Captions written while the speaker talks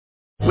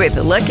With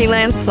the Lucky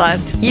Land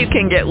Slots, you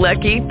can get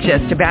lucky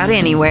just about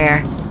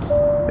anywhere.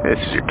 This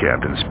is your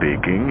captain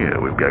speaking.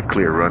 We've got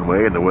clear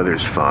runway and the weather's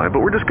fine,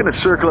 but we're just going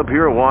to circle up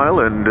here a while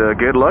and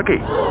get lucky.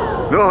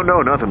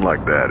 No, nothing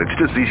like that. It's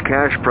just these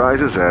cash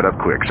prizes add up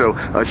quick. So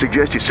I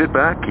suggest you sit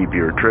back, keep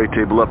your tray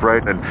table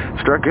upright, and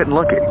start getting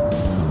lucky.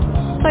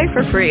 Play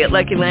for free at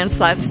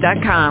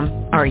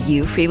LuckyLandSlots.com. Are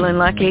you feeling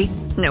lucky?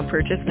 No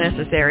purchase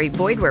necessary.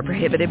 Void where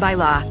prohibited by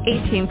law.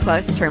 18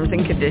 plus terms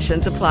and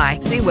conditions apply.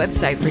 See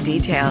website for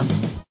details.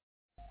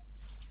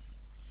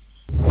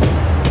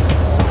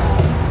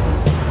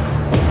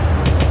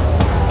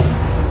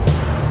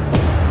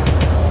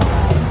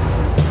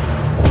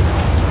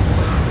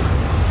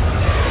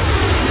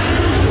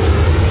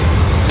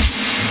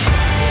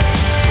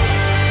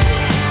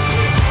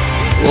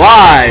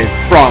 Live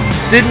from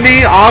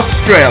Sydney,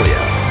 Australia.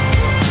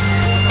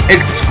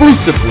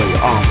 Exclusively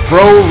on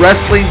Pro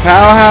Wrestling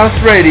Powerhouse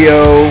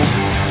Radio.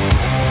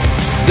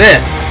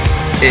 This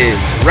is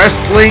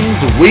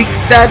Wrestling's Week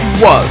That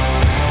Was.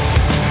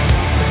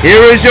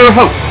 Here is your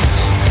host,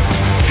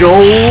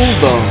 Joel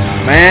the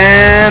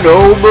Man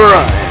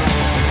O'Brien.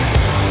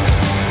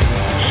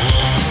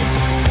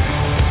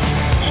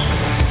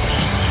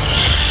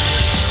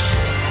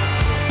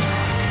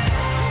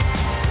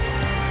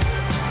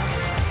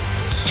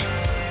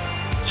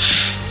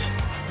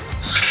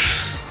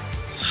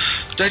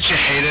 Don't you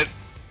hate it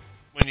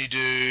when you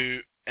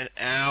do an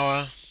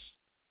hour,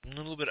 a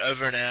little bit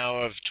over an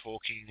hour of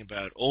talking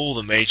about all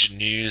the major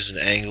news and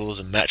angles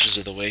and matches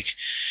of the week,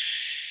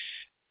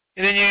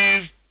 and then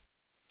you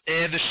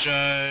air the show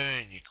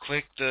and you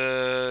click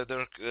the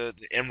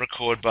end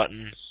record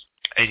button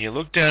and you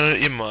look down at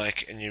your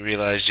mic and you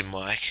realize your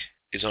mic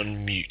is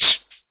on mute.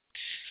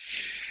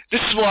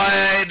 This is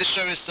why the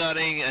show is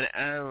starting an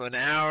hour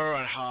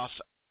and a half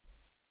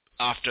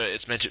after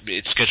it's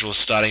scheduled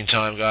starting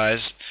time, guys.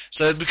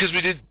 So because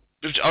we've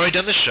already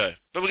done this show,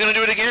 but we're going to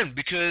do it again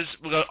because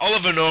we've got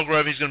Oliver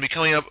Norgrove. He's going to be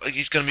coming up.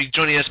 He's going to be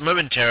joining us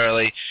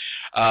momentarily.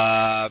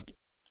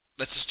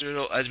 Let's just do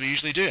it as we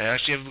usually do.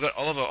 Actually, we've got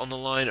Oliver on the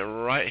line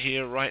right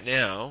here, right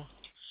now.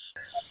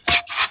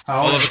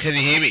 Oliver, can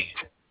you hear me?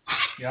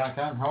 Yeah, I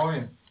can. How are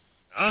you?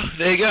 Oh,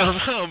 there you go.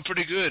 I'm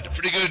pretty good.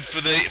 Pretty good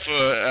for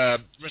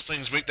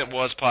Wrestling's Week That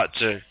Was Part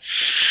 2.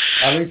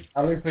 At least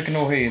we can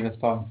all hear you this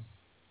time.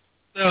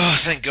 Oh,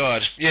 thank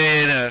God.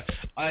 Yeah, no.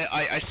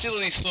 I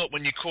silly thought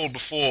when you called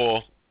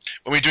before,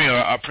 when we were doing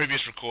our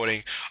previous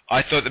recording,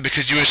 I thought that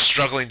because you were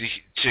struggling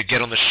to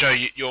get on the show,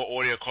 your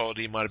audio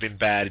quality might have been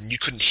bad and you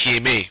couldn't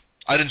hear me.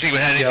 I didn't think it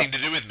had anything to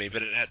do with me,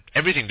 but it had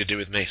everything to do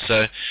with me.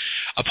 So,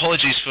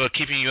 apologies for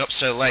keeping you up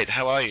so late.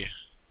 How are you?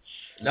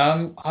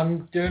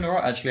 I'm doing all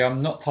right, actually.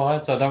 I'm not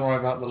tired, so don't worry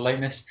about the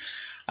lateness.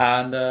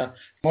 And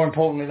more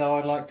importantly, though,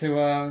 I'd like to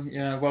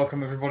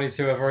welcome everybody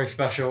to a very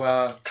special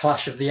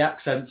Clash of the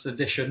Accents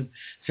edition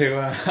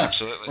to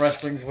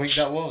Wrestling's Week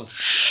That Was.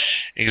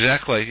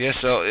 Exactly. Yes.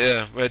 So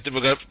yeah, we've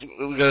got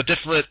a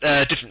different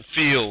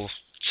feel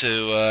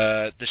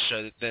to this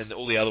show than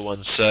all the other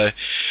ones. So,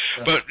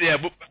 but yeah,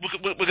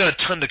 we've got a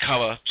ton to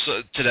cover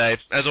today.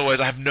 As always,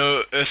 I have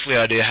no earthly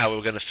idea how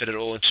we're going to fit it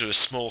all into a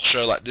small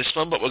show like this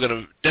one, but we're going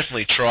to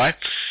definitely try.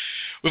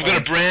 We've got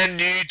a brand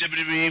new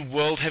WWE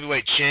World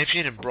Heavyweight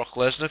Champion in Brock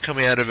Lesnar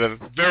coming out of a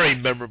very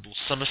memorable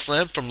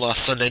SummerSlam from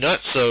last Sunday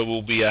night, so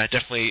we'll be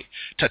definitely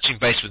touching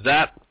base with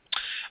that.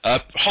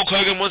 Hulk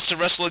Hogan wants to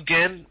wrestle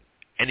again,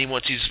 and he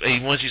wants his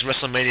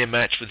WrestleMania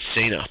match with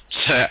Cena.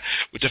 So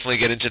we'll definitely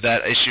get into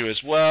that issue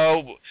as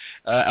well.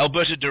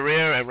 Alberto Del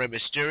Rio and Rey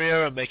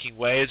Mysterio are making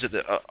waves at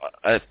the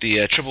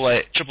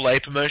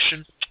AAA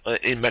promotion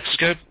in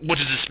Mexico. What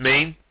does this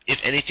mean, if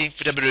anything,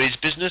 for WWE's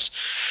business?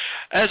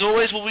 As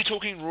always, we'll be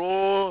talking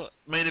Raw,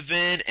 Main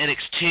Event,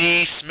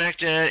 NXT,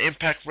 SmackDown,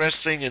 Impact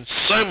Wrestling, and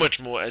so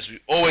much more, as we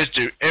always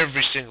do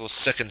every single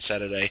second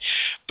Saturday.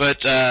 But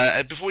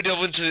before we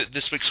delve into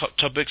this week's hot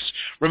topics,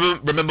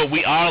 remember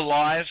we are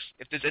live.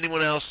 If there's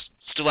anyone else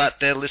still out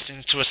there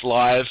listening to us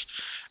live,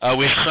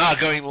 we are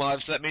going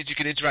live, so that means you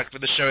can interact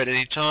with the show at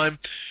any time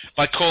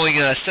by calling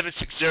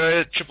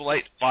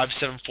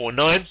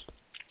 760-888-5749.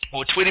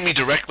 or tweeting me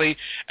directly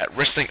at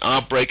Wrestling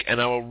Break, and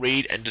I will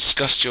read and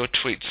discuss your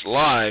tweets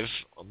live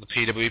on the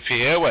PWP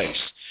airwaves.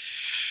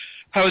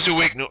 How was your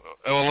week,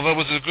 Oliver?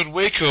 Was it a good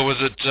week, or was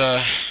it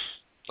a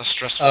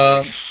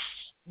stressful week?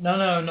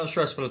 No, not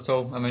stressful at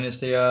all. I mean, it's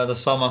the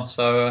summer,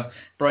 so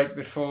break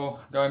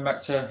before going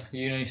back to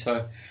uni,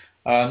 so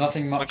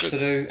nothing much to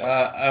do.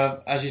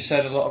 As you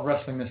said, a lot of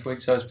wrestling this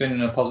week, so it's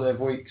been a positive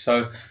week,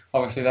 so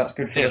obviously that's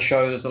good for the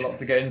show. There's a lot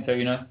to get into,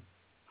 you know.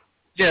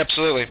 Yeah,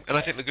 absolutely. And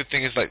I think the good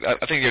thing is, like,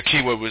 I think your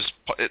keyword was,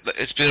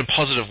 it's been a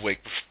positive week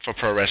for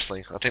pro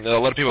wrestling. I think that a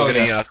lot of people are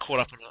getting caught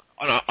up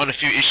on a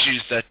few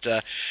issues that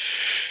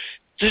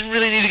didn't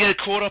really need to get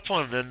caught up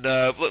on. And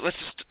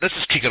let's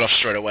just kick it off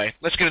straight away.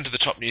 Let's get into the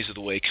top news of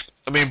the week.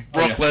 I mean,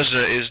 Brock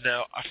Lesnar is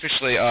now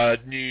officially our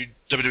new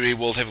WWE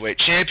World Heavyweight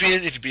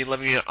Champion. If you've been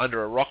living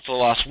under a rock for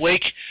the last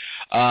week,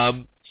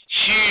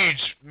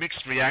 huge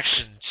mixed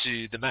reaction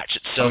to the match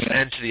itself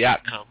and to the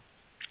outcome.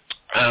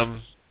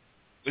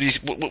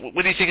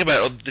 What do you think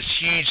about this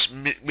huge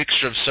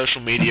mixture of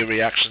social media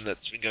reaction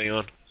that's been going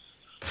on?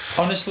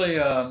 Honestly,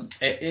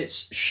 it's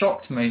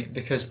shocked me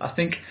because I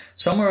think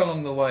somewhere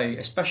along the way,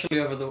 especially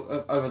over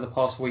the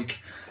past week,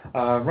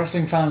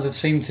 wrestling fans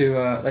seem to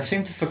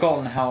have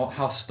forgotten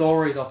how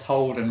stories are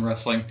told in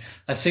wrestling.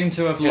 They seem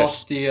to have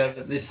lost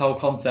this whole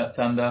concept,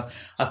 and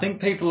I think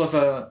people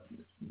have.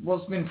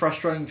 What's been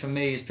frustrating for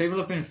me is people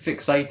have been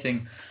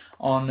fixating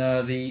on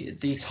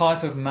the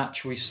type of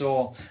match we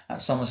saw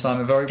at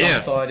SummerSlam, a very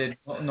one-sided,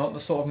 not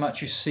the sort of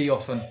match you see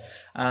often.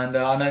 And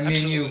I know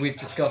me and you, we've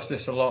discussed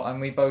this a lot, and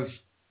we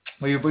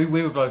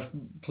were both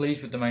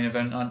pleased with the main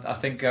event. I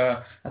think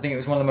it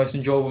was one of the most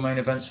enjoyable main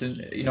events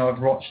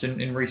I've watched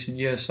in recent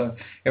years. So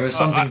it was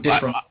something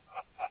different.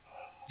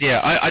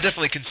 I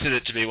definitely consider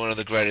it to be one of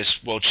the greatest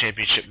World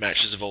Championship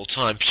matches of all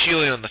time,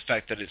 purely on the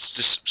fact that it's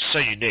just so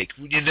unique.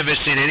 You've never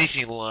seen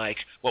anything like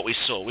what we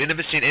saw. We've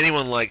never seen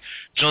anyone like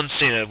John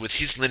Cena with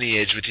his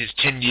lineage, with his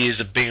 10 years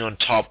of being on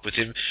top, with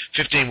him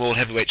 15 World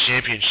Heavyweight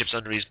Championships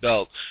under his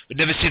belt. We've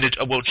never seen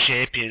a world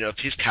champion of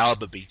his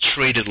caliber be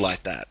treated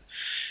like that.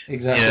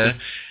 Exactly. Yeah.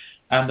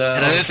 And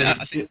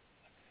I think,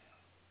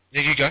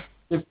 there you go.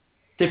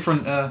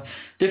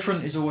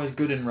 Different is always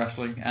good in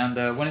wrestling,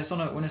 and when it's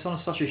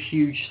on such a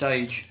huge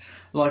stage,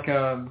 like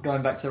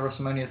going back to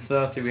WrestleMania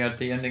 30, we had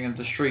the ending of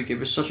the streak. It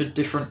was such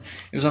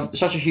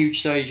a huge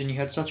stage, and you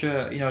had such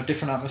a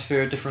different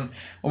atmosphere,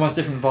 almost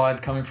different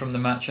vibe coming from the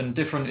match, and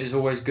different is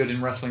always good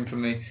in wrestling for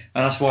me,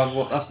 and that's why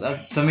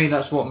to me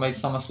that's what made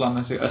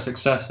SummerSlam a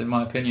success in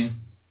my opinion.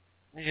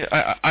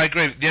 Yeah, I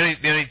agree. The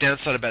only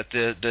downside about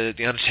the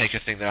Undertaker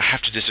thing that I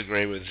have to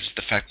disagree with is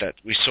the fact that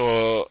we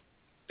saw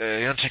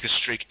the Undertaker's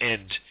streak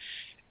end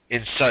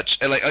in such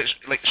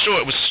sure,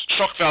 it was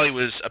shock value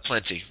was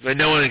aplenty.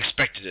 No one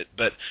expected it,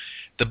 but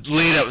the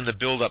lead up and the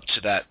build up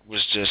to that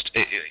was just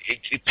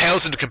it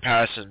pales into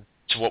comparison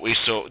to what we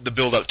saw, the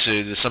build up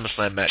to the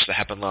SummerSlam match that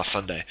happened last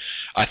Sunday.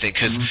 I think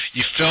because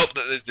you felt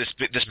that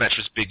this match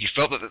was big. You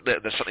felt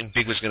that something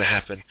big was going to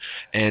happen,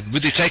 and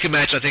with the Taker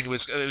match, I think it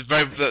was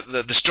very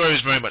the story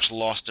was very much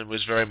lost and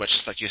was very much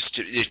just like your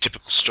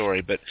typical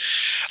story. But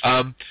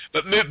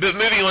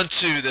moving on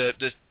to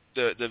the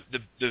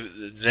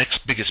next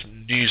biggest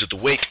news of the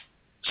week,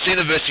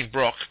 Cena versus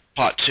Brock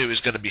Part 2 is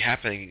going to be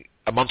happening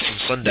a month from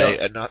Sunday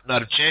at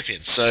Night of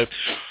Champions. So,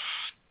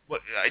 do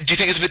you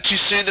think it's a bit too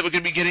soon that we're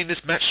going to be getting this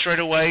match straight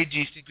away? Do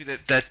you think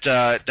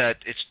that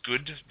it's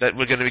good that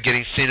we're going to be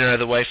getting Cena out of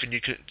the way for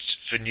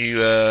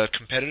new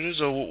competitors,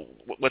 or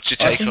what's your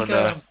take on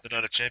the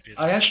Night of Champions?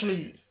 I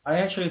actually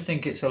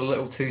think it's a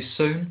little too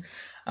soon.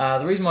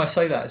 The reason why I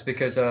say that is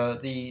because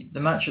the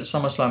match at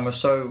SummerSlam was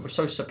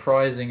so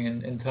surprising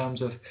in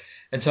terms of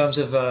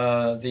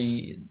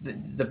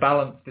the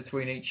balance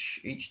between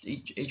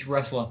each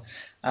wrestler,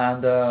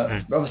 and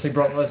obviously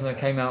Brock Lesnar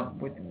came out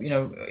with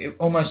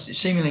almost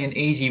seemingly an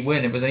easy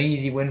win. It was an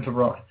easy win for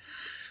Brock,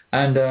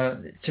 and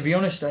to be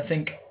honest, I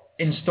think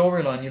in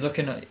storyline you look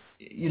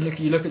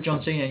at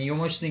John Cena and you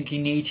almost think he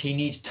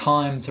needs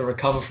time to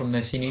recover from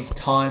this. He needs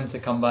time to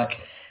come back,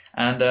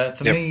 and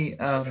to me.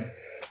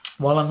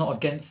 While I'm not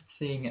against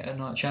seeing it at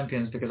Night of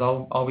Champions because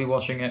I'll be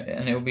watching it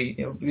and it'll be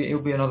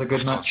another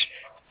good match.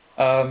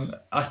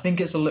 I think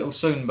it's a little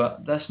soon,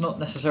 but that's not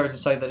necessary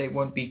to say that it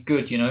won't be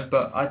good,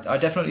 But I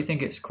definitely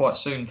think it's quite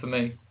soon for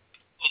me.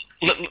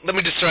 Let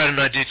me just throw out an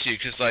idea to you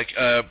because,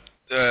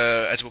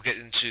 as we'll get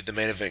into the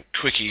main event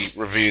quickie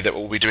review that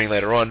we'll be doing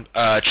later on,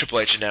 Triple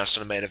H announced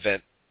on a main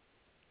event.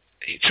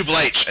 Triple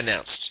H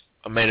announced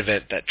a main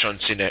event that John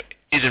Cena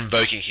is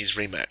invoking his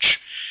rematch.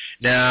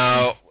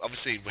 Now,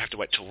 obviously, we have to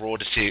wait till Raw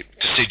to see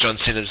John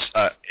Cena's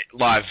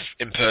live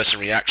in-person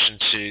reaction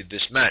to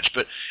this match.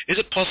 But is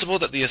it possible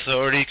that the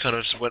Authority kind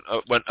of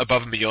went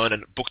above and beyond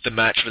and booked the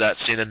match without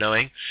Cena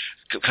knowing,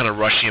 kind of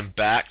rushing him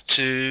back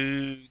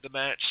to the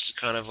match to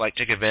kind of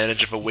take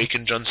advantage of a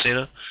weakened John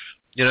Cena?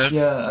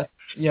 Yeah.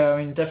 I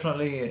mean,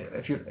 definitely.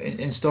 If you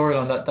in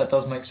storyline, that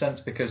does make sense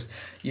because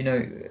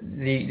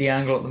the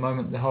angle at the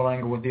moment, the whole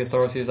angle with the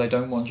Authority is they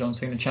don't want John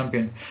Cena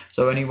champion.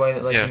 So any way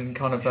that they can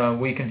kind of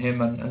weaken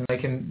him and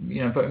make him,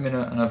 put him in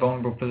a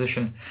vulnerable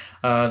position,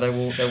 they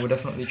will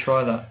definitely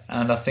try that.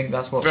 And I think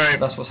that's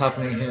what's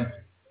happening here.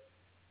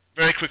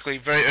 Very quickly,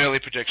 very early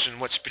prediction.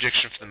 What's your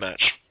prediction for the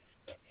match?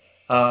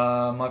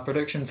 My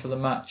prediction for the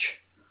match.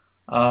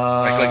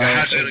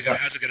 How's it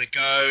going to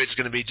go? It's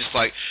going to be just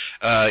like,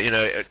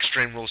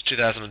 Extreme Rules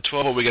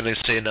 2012, or are we going to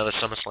see another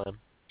SummerSlam?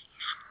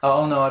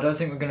 Oh no, I don't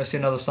think we're going to see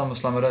another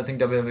SummerSlam. I don't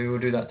think WWE will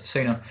do that to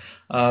Cena.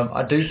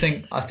 I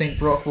think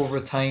Brock will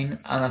retain,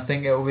 and I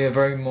think it will be a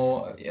very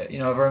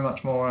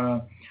much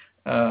more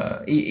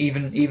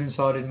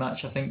even-sided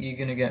match. I think you're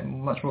going to get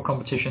much more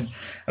competition,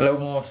 a little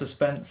more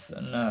suspense,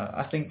 and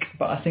I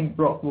think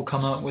Brock will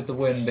come out with the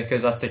win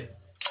because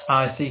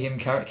I see him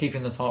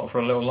keeping the title for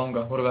a little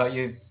longer. What about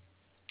you?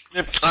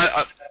 I've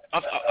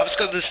just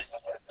got this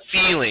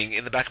feeling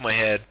in the back of my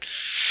head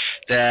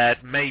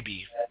that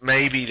maybe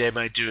they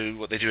might do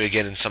what they do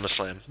again in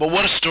SummerSlam. But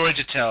what a story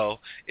to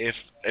tell if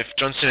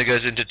John Cena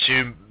goes into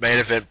two main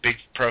event big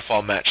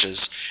profile matches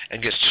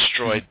and gets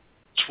destroyed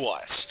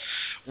twice.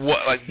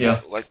 Like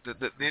the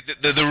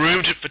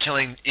room for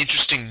telling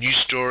interesting news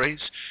stories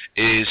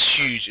is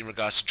huge in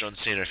regards to John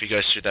Cena if he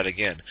goes through that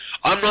again.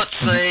 I'm not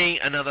saying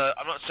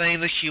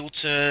the heel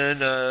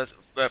turn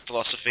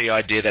philosophy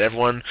idea that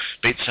everyone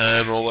beats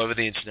home all over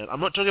the internet. I'm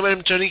not talking about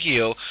him turning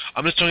heel.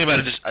 I'm just talking about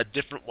a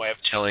different way of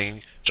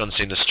telling John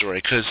Cena's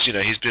story because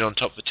he's been on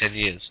top for 10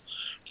 years.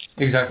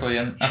 Exactly,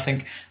 and I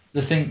think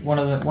the thing one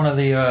of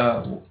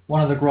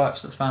the gripes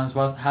that fans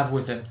have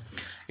with him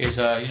is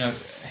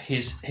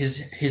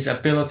his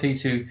ability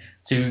to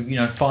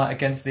fight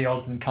against the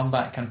odds and come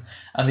back, and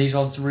these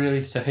odds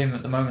really to him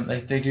at the moment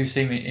they do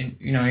seem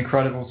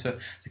incredible to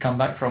come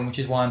back from, which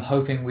is why I'm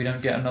hoping we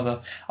don't get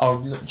another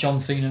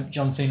John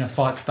Cena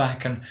fights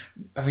back and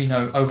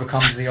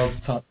overcomes the odds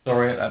type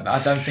story.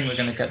 I don't think we're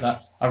going to get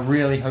that. I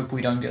really hope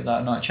we don't get that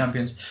at Night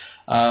Champions.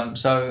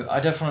 So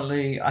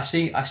I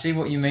see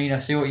what you mean.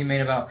 I see what you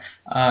mean about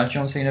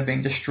John Cena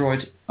being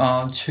destroyed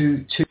on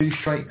two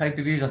straight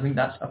pay-per-views. I think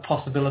that's a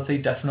possibility,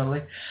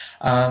 definitely.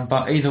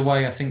 But either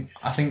way, I think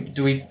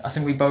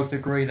we both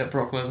agree that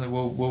Brock Lesnar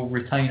will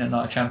retain at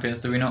Night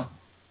Champions. Do we not?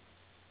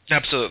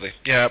 Absolutely.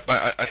 Yeah,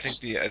 but I think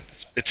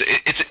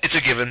it's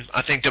a given.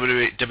 I think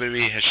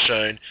WWE has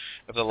shown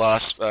over the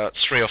last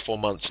 3 or 4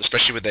 months,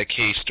 especially with their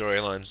key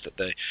storylines, that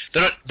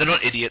they're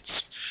not idiots.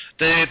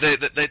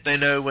 They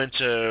know when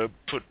to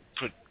put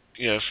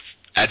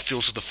add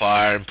fuel to the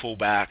fire and pull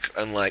back.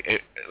 And a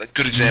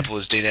good example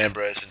is Dean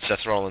Ambrose and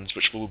Seth Rollins,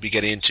 which we'll be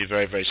getting into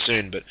very, very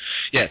soon. But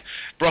yeah,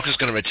 Brock is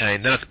going to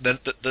retain.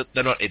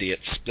 They're not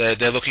idiots.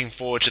 They're looking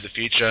forward to the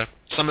future.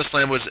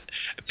 SummerSlam was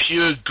a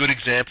pure good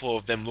example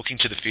of them looking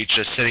to the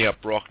future, setting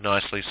up Brock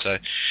nicely. So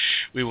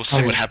we will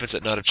see what happens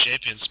at Night of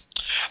Champions.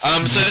 So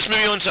let's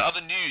move on to other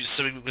news.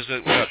 So we've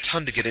got a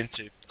ton to get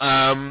into.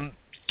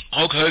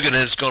 Hulk Hogan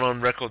has gone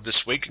on record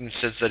this week and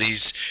says that he's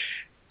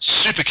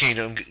super keen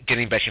on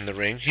getting back in the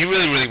ring. He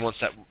really, really wants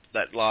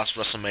that last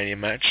WrestleMania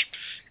match,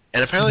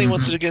 and apparently he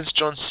wants it against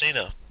John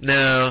Cena.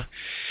 Now,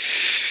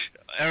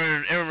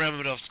 Aaron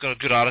Ramadoff's got a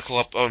good article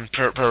up on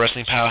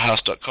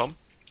ProWrestlingPowerhouse.com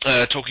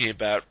talking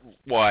about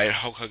why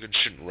Hulk Hogan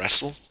shouldn't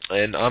wrestle,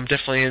 and I'm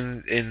definitely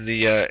in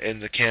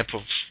the camp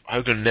of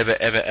Hogan never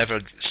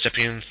ever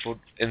stepping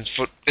in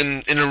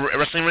a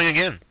wrestling ring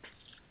again.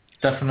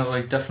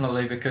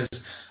 Definitely, because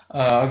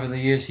over the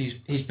years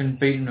he's been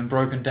beaten and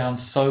broken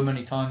down so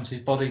many times.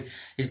 His body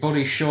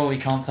surely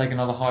can't take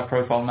another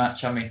high-profile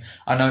match. I mean,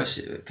 I know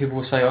people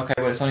will say, okay,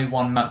 well it's only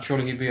one match,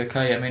 surely he'd be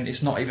okay. I mean,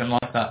 it's not even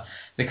like that,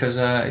 because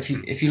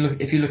if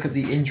you look at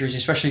the injuries,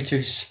 especially to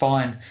his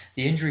spine,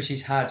 the injuries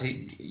he's had,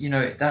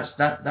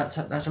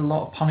 that's a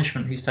lot of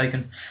punishment he's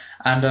taken,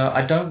 and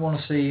I don't want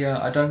to see.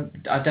 I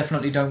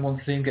definitely don't want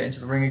to see him get into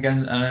the ring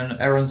again. And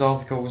Aaron's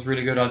article was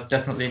really good. I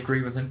definitely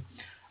agree with him.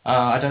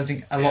 I don't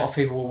think a lot of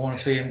people will want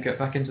to see him get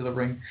back into the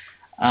ring.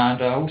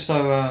 And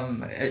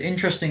also,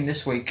 interesting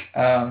this week,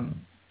 last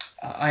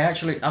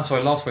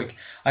week,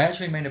 I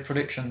actually made a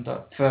prediction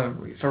that for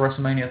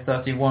WrestleMania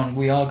 31,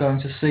 we are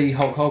going to see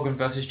Hulk Hogan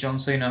versus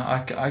John Cena.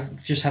 I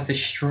just have this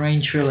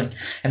strange feeling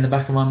in the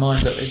back of my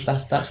mind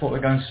that that's what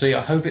we're going to see.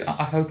 I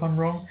hope I'm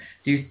wrong.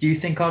 Do you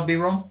think I'd be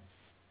wrong?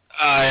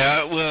 I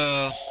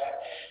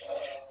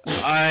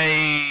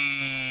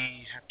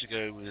have to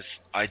go with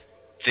I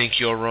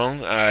think you're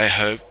wrong. I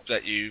hope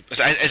that you,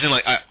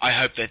 I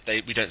hope that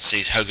we don't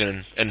see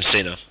Hogan and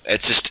Cena.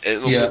 It's just,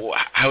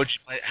 how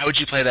would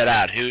you play that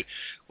out?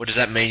 What does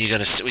that mean?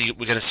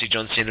 We're gonna see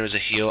John Cena as a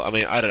heel? I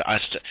mean,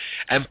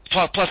 and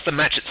plus the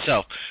match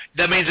itself.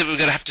 That means that we're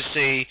gonna have to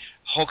see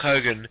Hulk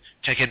Hogan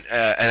take an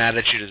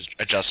attitude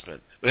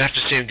adjustment. We have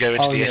to see him go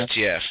into the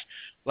STF.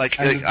 I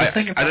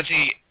don't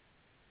think.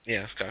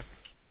 Yeah, go.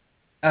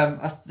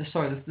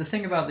 The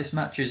thing about this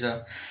match is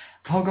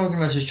Hulk Hogan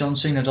versus John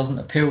Cena doesn't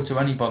appeal to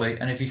anybody,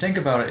 and if you think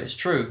about it, it's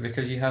true,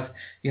 because you have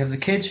the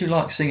kids who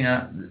like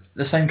Cena,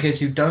 the same kids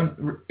who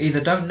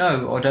either don't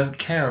know or don't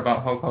care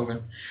about Hulk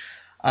Hogan,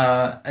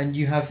 and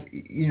you have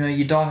your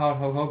diehard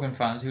Hulk Hogan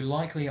fans who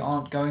likely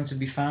aren't going to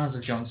be fans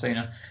of John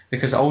Cena,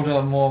 because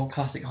older, more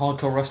classic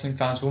hardcore wrestling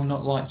fans will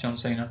not like John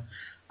Cena.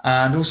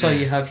 And also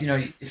you have,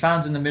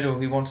 fans in the middle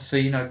who want to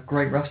see,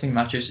 great wrestling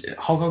matches.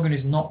 Hulk Hogan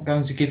is not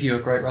going to give you a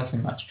great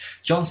wrestling match.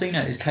 John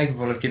Cena is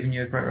capable of giving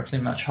you a great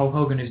wrestling match. Hulk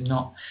Hogan is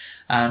not.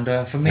 And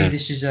for me,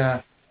 this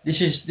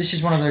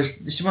is one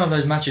of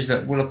those matches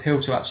that will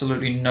appeal to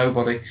absolutely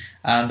nobody.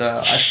 And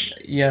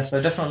so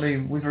definitely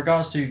with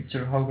regards to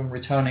Hogan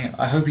returning,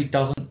 I hope he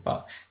doesn't.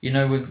 But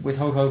with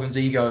Hulk Hogan's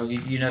ego,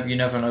 you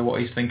never know what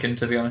he's thinking,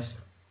 to be honest.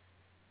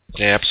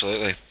 Yeah,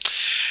 absolutely.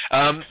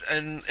 And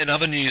in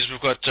other news,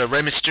 we've got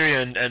Rey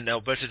Mysterio and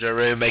Alberto Del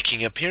Rio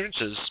making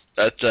appearances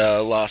at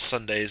last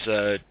Sunday's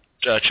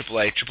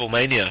Triple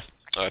Mania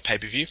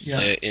pay-per-view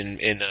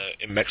in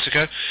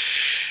Mexico.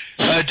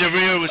 Del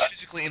Rio was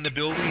physically in the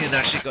building and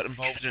actually got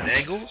involved in an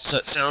angle, so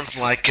it sounds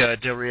like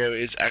Del Rio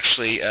is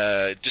actually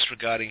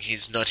disregarding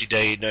his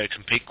 90-day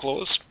no-compete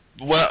clause.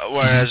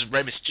 Whereas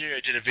Rey Mysterio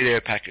did a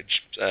video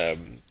package.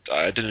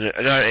 I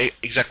don't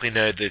exactly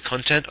know the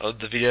content of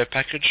the video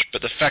package,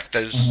 but the fact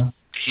is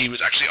he was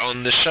actually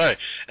on the show,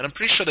 and I'm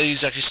pretty sure that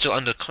he's actually still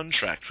under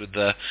contract with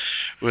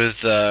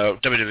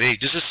WWE.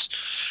 Does this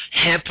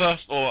hamper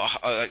or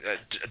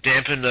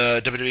dampen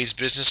WWE's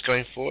business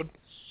going forward?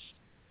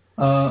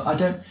 I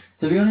don't.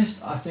 To be honest,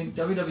 I think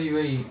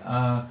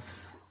WWE.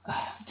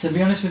 To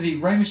be honest with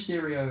you, Rey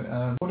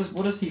Mysterio,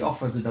 what does he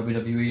offer to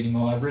WWE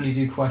anymore? I really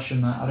do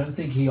question that. I don't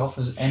think he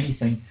offers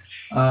anything.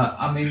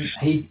 I mean,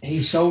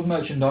 he sold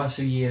merchandise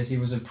for years. He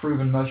was a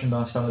proven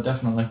merchandise seller,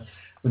 definitely,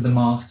 with the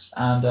masks,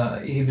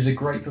 and he was a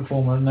great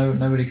performer.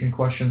 Nobody can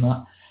question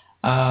that.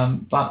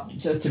 But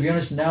to be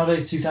honest,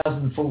 nowadays,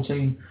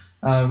 2014,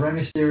 Rey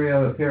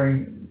Mysterio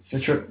appearing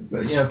with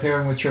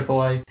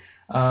AAA.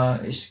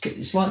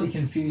 It slightly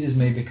confuses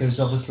me because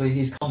obviously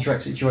his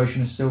contract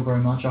situation is still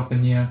very much up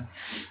in the air,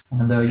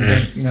 and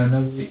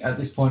nobody at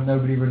this point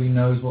really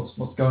knows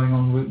what's going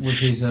on with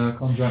his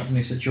contract and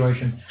his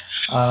situation.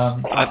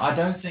 I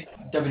don't think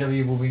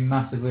WWE will be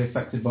massively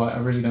affected by it. I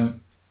really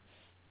don't.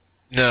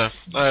 No,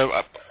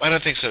 I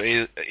don't think so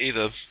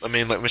either. I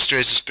mean, like,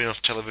 Mysterio's just been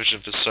off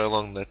television for so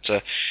long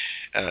that,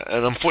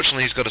 and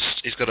unfortunately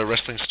he's got a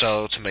wrestling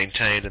style to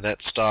maintain, and that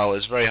style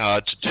is very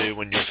hard to do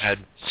when you've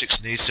had 6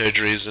 knee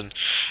surgeries and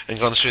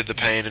gone through the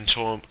pain and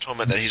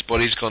torment that his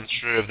body's gone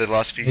through over the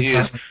last few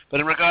years. But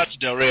in regards to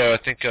Del Rio, I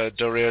think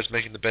Del Rio is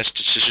making the best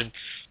decision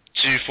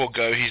to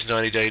forego his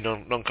 90-day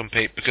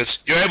non-compete, because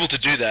you're able to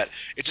do that.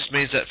 It just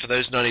means that for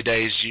those 90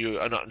 days you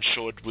are not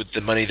insured with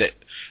the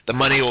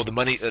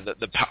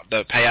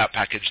payout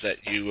package that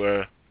you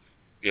were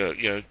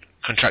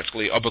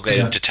contractually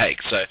obligated to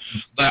take. So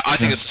I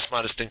think it's the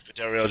smartest thing for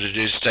Del Rio to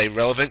do, to stay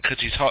relevant,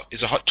 because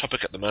he's a hot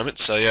topic at the moment.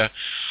 So yeah,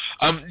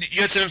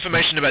 you had some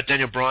information about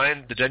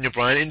the Daniel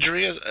Bryan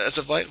injury as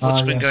of late.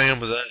 What's been going on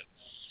with that?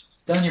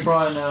 Daniel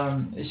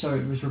Bryan. So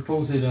it was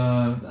reported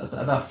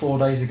about 4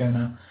 days ago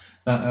now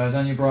that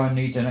Daniel Bryan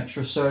needs an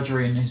extra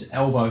surgery in his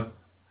elbow,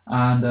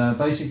 and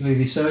basically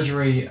the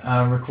surgery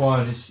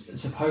required is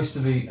supposed to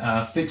be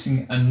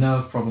fixing a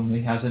nerve problem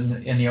he has in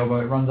the elbow.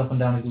 It runs up and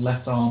down his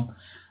left arm,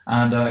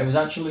 and it was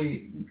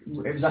actually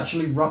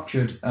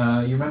ruptured.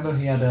 You remember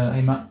he had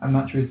a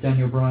match with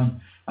Daniel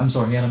Bryan. I'm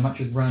sorry, he had a match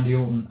with Randy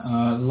Orton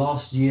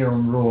last year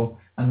on Raw,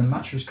 and the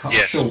match was cut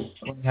short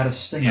when he had a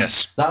stinger.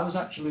 Yes. That was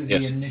actually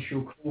the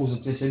initial cause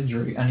of this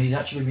injury, and he's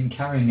actually been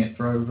carrying it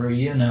for over a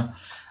year now.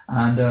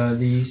 And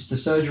the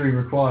surgery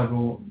required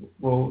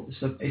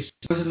it's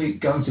supposedly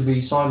going to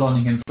be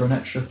sidelining him for an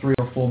extra 3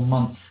 or 4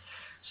 months.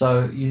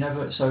 So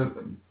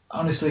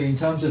honestly, in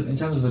terms of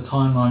the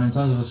timeline, in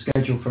terms of the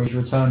schedule for his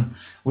return,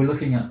 we're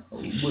looking at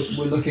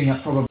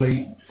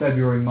probably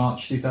February,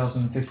 March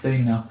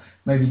 2015 now,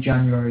 maybe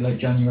late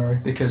January,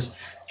 because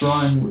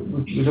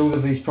Bryan, with all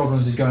of these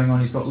problems is going on,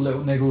 he's got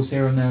little niggles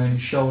here and there in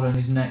his shoulder and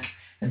his neck,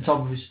 and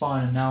top of his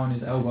spine, and now in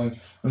his elbow.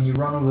 When you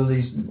run all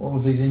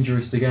of these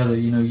injuries together,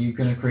 you're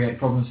going to create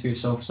problems for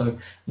yourself. So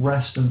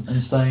rest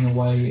and staying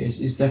away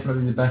is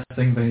definitely the best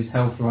thing for his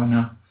health right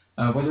now.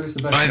 Whether it's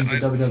the best thing for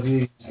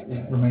WWE,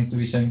 it remains to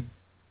be seen.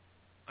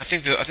 I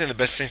think the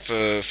best thing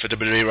for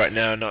WWE right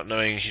now, not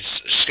knowing his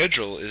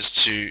schedule, is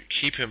to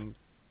keep him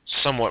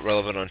somewhat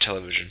relevant on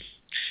television.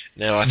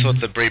 Now, I thought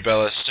the Brie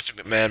Bella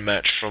Stephanie McMahon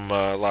match from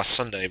last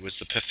Sunday was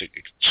the perfect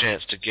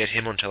chance to get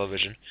him on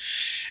television,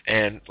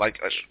 and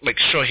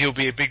sure, he'll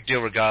be a big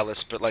deal regardless,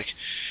 but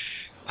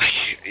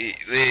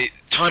the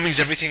timing's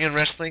everything in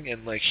wrestling,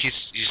 and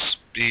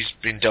he's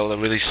been dealt a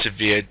really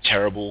severe,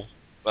 terrible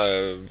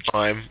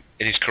time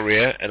in his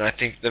career, and I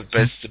think the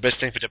best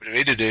thing for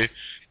WWE to do,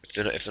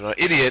 if they're not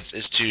idiots,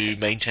 is to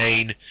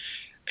maintain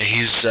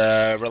his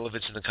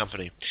relevance in the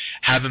company.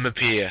 Have him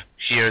appear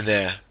here and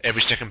there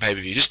every second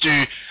pay-per-view. Just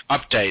do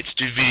updates,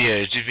 do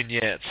videos, do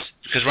vignettes.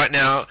 Because right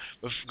now,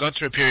 we've gone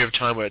through a period of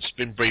time where it's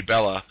been Brie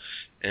Bella,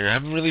 and I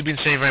haven't really been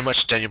seeing very much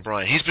of Daniel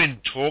Bryan. He's been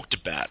talked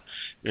about,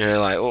 but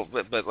I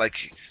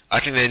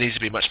think there needs to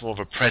be much more of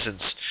a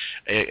presence,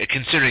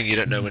 considering you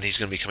don't know when he's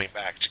going to be coming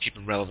back, to keep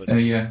him relevant.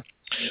 Yeah.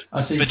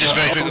 I see. But just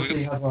very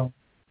quickly,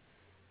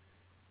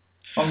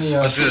 on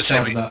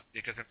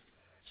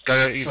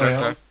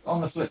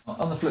the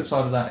flip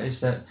side of that is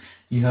that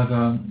you have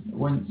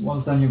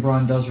once Daniel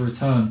Bryan does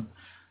return,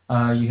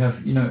 you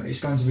have it's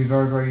going to be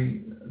very,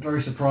 very,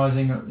 very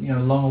surprising.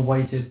 Long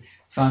awaited.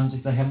 Fans,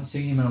 if they haven't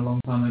seen him in a long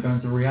time, they're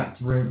going to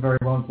react very, very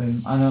well to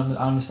him. I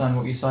understand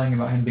what you're saying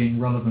about him being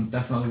relevant.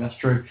 Definitely, that's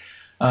true.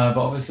 But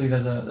obviously,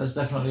 there's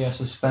definitely a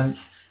suspense,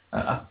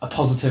 a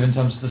positive in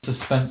terms of the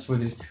suspense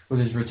with his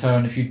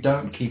return. If you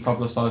don't keep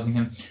publicising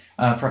him,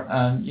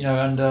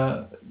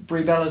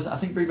 Brie Bella's, I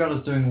think Brie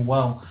Bella's doing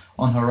well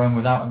on her own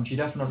without him. She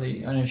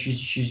definitely,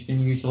 she's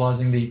been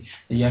utilising the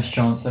yes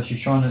chance. So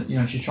she's trying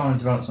to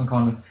develop some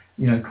kind of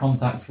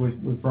contact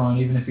with Bryan,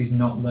 even if he's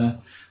not there.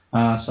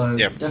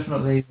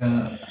 Definitely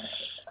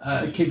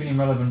keeping him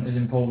relevant is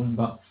important,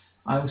 but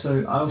I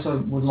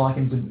also would like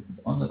him to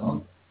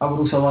I would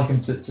also like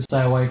him to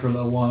stay away for a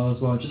little while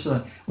as well, just so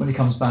that when he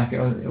comes back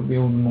it'll be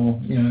all the more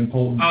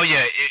important. Oh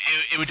yeah,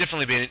 it would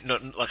definitely be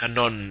like a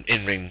non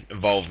in-ring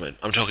involvement.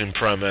 I'm talking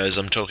promos,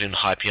 I'm talking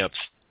hyping up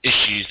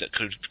issues that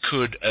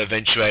could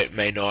eventuate,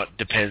 may not,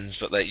 depends,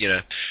 but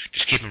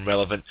just keep them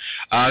relevant.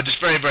 Just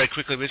very, very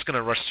quickly, we're just going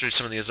to rush through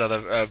some of these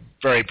other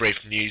very brief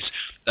news.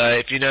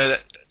 If you know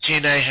that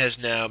TNA has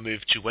now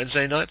moved to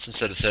Wednesday nights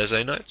instead of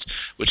Thursday nights,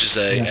 which is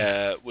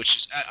a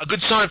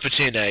good sign for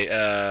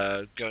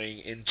TNA going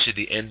into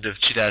the end of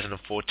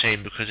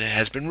 2014, because it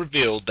has been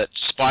revealed that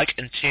Spike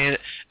and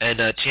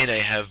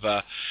TNA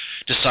have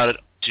decided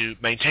to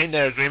maintain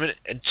their agreement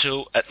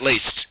until at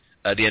least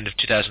the end of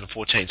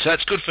 2014. So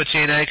that's good for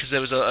TNA, because there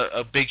was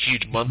a big,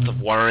 huge month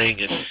of worrying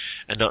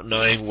and not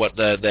knowing what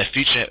their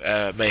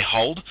future may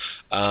hold.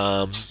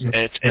 And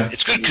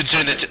it's good,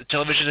 considering that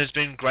television has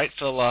been great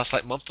for the last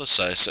month or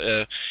so.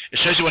 So it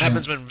shows you what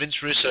happens when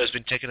Vince Russo has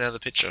been taken out of the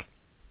picture.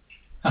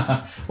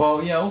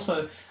 Well, yeah.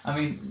 Also, I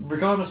mean,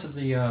 regardless of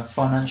the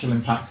financial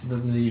impact that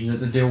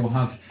the deal will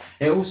have,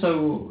 it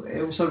also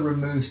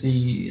removes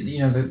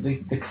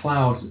the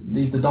cloud,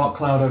 the dark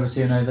cloud over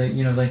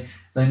TNA.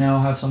 They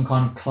now have some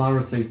kind of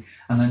clarity,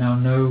 and they now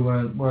know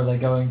where they're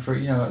going for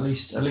at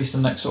least the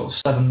next sort of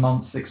 7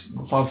 months,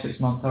 5-6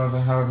 months,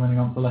 however many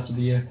months are left of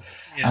the year.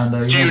 Yeah. And,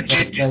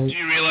 do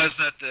you realize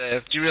that?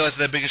 Do you realize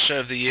their biggest show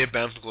of the year,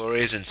 Bound for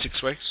Glory, is in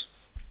 6 weeks?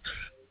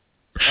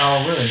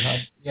 Oh, really?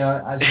 As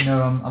you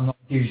know, I'm not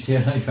a huge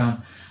TNA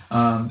fan.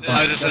 I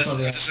was just going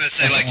to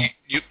say,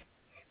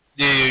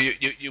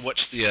 you watch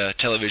the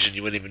television,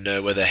 you wouldn't even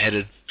know where they're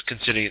headed,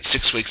 considering it's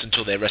 6 weeks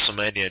until their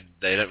WrestleMania, and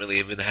they don't really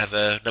even have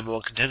a number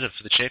one contender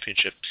for the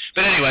championship.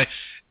 But anyway,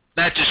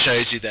 that just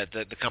shows you that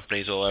the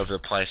company's all over the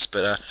place.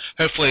 But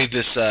hopefully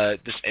this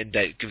end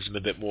date gives them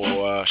a bit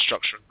more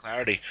structure and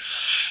clarity.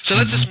 So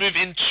let's just move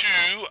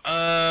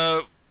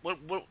into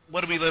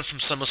what do we learn from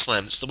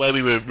SummerSlam? It's the way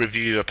we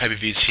review our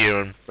pay-per-views here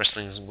on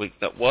Wrestling Week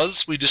That Was.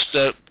 We just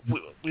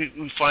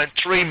we find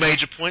 3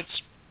 major points.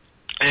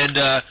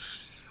 And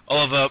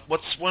Oliver,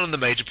 what's one of the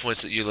major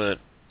points that you learned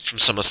from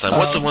SummerSlam?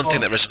 What's the one thing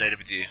that resonated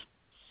with you?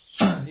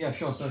 Yeah,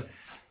 sure. So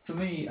for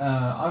me,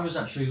 I was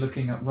actually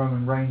looking at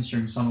Roman Reigns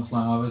during SummerSlam.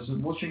 I was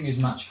watching his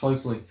match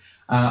closely.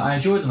 I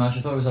enjoyed the match.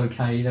 I thought it was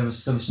okay. There was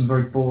some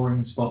very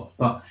boring spots,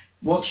 but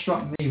what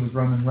struck me with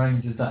Roman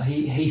Reigns is that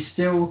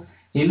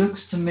he looks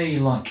to me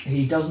like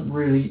he's not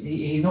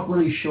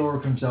really sure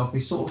of himself.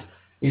 He's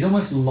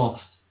almost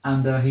lost,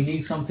 and he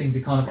needs something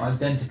to kind of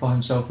identify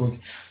himself with.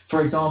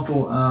 For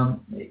example,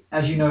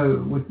 as you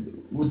know,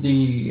 with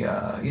the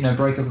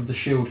breakup of the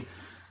Shield,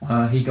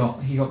 he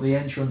got the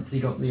entrance, he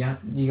got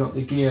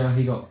the gear,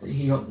 he got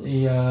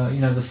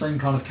the same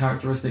kind of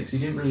characteristics. He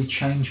didn't really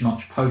change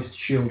much post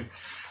Shield.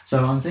 So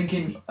I'm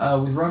thinking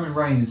with Roman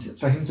Reigns,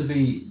 for him to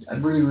be a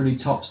really,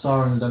 really top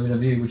star in the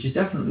WWE, which is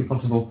definitely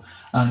possible,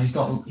 and he's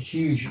got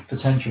huge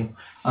potential.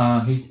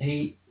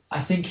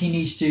 I think he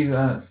needs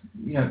to,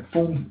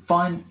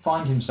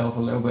 find himself a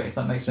little bit, if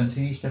that makes sense.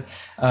 He needs to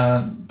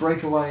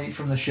break away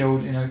from the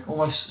Shield,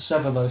 almost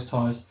sever those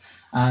ties,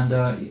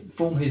 and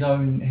form his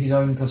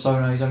own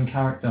persona, his own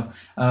character.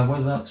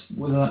 Whether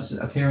that's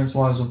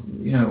appearance-wise, or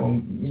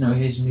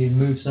his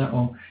moveset,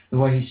 or the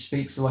way he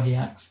speaks, the way he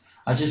acts.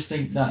 I just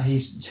think that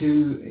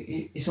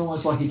it's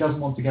almost like he doesn't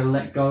want to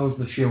let go of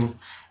the Shield,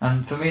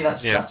 and for me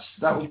that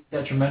would be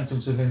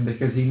detrimental to him,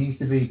 because he needs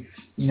to be,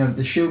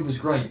 the Shield was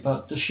great,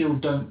 but the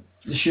Shield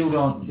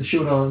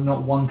are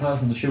not one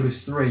person, the Shield is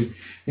 3.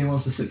 He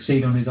wants to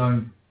succeed on his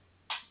own.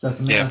 So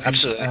for me,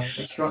 absolutely.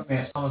 It struck me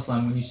at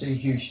SummerSlam, when you see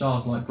huge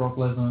stars like Brock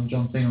Lesnar and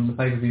John Cena on the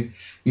pay-per-view,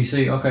 you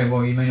see, okay,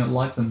 well, you may not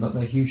like them, but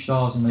they're huge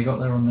stars and they got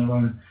there on their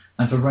own.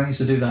 And for Reigns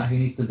to do that, he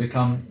needs to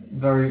become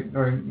very,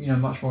 very,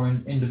 much more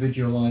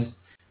individualized.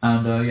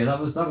 And that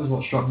was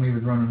what struck me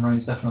with Roman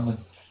Reigns, definitely.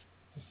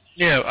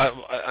 Yeah,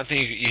 I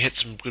think you hit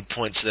some good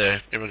points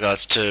there in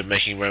regards to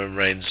making Roman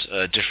Reigns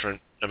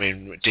different. I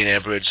mean, Dean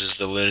Ambrose is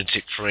the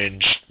lunatic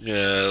fringe.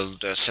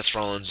 Seth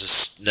Rollins is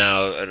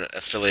now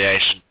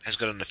has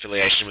got an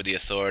affiliation with the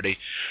Authority.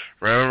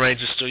 Roman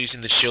Reigns is still using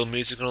the Shield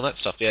music and all that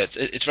stuff. Yeah,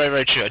 it's very,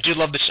 very true. I do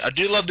love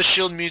the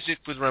Shield music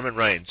with Roman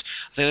Reigns.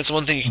 I think that's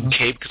one thing you can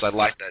keep, because I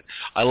like that.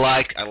 I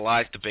like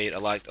the beat. I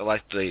like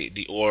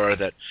the aura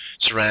that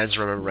surrounds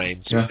Roman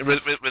Reigns with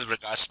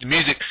regards to the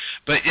music.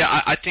 But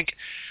yeah, I think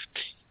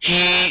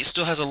he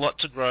still has a lot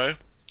to grow.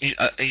 He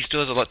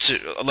still has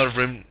a lot of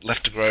room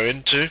left to grow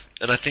into,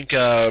 and I think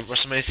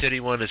WrestleMania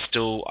 31 is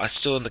still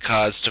in the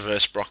cards to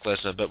verse Brock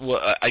Lesnar. But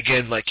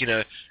again,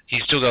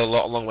 he's still got a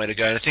long way to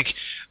go. And I think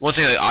one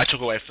thing that I took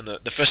away from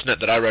the first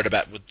note that I wrote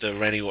about with the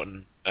Randy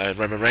Orton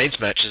Roman Reigns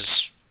match is,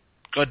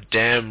 God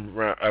damn,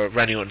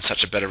 Randy Orton's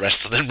such a better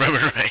wrestler than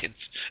Roman Reigns.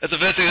 That's the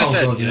first thing I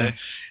said. God,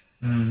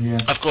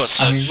 yeah. Of course.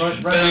 I mean,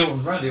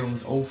 Randy Orton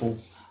was awful.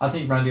 I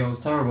think Randy Orton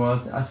was terrible.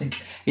 I think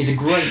he's a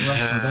great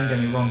wrestler, don't get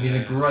me wrong. He's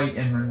a great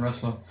in-ring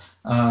wrestler.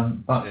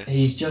 But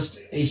he's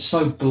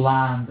so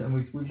bland,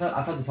 and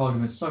I've had this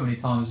argument so many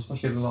times,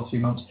 especially over the last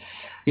few months.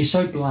 He's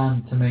so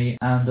bland to me,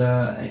 and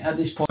at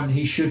this point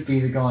he should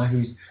be the guy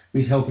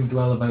who's helping to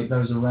elevate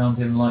those around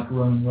him, like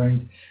Roman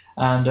Reigns.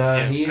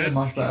 And he is a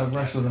much better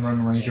wrestler than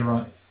Roman Reigns, you're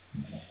right.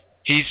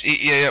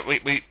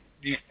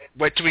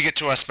 wait till we get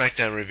to our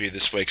SmackDown review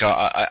this week.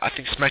 I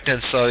think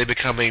SmackDown's slowly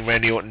becoming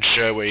Randy Orton's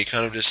show, where he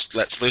kind of just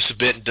lets loose a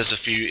bit and does a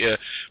few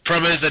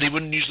promos that he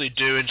wouldn't usually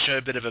do and show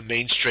a bit of a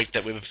mean streak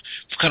that we've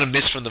kind of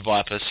missed from the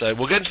Viper. So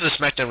we'll get into the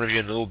SmackDown review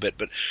in a little bit.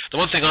 But the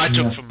one thing I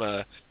took from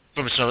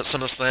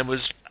SummerSlam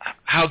was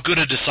how good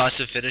are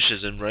decisive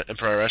finishes in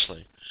pro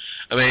wrestling.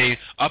 I mean,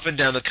 up and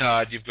down the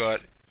card, you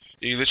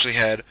literally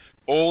had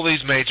all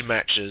these major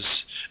matches,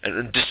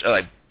 and just,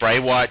 like Bray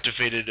Wyatt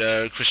defeated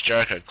Chris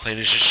Jericho, clean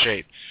as a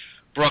sheet.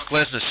 Brock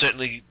Lesnar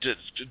certainly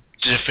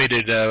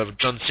defeated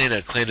John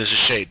Cena, clean as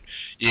a sheet.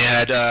 You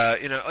had,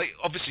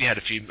 obviously you had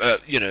a few,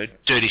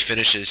 dirty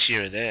finishes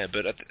here and there,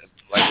 but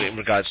like in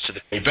regards to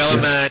the Bella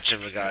match,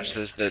 in regards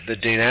to the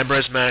Dean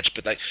Ambrose match,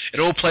 but like it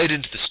all played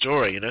into the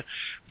story,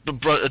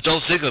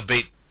 Dolph Ziggler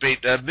beat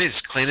Miz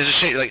clean as a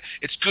sheet. Like,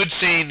 it's good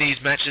seeing these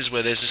matches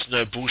where there's just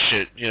no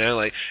bullshit.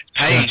 Like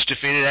Paige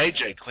defeated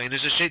AJ clean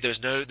as a sheet. There's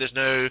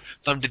no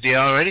thumb to the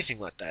eye or anything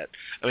like that.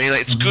 I mean,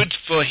 like, it's good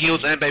for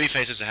heels and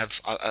babyfaces to have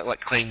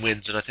like clean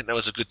wins, and I think that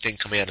was a good thing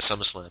coming out of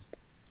SummerSlam.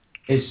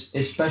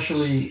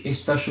 Especially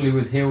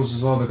with heels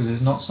as well, because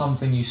it's not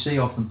something you see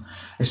often,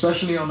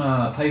 especially on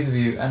a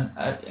pay-per-view. And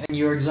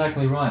you're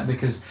exactly right,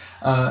 because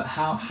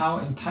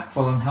how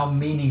impactful and how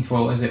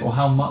meaningful is it, or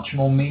how much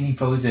more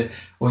meaningful is it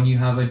when you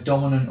have a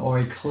dominant or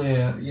a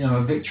clear,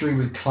 a victory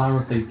with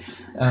clarity.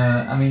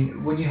 I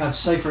mean, when you have,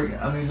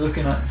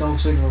 looking at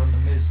Dolph Ziggler and The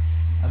Miz,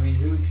 I mean,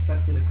 who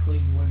expected a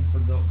clean win for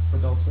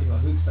Dolph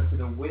Ziggler? Who expected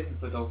a win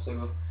for Dolph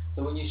Ziggler?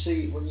 So when you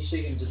see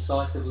him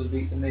decisively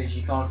beat The Miz,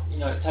 you can't,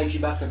 it takes you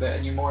back a bit,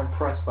 and you're more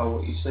impressed by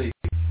what you see.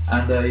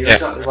 And you're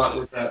exactly right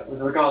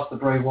with regards to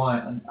Bray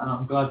Wyatt, and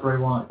I'm glad Bray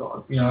Wyatt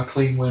got a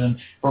clean win, and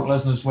Brock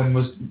Lesnar's win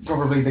was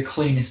probably the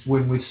cleanest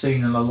win we've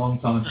seen in a long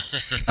time.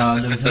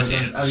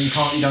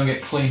 You don't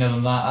get cleaner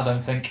than that, I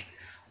don't think.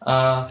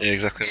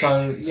 Exactly.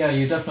 So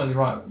you're definitely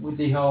right with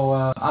the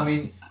whole. I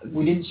mean,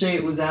 we didn't see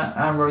it with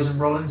Ambrose and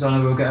Rollins. I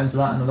know we'll get into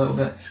that in a little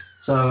bit.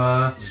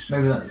 So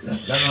maybe that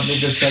might be a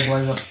good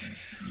segue.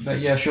 But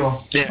yeah,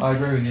 sure. Yeah. I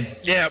agree with you.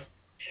 Yeah,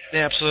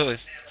 absolutely.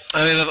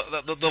 I mean,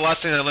 the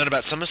last thing I learned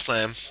about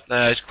SummerSlam,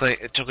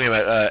 talking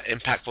about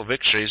impactful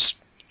victories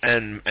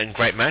and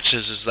great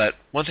matches, is that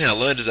one thing I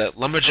learned is that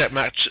lumberjack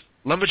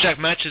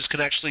matches can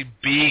actually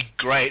be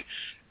great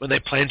when they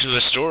play into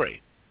a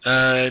story,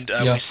 and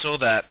we saw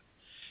that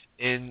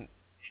in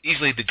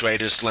easily the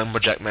greatest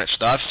lumberjack match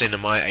that I've seen in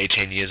my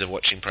 18 years of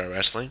watching pro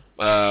wrestling.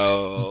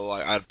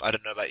 I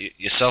don't know about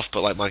yourself,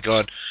 but like, my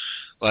God,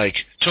 like,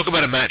 talk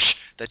about a match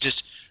that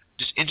just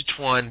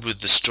intertwined with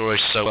the story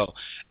so well.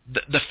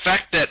 The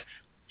fact that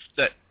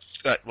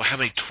how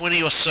many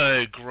 20 or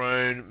so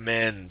grown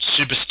men,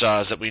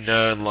 superstars that we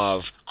know and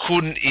love,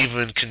 couldn't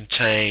even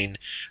contain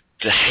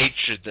the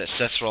hatred that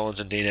Seth Rollins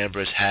and Dean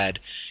Ambrose had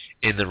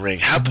in the ring.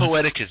 How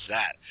poetic is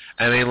that?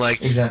 I mean,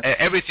 like,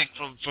 everything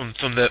from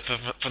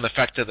the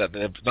fact that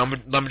the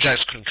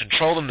lumberjacks couldn't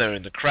control them, they're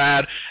in the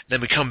crowd, then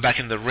we come back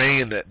in the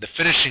ring, and the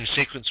finishing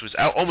sequence was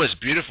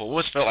almost beautiful. It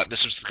almost felt like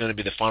this was going to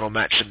be the final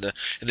match in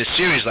the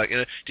series. Like,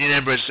 Dean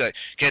Ambrose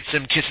gets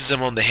him, kisses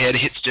him on the head,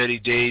 hits Dirty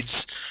Deeds.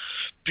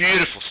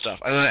 Beautiful stuff.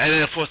 And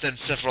then, of course,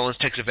 Seth Rollins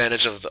takes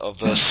advantage of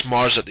the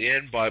smars at the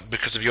end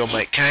because of your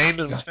mate Kane,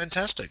 and it's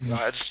fantastic.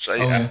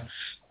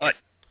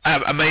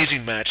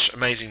 Amazing match.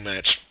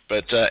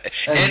 But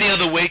any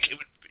other week,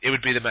 it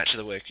would be the match of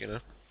the week,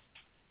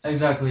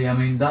 Exactly. I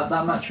mean, that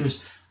match was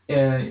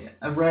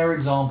a rare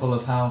example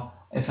of how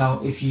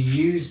if you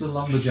use the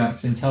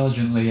lumberjacks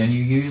intelligently and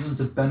you use them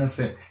to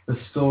benefit the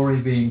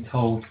story being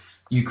told,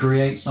 you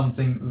create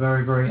something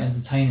very, very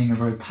entertaining and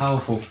very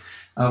powerful.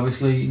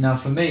 Obviously, now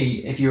for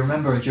me, if you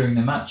remember during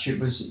the match,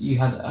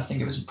 I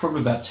think it was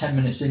probably about 10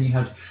 minutes in, you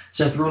had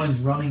Seth Rollins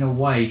running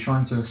away,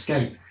 trying to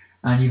escape,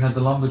 and you had the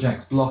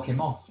lumberjacks block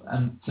him off.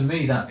 And to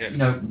me,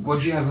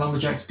 once you have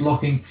lumberjacks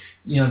blocking,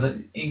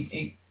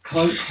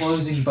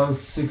 closing both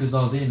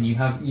superstars in, you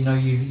have,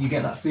 you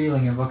get that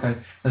feeling of, okay,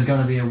 there's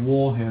going to be a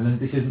war here, and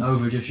this isn't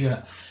over just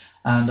yet.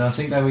 And I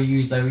think they were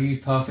used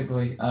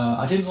perfectly.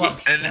 I didn't like.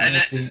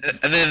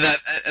 And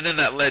then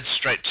that led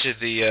straight to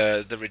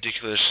the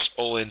ridiculous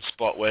all-in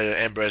spot where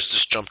Ambrose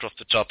just jumped off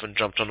the top and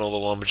jumped on all the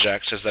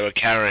lumberjacks as they were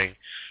carrying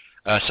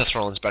Seth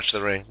Rollins back to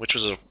the ring, which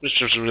was a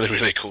really,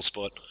 really cool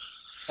spot.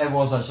 It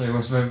was actually. It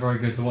was very, very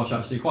good to watch.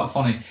 Actually, quite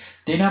funny.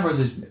 Dean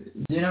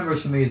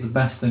Ambrose for me is the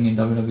best thing in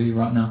WWE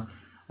right now.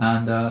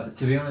 And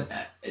to be honest,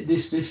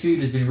 this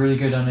feud has been really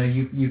good. I know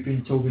you've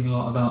been talking a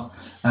lot about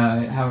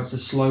how it's a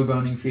slow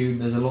burning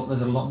feud. There's a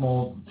lot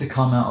more to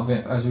come out of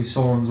it, as we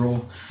saw on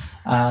Raw.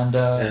 And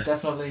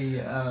definitely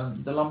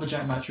the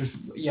lumberjack match was,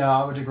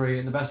 I would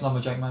agree, the best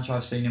lumberjack match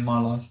I've seen in my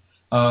life.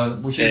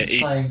 Which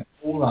isn't saying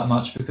all that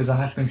much, because there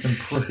have been some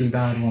pretty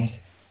bad ones.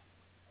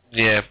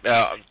 Yeah,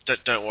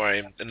 don't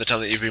worry. In the time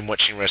that you've been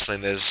watching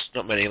wrestling, there's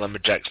not many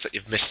lumberjacks that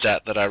you've missed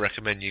out that I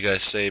recommend you guys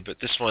see, but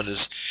this one is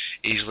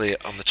easily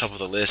on the top of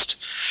the list.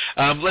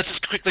 Let's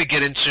just quickly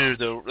get into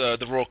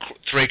the Raw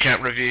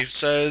 3-count review.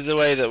 So the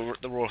way that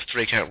the Raw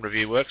 3-count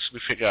review works, we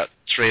pick out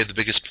 3 of the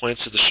biggest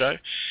points of the show,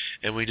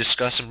 and we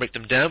discuss and break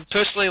them down.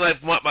 Personally, like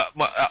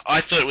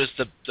I thought it was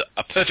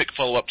a perfect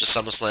follow-up to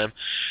SummerSlam,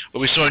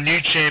 where we saw a new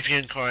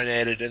champion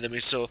coronated, and then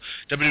we saw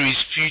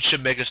WWE's future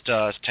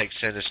megastars take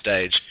center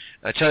stage.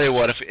 I tell you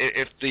what,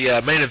 if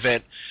the main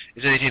event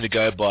is anything to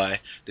go by,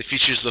 the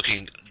future's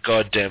looking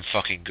goddamn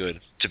fucking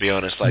good, to be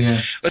honest. Like,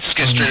 let's just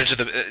get straight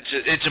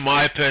into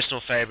my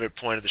personal favorite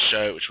point of the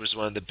show, which was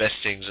one of the best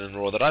things in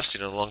Raw that I've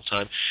seen in a long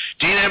time.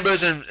 Dean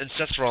Ambrose and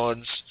Seth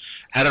Rollins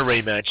had a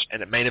rematch,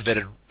 and it main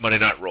evented Monday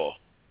Night Raw.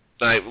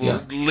 Like,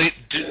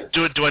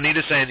 do I need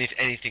to say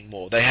anything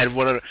more? They had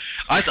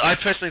I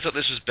personally thought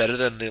this was better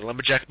than the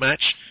Lumberjack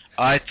match.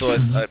 I thought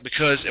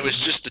because it was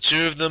just the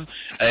two of them.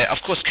 Of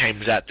course, Kane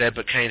was out there,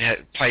 but Kane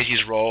had played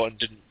his role and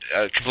didn't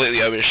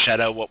completely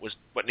overshadow what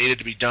needed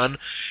to be done.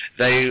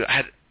 They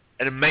had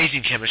an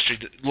amazing chemistry.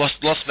 Las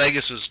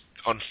Vegas was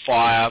on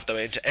fire. They were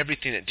into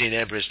everything that Dean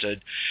Ambrose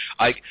did.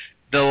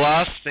 The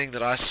last thing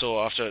that I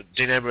saw after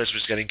Dean Ambrose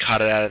was getting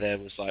cut out of there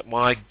was like,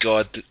 my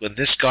God, when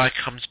this guy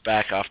comes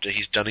back after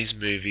he's done his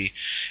movie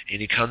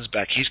and he comes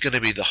back, he's going to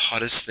be the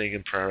hottest thing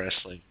in pro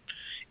wrestling.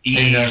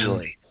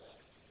 Easily.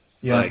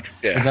 Yeah,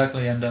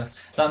 exactly. And that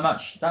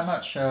match,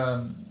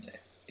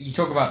 you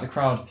talk about the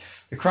crowd.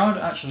 The crowd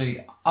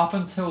actually, up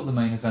until the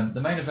main event,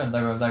 they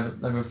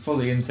were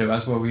fully into,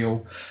 as were we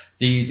all.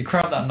 The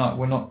crowd that night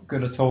were not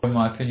good at all, in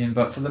my opinion.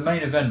 But for the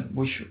main event,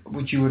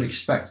 which you would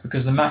expect,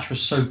 because the match was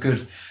so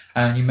good,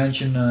 and you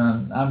mentioned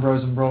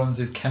Ambrose and Rollins'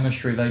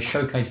 chemistry, they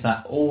showcase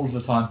that all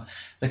the time.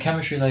 The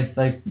chemistry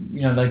they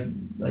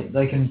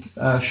can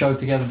show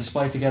together,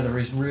 display together,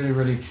 is really,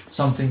 really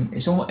something.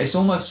 It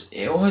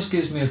almost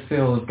gives me a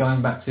feel of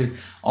going back to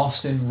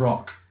Austin,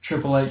 Rock,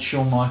 Triple H,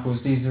 Shawn Michaels.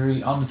 These are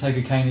really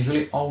Undertaker, Kane. These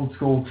really old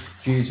school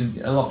feuds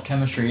with a lot of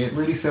chemistry. It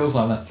really feels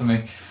like that for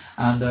me.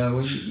 And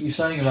when you're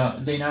saying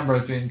about Dean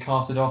Ambrose being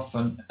carted off,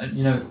 and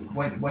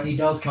when he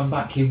does come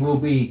back, he will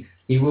be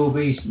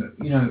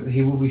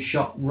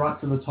shot right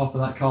to the top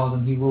of that card,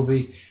 and he will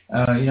be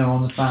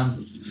on the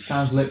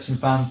fans' lips and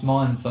fans'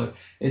 minds. So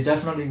it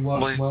definitely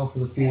works well for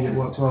the feud. It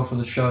works well for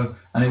the show,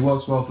 and it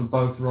works well for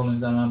both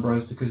Rollins and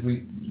Ambrose, because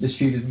this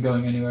feud isn't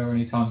going anywhere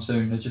anytime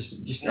soon. There's just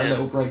a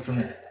little break from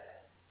it.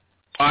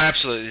 I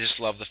absolutely just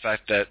love the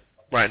fact that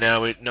right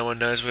now no one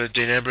knows where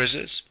Dean Ambrose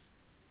is.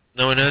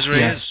 No one knows where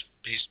he is.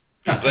 He's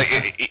like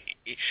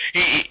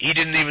he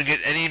didn't even get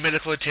any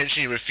medical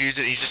attention. He refused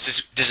it. He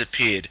just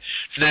disappeared.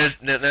 So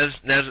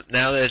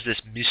now there's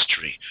this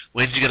mystery.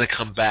 When's he going to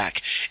come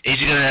back? Is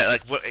he going to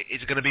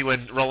is it going to be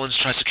when Rollins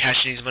tries to cash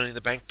in his Money in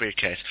the Bank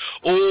briefcase?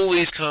 All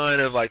these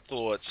kind of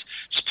thoughts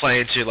just play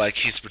into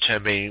his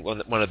return being one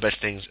of the best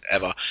things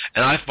ever.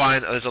 And I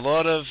find there's a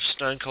lot of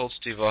Stone Cold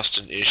Steve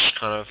Austin-ish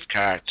kind of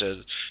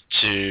character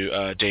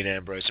to Dean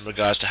Ambrose in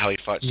regards to how he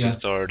fights the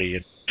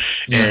authority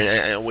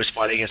and always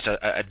fighting against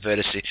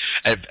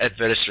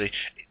adversary.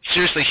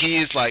 Seriously, he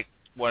is like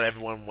what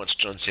everyone wants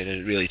John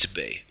Cena really to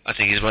be. I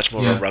think he's much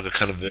more of a rugged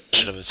kind of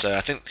version of it. So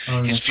I think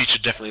his future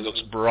definitely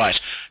looks bright.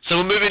 So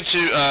we'll move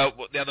into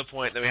the other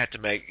point that we had to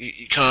make.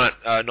 You can't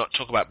not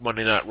talk about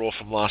Monday Night Raw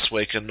from last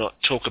week and not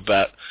talk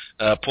about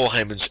Paul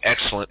Heyman's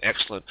excellent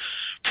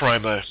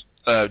promo.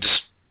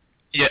 Just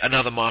yet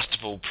another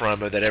masterful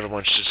promo that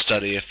everyone should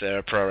study if they're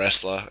a pro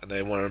wrestler and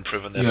they want to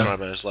improve on their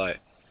promos.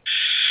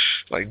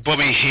 Like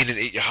Bobby Heenan,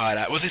 eat your heart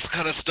out. Well, this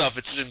kind of stuff,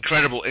 it's an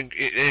incredible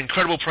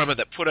promo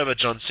that put over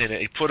John Cena.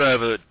 He put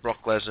over Brock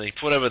Lesnar. He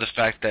put over the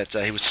fact that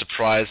he was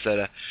surprised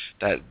that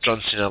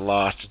John Cena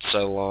lasted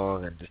so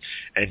long,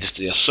 and just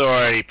the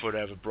authority. He put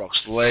over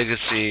Brock's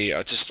legacy.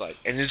 And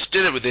he just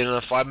did it within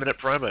a 5-minute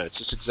promo. It's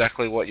just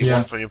exactly what you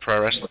want from your pro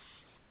wrestler.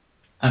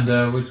 And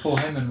with Paul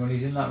Heyman, when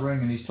he's in that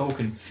ring and he's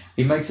talking,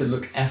 he makes it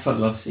look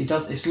effortless.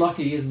 It's like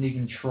he isn't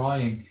even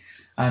trying.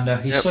 And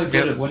he's so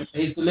good at when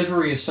his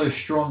delivery is so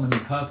strong and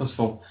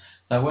purposeful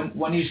that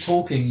when he's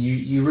talking,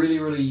 you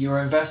really you're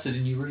invested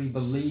and you really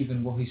believe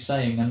in what he's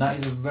saying, and that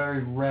is a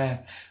very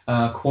rare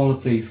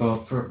quality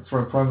for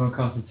a promo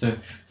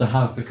caster to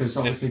have, because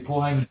obviously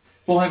Paul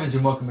Heyman's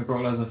been working with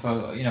Brock Lesnar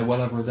for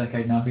well over a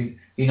decade now.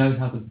 He knows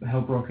how to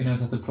help Brock. He knows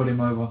how to put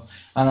him over,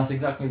 and that's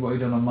exactly what he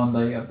done on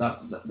Monday.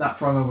 That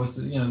promo was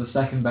the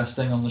second best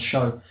thing on the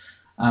show.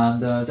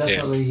 And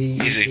definitely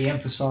he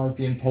emphasised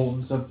the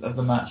importance of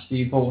the match,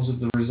 the importance of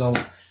the result,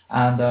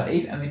 and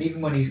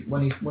even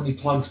when he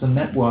plugs the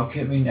network,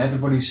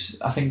 everybody's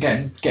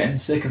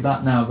getting sick of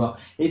that now. But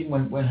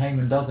even when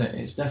Heyman does it,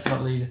 it's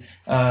definitely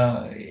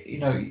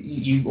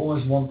you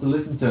almost want to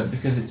listen to it,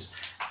 because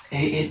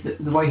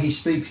it's the way he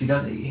speaks. He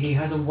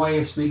has a way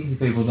of speaking to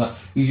people that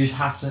you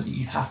have to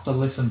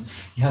listen.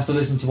 You have to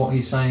listen to what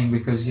he's saying,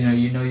 because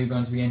you're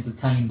going to be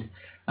entertained.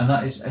 And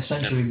that is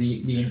essentially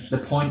the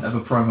point of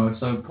a promo.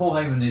 So Paul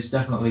Heyman is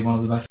definitely one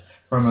of the best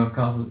promo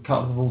cutters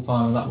of all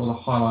time, and that was a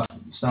highlight,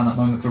 stand-up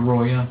moment for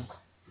Raw,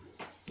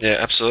 Yeah,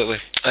 absolutely.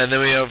 And then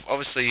we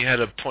obviously you had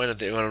a point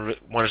that you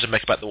wanted to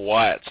make about the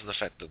Wyatts and the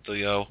fact that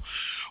the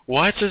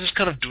Wyatts are just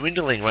kind of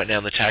dwindling right now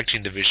in the tag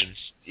team division,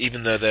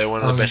 even though they're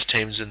one of the best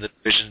teams in the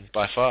division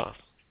by far.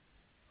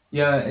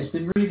 Yeah, it's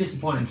been really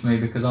disappointing to me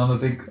because I'm a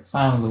big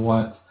fan of the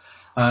Wyatts.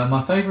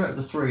 My favourite of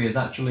the three is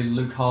actually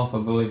Luke Harper,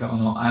 believe it or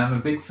not. I am a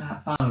big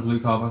fan of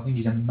Luke Harper. I think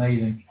he's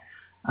amazing.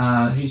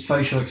 His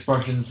facial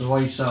expressions, the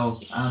way he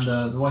sells,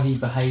 and the way he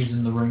behaves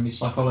in the ring, his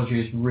psychology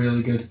is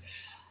really good.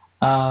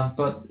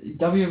 But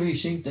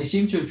WWE seem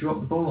to have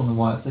dropped the ball on the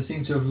Wyatts. They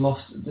seem to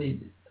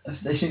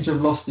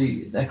have lost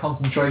their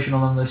concentration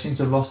on them. They seem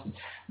to have lost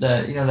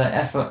their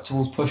effort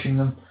towards pushing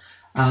them.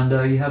 And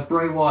you have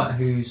Bray Wyatt,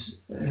 whose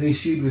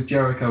feud with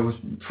Jericho was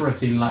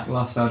pretty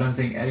lackluster. I don't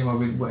think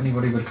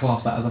anybody would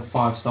class that as a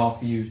 5-star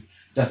feud.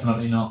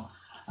 Definitely not.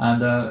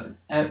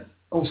 And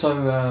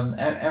also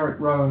Eric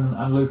Rowan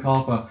and Luke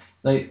Harper.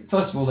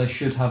 First of all, they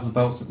should have the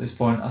belts at this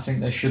point. I think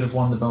they should have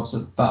won the belts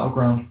at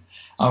Battleground.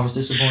 I was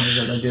disappointed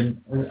that they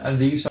didn't. And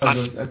the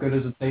Usos are good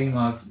as a team.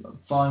 I'm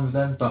fine with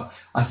them, but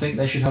I think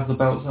they should have the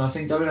belts. And I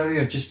think WWE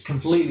have just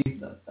completely.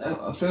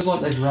 It feels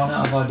like they've run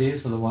out of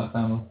ideas for the Wyatt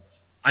family.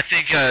 I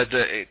think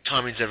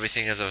timing's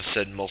everything, as I've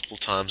said multiple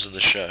times in the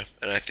show,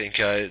 and I think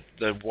the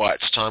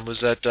Wyatts' time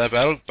was at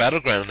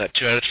Battleground, that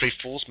 2 out of 3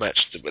 Falls match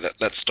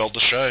that stole the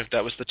show.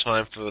 That was the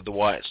time for the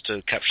Wyatts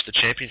to capture the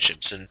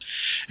championships, and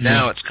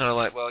now it's kind of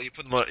like, well, you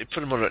put them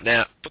on it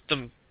now, put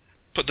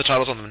the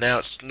titles on them now.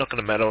 It's not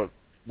going to matter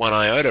one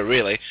iota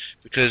really,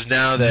 because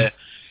now they're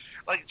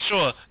like,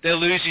 sure, they're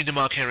losing to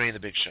Mark Henry in the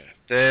Big Show.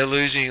 They're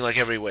losing like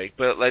every week,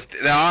 but like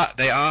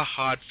they are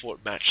hard fought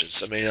matches.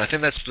 I mean, I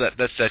think that's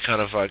their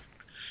kind of like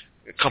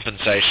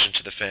compensation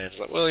to the fans.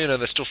 Like, well,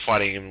 they're still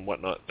fighting and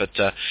whatnot. But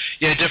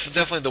yeah,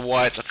 definitely the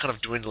Wyatts are kind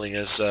of dwindling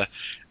as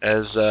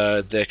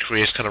their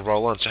careers kind of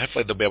roll on. So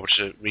hopefully they'll be able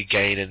to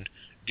regain and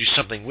do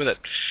something with it.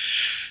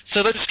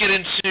 So let's get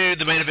into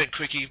the main event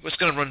quickie. We're just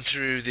going to run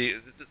through the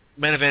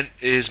main event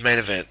is main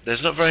event.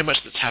 There's not very much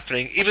that's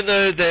happening, even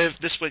though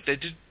this week they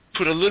did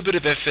put a little bit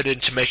of effort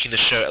into making the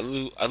show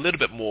a little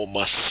bit more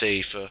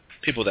must-see for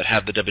people that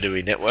have the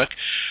WWE Network.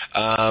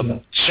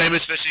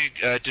 Sheamus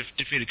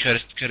defeated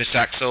Curtis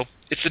Axel.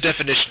 It's the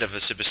definition of a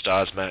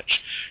superstars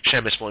match.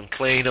 Sheamus won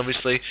clean,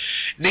 obviously.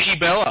 Nikki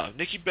Bella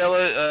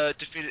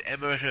defeated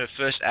Emma in her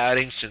first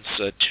outing since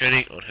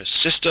turning on her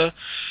sister.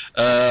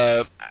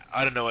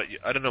 I don't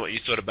know what you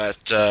thought about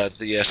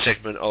the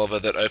segment, Oliver,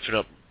 that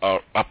opened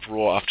up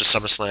Raw after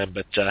SummerSlam,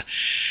 but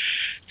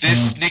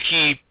this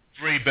Nikki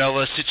Brie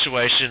Bella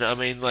situation, I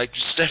mean, like,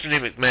 Stephanie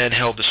McMahon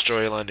held the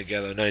storyline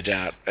together, no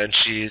doubt, and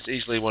she is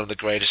easily one of the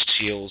greatest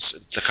heels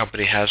the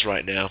company has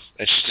right now,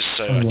 and she's just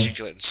so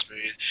articulate and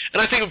smooth.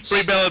 And I think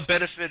Brie Bella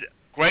benefited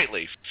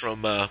greatly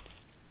from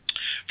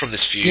this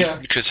feud,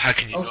 because how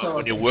can you not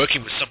when you're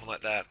working with someone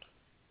like that?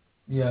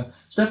 Yeah,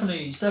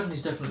 Stephanie's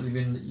definitely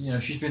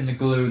been, she's been the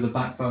glue, the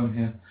backbone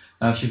here.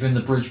 She's been the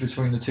bridge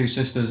between the two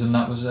sisters, and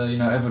that was,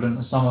 evident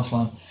at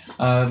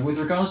SummerSlam. With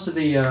regards to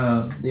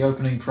the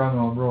opening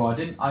promo on Raw,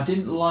 I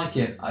didn't like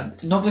it.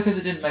 Not because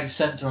it didn't make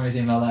sense or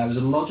anything like that. It was a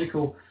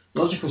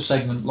logical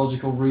segment,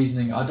 logical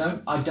reasoning. I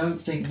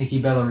don't think Nikki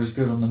Bella is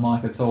good on the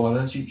mic at all. I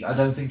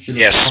don't think she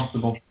looks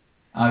comfortable.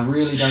 I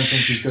really don't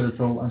think she's good at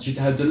all, and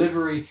her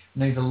delivery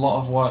needs a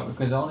lot of work,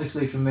 because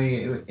honestly for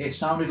me it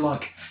sounded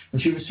like,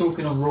 when she was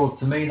talking on Raw,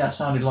 to me that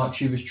sounded like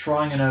she was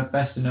trying her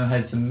best in her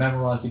head to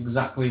memorise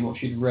exactly what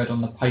she'd read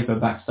on the paper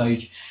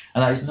backstage,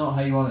 and that is not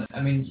how you want it.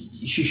 I mean,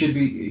 she should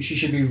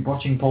be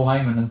watching Paul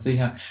Heyman and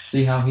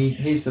see how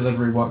his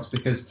delivery works,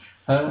 because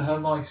her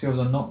mic skills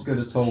are not good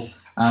at all,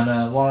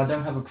 and while I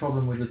don't have a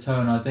problem with the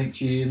tone, I think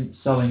she isn't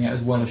selling it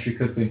as well as she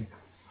could be.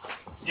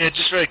 Yeah,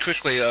 just very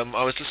quickly, I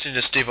was listening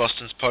to Steve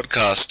Austin's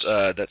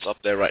podcast that's up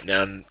there right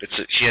now, and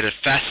she had a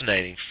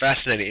fascinating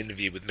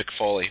interview with Mick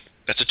Foley.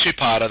 That's a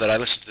 2-parter that I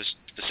listened to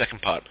the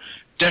second part.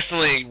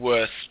 Definitely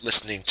worth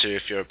listening to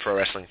if you're a pro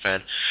wrestling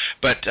fan.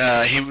 But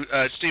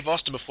Steve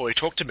Austin, before he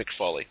talked to Mick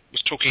Foley,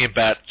 was talking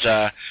about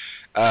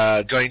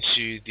going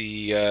to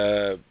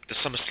the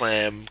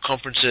SummerSlam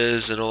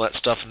conferences and all that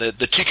stuff, and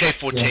the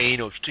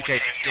 2K14 or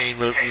 2K15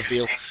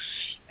 reveal,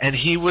 and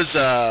he was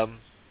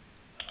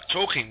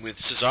talking with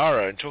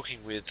Cesaro and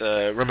talking with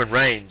Roman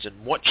Reigns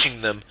and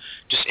watching them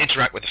just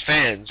interact with the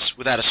fans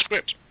without a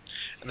script.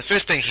 And the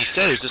first thing he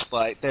said is just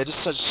like, they're just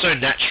so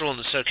natural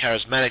and so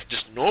charismatic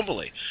just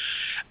normally,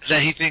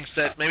 that he thinks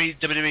that maybe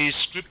WWE is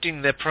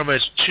scripting their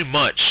promos too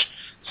much,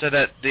 so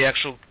that the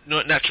actual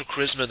natural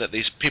charisma that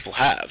these people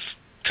have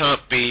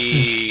can't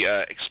be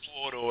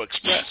explored or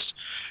expressed.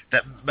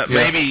 That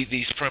maybe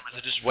these promos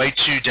are just way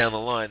too down the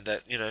line,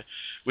 that,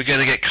 we're going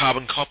to get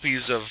carbon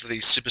copies of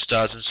these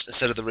superstars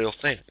instead of the real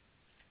thing.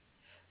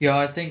 Yeah,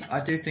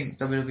 I do think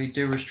WWE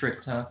do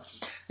restrict her,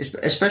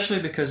 especially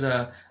because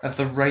of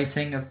the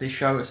rating of the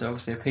show. It's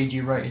obviously a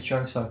PG-rated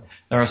show, so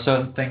there are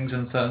certain things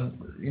and certain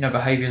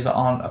behaviours that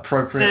aren't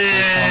appropriate.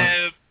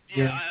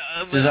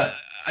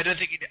 I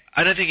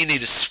I don't think you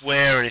need to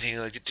swear or anything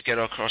like to get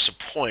across a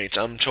point.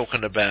 I'm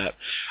talking about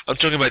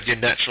your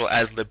natural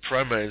ad-lib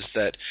promos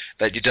that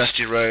your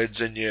Dusty Rhodes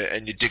and your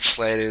Dick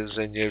Slaters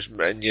and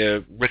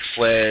your Ric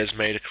Flairs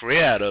made a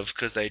career out of,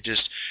 because they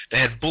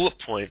had bullet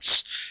points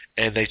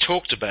and they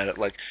talked about it.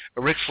 Like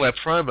a Ric Flair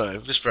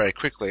promo, just very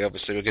quickly,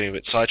 obviously we're getting a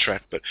bit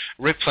sidetracked, but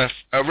a Ric Flair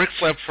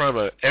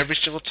promo, every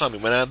single time he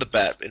went out of the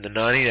bat in the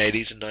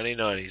 1980s and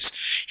 1990s,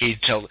 he'd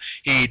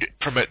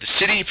promote the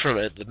city, he'd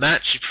promote the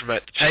match, he'd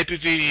promote the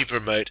pay-per-view, he'd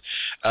promote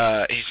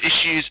his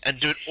issues, and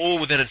do it all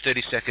within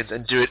 30 seconds,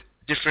 and do it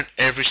different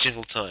every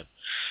single time.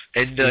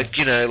 And,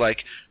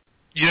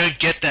 you don't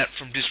get that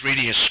from just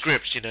reading a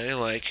script,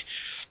 like,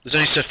 there's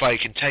only so far you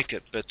can take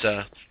it, but,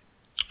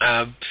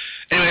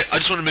 anyway, I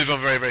just want to move on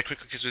very, very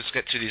quickly, because let's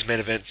get to these main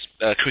events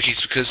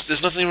quickies, because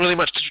there's nothing really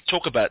much to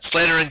talk about.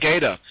 Slater and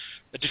Gator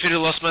defeated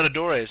Los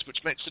Matadores,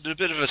 which makes it a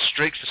bit of a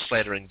streak for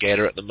Slater and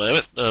Gator at the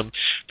moment.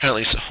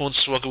 Apparently,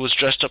 Hornswoggle was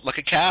dressed up like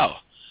a cow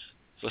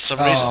for some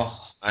reason.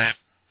 I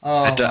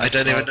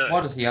don't even know.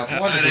 Why does he have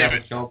a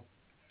job?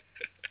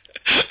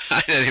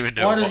 I don't even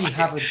know why. Does he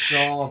have a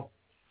job?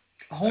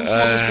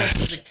 Hornswoggle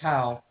dressed as a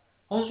cow.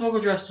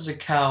 Hornswoggle dressed as a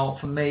cow,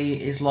 for me,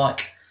 is like...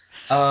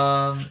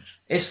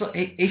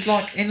 It's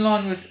like in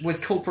line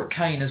with Corporate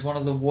Kane as one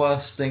of the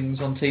worst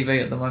things on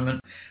TV at the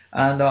moment,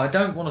 and I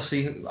don't want to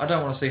see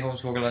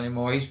Hornswoggle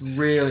anymore. He's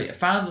really,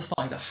 fans are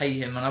starting to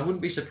hate him, and I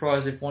wouldn't be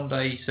surprised if one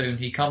day soon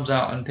he comes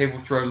out and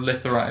people throw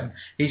litter at him.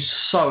 He's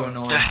so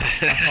annoying. I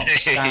can't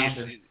stand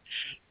him.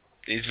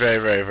 He's very,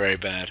 very, very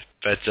bad.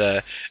 But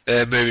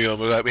moving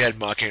on, we had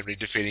Mark Henry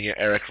defeating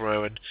Eric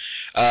Rowan,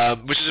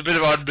 which is a bit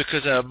odd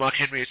because Mark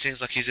Henry, it seems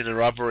like he's in a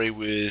rivalry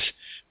with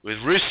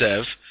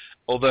Rusev,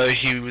 although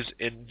he was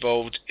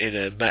involved in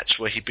a match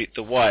where he beat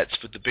the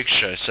Wyatts with the Big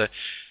Show. So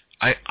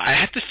I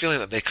had the feeling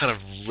that they kind of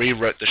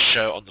rewrote the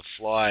show on the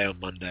fly on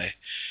Monday,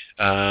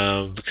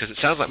 because it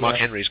sounds like Mark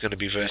Henry is going to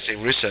be versing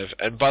Rusev.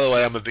 And by the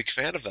way, I'm a big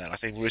fan of that. I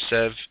think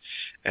Rusev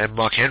and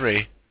Mark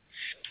Henry,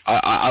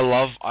 I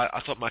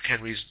thought Mark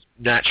Henry's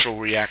natural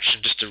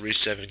reaction just to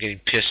Rusev and getting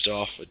pissed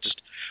off, with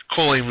just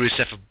calling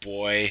Rusev a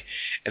boy,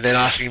 and then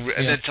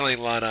and then telling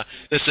Lana,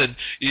 listen,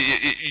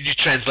 you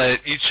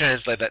translate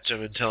that to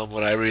him and tell him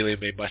what I really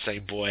mean by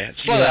saying boy.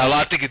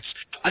 I think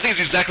it's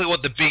exactly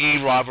what the Big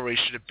E rivalry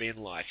should have been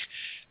like.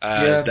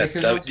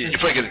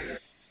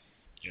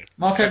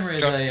 Mark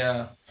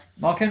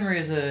Henry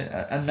is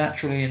a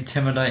naturally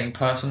intimidating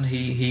person.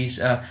 He's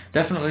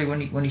definitely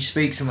when he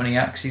speaks and when he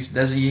acts,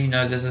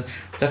 there's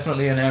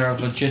definitely an air of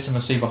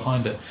legitimacy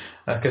behind it,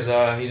 because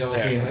he's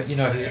obviously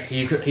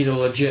he's a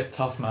legit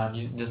tough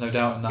man. There's no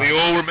doubt in that. We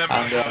all remember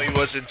how he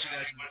was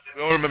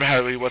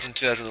in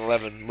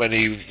 2011 when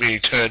he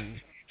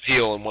turned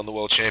heel and won the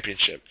world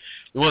championship.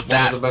 We want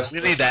that. We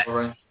need that.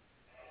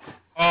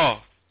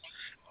 Oh,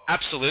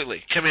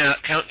 absolutely. Came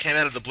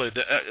out of the blue.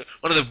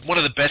 One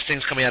of the best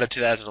things coming out of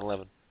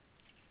 2011.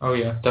 Oh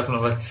yeah,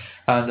 definitely,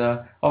 and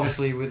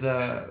obviously with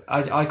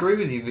I agree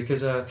with you,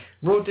 because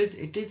Raw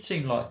did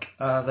seem like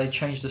they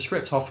changed the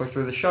script halfway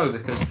through the show,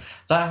 because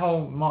that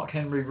whole Mark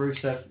Henry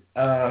Rusev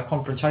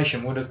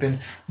confrontation would have been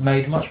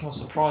made much more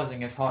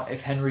surprising if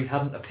Henry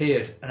hadn't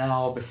appeared an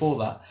hour before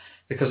that,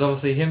 because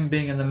obviously him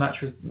being in the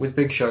match with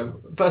Big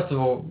Show, first of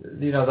all,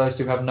 those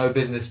two have no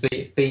business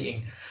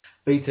beating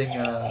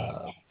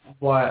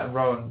Wyatt and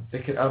Rowan,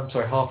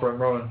 Harper and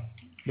Rowan,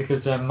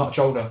 because they're much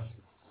older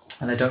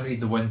and they don't need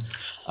the win.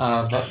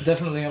 But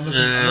definitely, I'm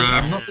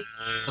not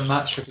the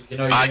match, because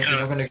you're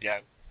not going to. Yeah.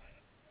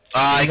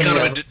 I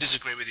kind of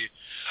disagree with you.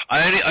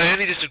 I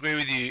only disagree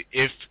with you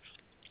if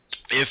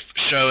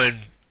Show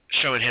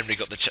and Henry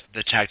got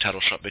the tag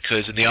title shot,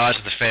 because in the eyes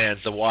of the fans,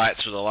 the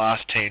Wyatts were the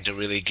last team to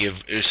really give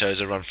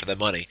Usos a run for their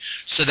money.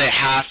 So they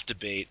have to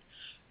beat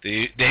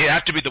the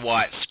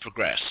Wyatts to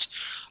progress.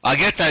 I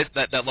get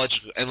that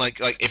logical, and like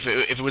if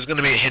it was going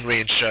to be Henry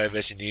and Show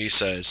versus the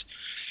Usos,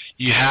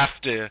 you have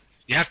to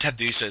have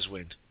the Usos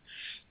win.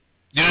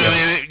 You know what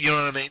I mean? You know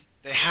what I mean?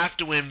 They have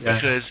to win,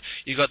 because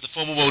you got the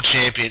former world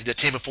champions, the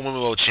team of former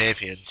world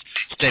champions,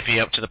 stepping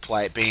up to the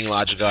plate, being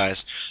larger guys.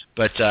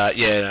 But I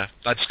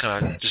just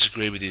kind of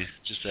disagree with you.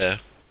 Just there.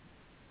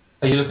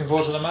 Are you looking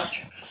forward to the match?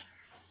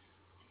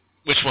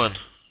 Which one?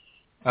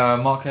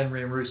 Mark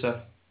Henry and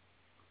Rusev.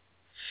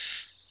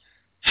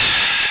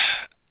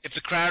 If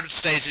the crowd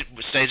stays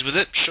with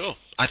it, sure.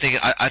 I think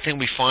we'll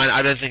be fine.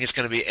 I don't think it's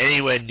going to be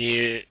anywhere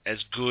near as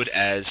good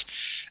as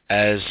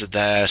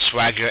the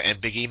Swagger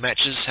and Big E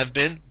matches have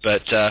been,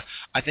 but I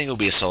think it'll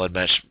be a solid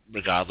match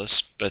regardless.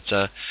 But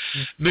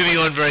moving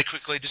on very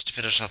quickly, just to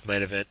finish off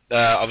main event,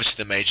 obviously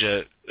the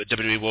major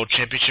WWE World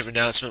Championship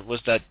announcement was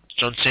that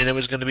John Cena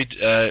was going to be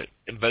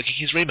invoking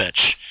his rematch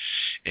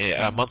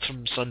a month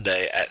from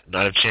Sunday at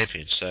Night of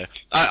Champions. So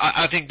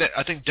I think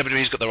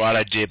WWE's got the right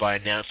idea by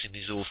announcing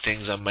these little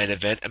things on main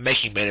event and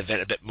making main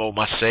event a bit more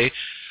must-see.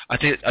 I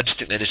just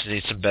think they just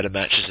need some better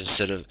matches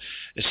instead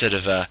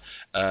of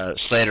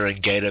Slater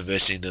and Gator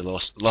versus the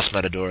Los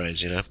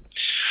Matadores,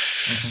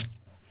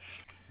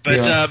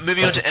 But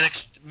moving on to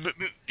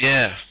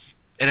NXT,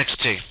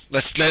 NXT.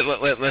 Let's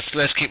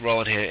keep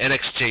rolling here.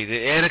 NXT, the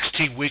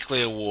NXT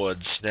Weekly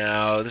Awards.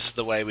 Now, this is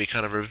the way we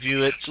kind of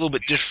review it. It's a little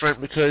bit different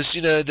because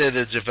they're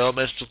the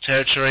developmental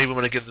territory. We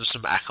want to give them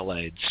some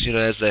accolades.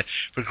 As they're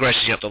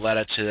progressing up the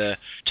ladder to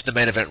the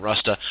main event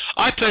roster.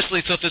 I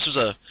personally thought this was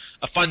a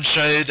fun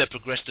show that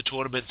progressed the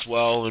tournaments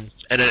well and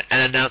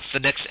announced the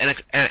next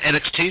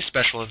NXT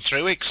special in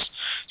 3 weeks.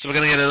 So we're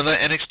going to get another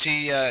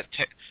NXT.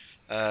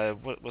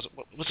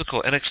 What's it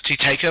called? NXT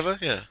Takeover?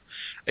 Yeah.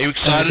 Are you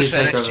excited for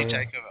NXT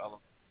Takeover, Alan?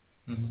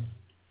 Mm-hmm.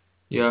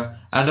 Yeah,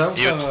 and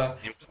also,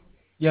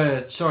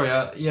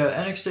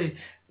 NXT.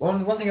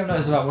 One thing I've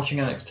noticed about watching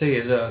NXT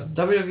is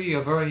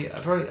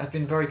WWE have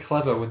been very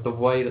clever with the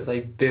way that they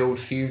build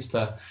feuds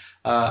there,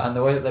 and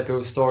the way that they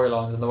build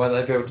storylines, and the way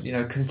that they build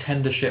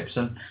contenderships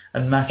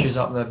and matches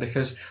up there.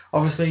 Because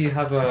obviously you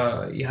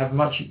have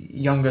much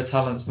younger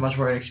talents, much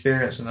more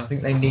experience, and I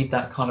think they need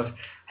that kind of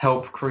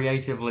help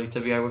creatively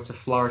to be able to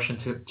flourish and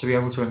to be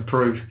able to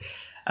improve.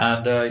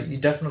 And you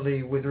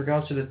definitely, with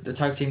regards to the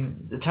tag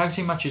team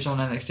matches on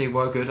NXT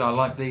were good. I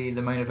liked the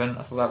main event.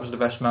 I thought that was the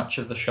best match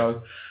of the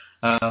show.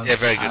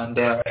 Very good.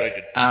 Very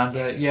good. And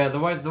the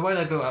way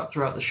they built up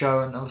throughout the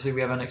show, and obviously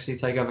we have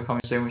NXT Takeover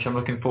coming soon, which I'm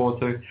looking forward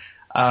to.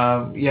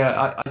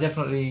 I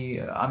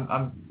definitely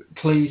I'm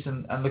pleased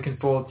and looking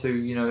forward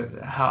to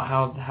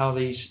how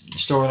these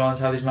storylines,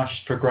 how these matches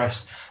progress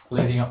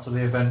leading up to the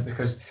event,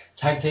 because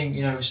tag team,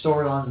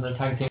 storylines in the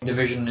tag team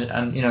division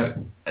and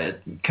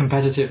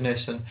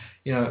competitiveness and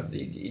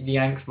the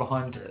angst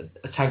behind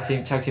tag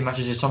team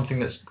matches is something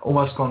that's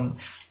almost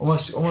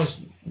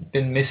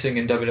been missing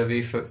in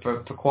WWE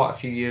for quite a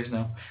few years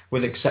now,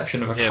 with the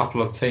exception of a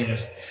couple of teams.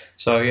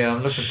 So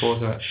I'm looking forward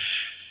to it.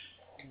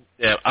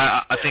 Yeah,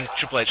 I think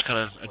Triple H kind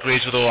of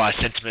agrees with all our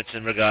sentiments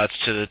in regards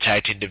to the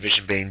tag team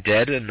division being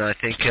dead, and I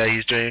think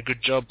he's doing a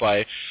good job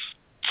by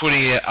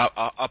putting it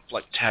up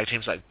like tag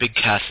teams like Big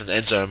Cass and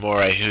Enzo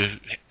Amore,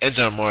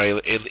 Enzo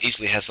Amore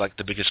easily has like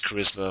the biggest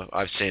charisma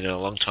I've seen in a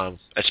long time,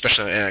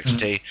 especially on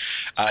NXT.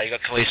 You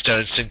got Kalisto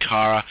and Sin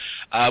Cara,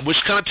 which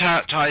kind of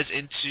ties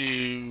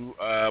into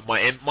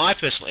my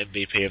personal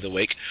MVP of the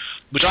week,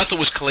 which I thought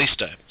was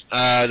Kalisto,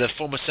 the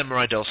former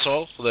Samurai del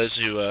Sol, for those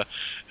who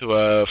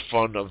are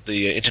fond of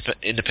the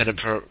independent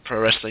pro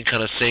wrestling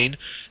kind of scene.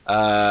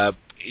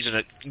 He's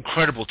an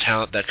incredible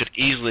talent that could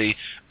easily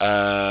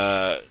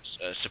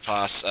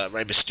surpass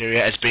Rey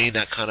Mysterio as being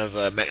that kind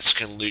of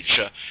Mexican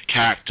lucha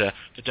character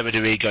for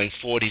WWE going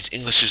forward. His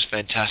English is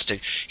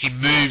fantastic. He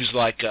moves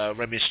like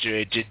Rey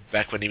Mysterio did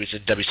back when he was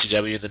in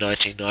WCW in the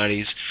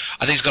 1990s.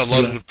 I think he's got a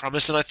lot of good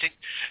promise, and I think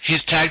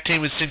his tag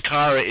team with Sin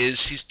Cara is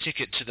his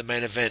ticket to the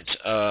main event.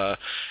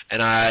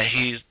 And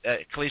he's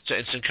Kalisto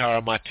and Sin Cara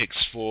are my picks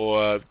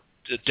for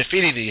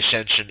defeating the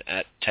Ascension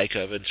at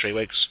TakeOver in 3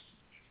 weeks.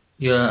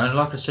 Yeah, and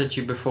like I said to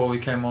you before we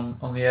came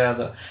on the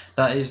air,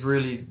 that is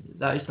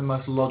the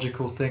most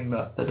logical thing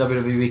that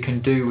WWE can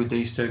do with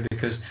these two,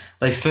 because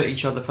they fit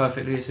each other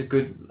perfectly. It's a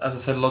good, as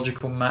I said,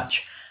 logical match,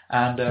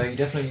 and you're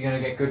definitely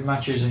going to get good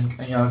matches and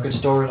a good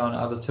storyline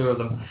out of the two of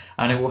them,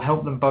 and it will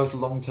help them both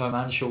long term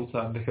and short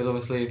term, because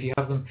obviously if you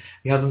have them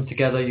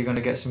together, you're going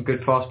to get some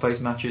good fast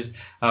paced matches,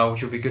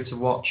 which will be good to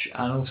watch.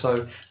 And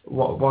also,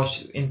 whilst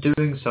in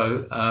doing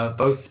so,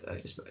 both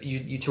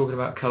you talking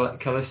about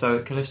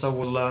Kalisto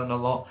will learn a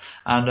lot,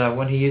 and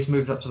when he is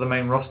moved up to the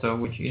main roster,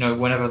 which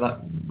whenever that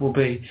will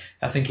be,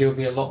 I think he'll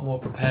be a lot more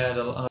prepared,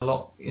 a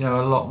lot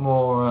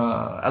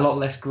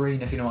less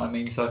green, if you know what I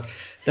mean. So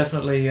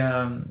definitely,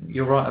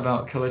 you're right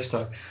about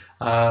Kalisto.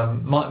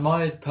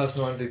 My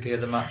personal MVP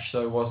of the match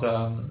was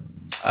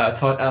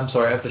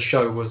of the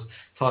show was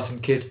Tyson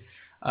Kidd,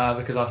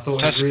 because I thought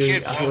Tyson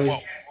Kidd.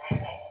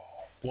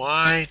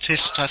 Why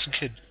Tyson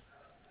Kidd?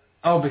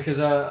 Oh, because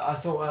I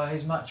thought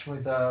his match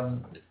with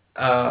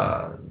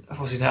Tyler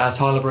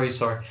Breeze.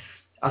 Sorry,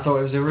 I thought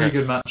it was a really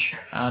good match,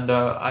 and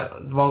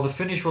while the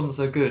finish wasn't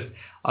so good,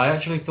 I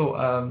actually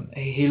thought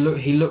he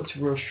looked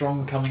real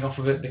strong coming off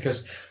of it, because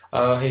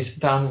he's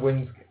found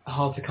wins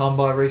hard to come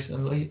by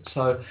recently.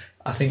 So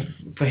I think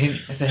for him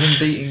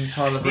beating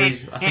Tyler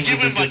Breeze, I think he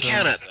did win by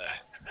countout though.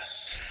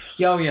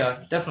 Yeah,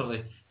 yeah,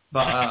 definitely.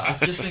 But I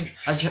just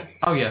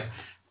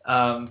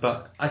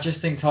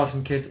think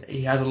Tyson Kidd,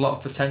 he has a lot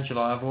of potential.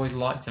 I've always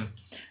liked him.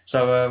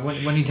 So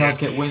when he does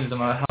get wins, no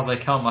matter how they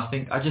come,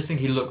 I just think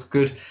he looks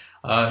good.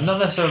 Not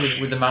necessarily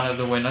with the man of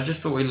the win. I just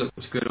thought he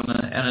looked good on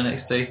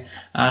NXT,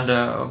 and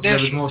there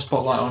was more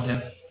spotlight on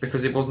him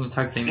because it wasn't a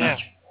tag team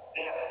match.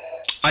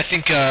 I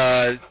think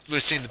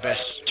we've seen the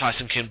best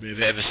Tyson Kidd we've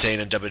ever seen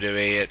in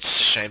WWE. It's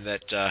a shame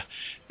that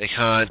they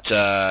can't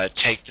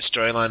take the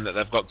storyline that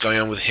they've got going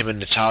on with him and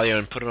Natalya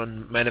and put it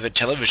on main event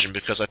television,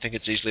 because I think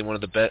it's easily one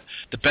of the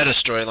better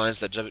storylines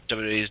that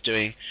WWE is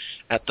doing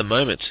at the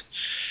moment.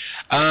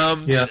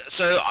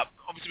 So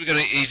obviously we're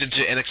going to ease into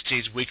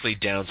NXT's weekly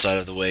downside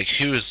of the week.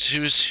 Who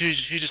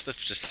just left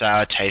a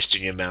sour taste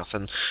in your mouth?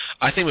 And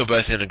I think we're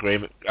both in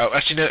agreement. I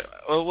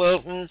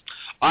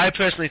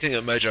personally think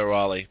that Mojo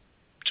Rawley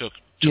took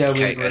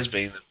cake as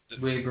being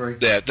we agree.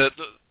 Yeah,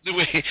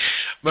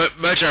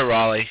 Mojo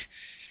Rawley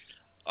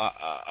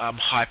I'm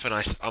hyped and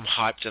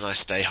I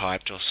stay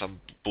hyped, or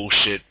some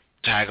bullshit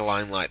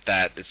tagline like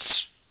that.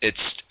 It's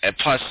and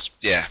plus,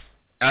 yeah.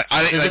 I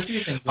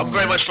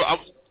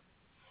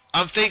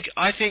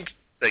think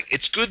like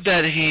it's good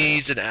that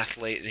he's an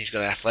athlete and he's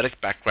got an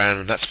athletic background,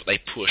 and that's what they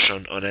push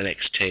on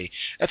NXT.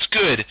 That's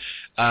good,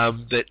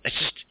 but it's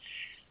just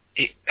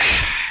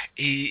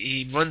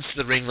he runs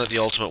the ring like the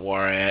Ultimate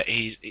Warrior.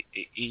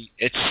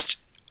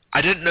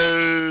 I don't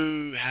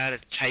know how to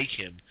take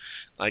him.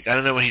 Like, I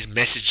don't know what his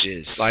message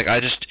is. Like, I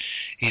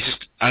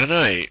don't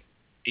know.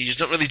 He's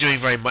not really doing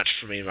very much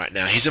for me right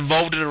now. He's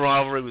involved in a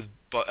rivalry with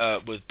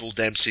Bull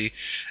Dempsey,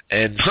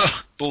 and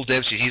Bull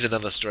Dempsey, he's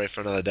another story for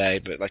another day.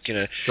 But like, you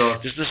know, sure.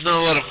 there's not a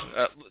lot of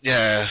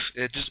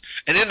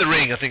and in the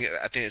ring, I think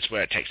it's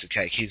where it takes the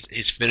cake.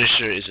 His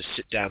finisher is a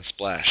sit down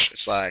splash.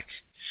 It's like,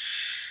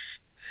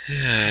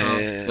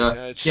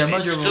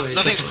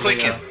 nothing's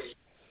clicking.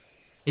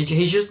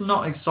 He's just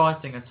not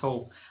exciting at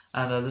all.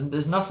 And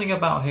there's nothing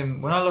about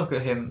him, when I look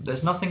at him,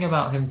 there's nothing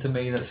about him to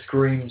me that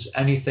screams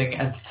anything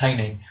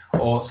entertaining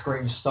or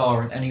screams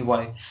star in any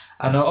way.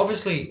 And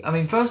obviously, I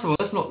mean, first of all,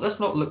 let's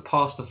not look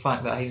past the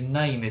fact that his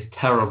name is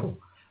terrible.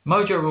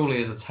 Mojo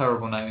Rawley is a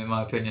terrible name, in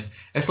my opinion.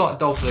 It's like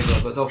Dolph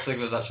Ziggler, but Dolph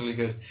Ziggler is actually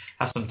good,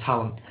 has some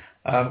talent.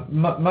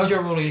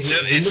 Mojo Rawley...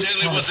 It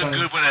certainly wasn't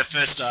good when it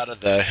first started,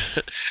 though.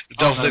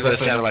 Dolph Ziggler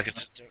sounded like a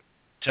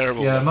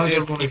terrible... Yeah,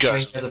 Mojo Rawley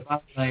has a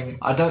bad name.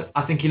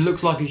 I think he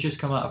looks like he's just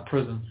come out of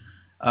prison.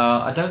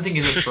 I don't think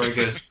he looks very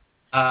good.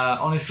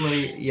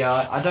 Honestly,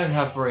 yeah, I don't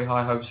have very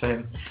high hopes for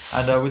him.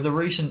 And with the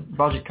recent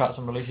budget cuts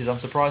and releases, I'm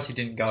surprised he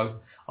didn't go,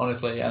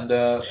 honestly. And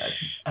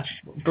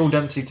Bull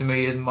Dempsey, to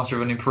me, isn't much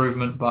of an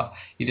improvement, but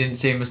you didn't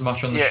see him as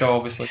much on the show,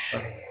 obviously.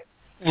 So.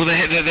 Well,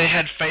 they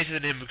had faith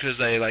in him because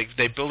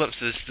they built up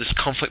to this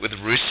conflict with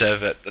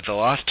Rusev at the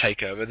last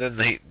takeover, and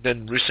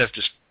then Rusev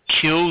just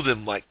killed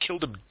him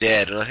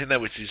dead, and I think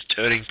that was his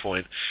turning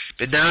point.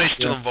 But now he's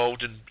still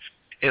involved in...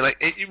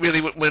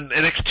 when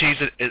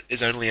NXT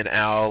is only an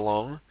hour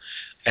long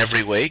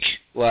every week,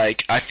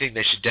 like, I think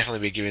they should definitely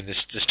be giving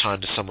this time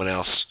to someone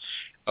else.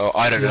 Or,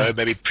 I don't know,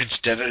 maybe Prince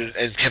Devitt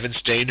and Kevin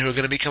Steen, who are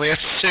going to be coming out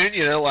soon,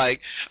 you know,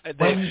 like...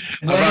 When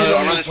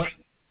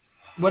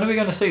are we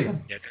going to see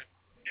them? Yeah.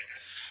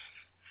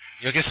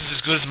 Your guess is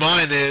as good as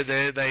mine.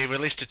 They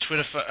released a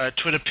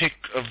Twitter pic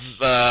of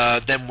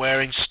them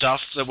wearing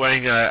stuff. They're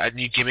wearing a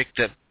new gimmick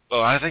that...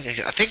 Well, I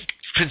think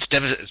Prince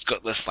Devitt has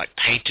got this like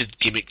painted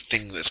gimmick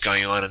thing that's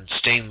going on, and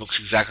Steen looks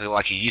exactly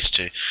like he used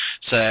to.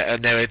 So,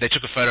 and they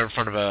took a photo in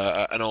front of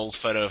an old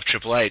photo of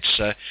Triple H.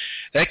 So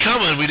they're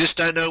coming. We just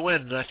don't know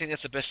when. And I think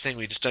that's the best thing.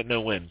 We just don't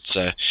know when.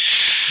 So,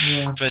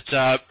 yeah.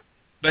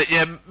 But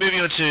yeah,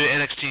 moving on to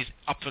NXT's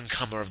up and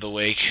comer of the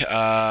week.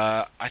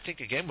 I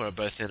think again we're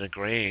both in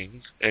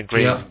agreeing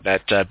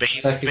that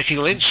Becky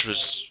Lynch was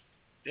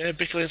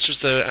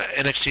the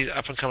NXT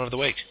up and comer of the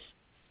week.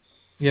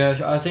 Yeah,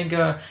 I think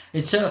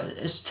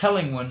it's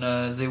telling when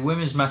the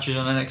women's matches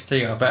on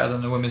NXT are better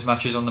than the women's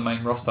matches on the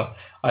main roster.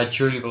 I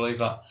truly believe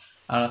that.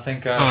 And I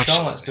think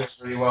Charlotte's doing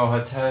really well.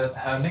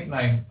 Her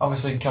nickname,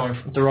 obviously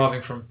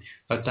deriving from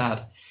her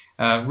dad,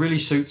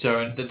 really suits her.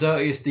 And the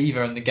dirtiest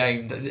diva in the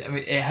game, I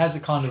mean, it has a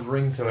kind of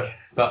ring to it.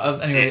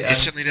 But anyway,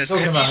 it certainly does. Have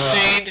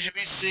you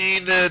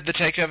seen the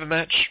takeover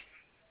match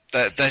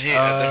that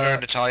her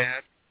and Natalya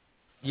had?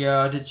 Yeah,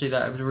 I did see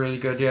that. It was really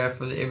good. Yeah,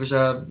 it was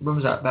when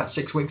was that? About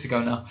 6 weeks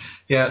ago now.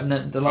 Yeah,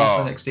 and the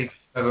last NXT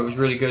cover was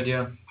really good.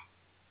 Yeah.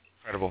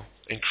 Incredible.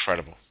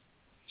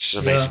 It's an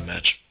amazing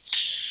match.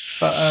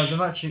 But the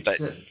match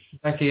that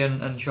Becky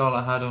and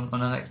Charlotte had on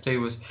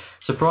NXT was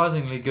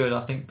surprisingly good.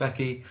 I think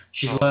Becky,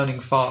 she's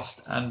learning fast,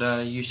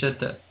 and you said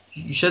that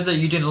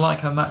you didn't like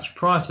her match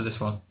prior to this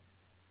one.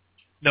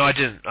 No, I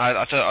didn't.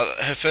 I thought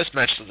her first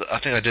match. I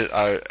think I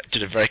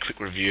did a very quick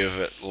review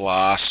of it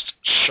last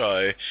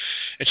show,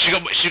 and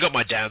she got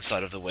my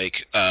downside of the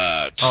week.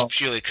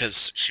 Purely because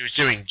she was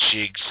doing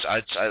jigs.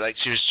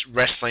 She was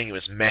wrestling. It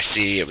was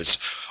messy. It was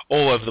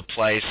all over the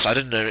place. I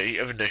didn't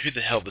even know who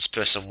the hell this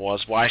person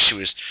was. Why she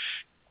was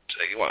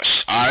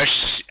Irish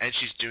and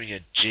she's doing a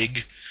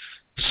jig.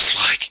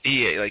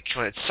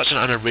 It's such an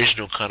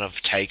unoriginal kind of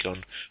take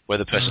on where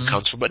the person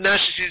comes from. But now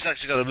she seems like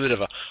she's got a bit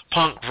of a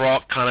punk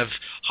rock kind of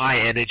high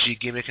energy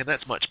gimmick, and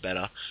that's much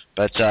better.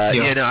 But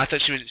I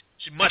thought she was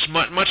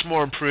much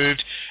more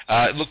improved.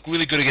 Looked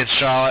really good against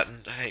Charlotte.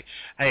 And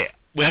hey,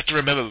 we have to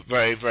remember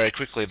very, very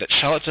quickly that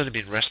Charlotte's only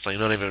been wrestling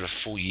not even a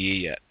full year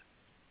yet.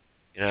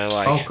 You know,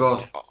 like, oh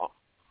god,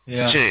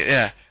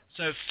 yeah.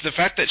 So the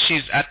fact that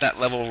she's at that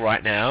level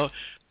right now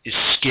is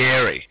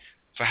scary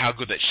for how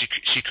good that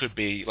she could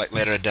be, like,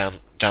 later down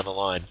the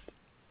line.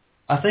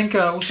 I think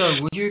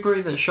also, would you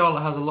agree that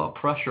Charlotte has a lot of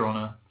pressure on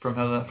her from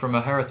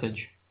her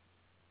heritage?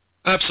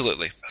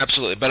 Absolutely.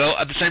 But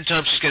at the same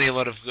time, she's getting a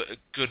lot of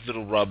good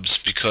little rubs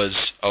because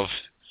of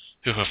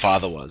who her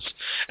father was.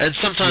 And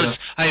sometimes,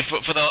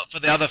 for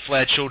the other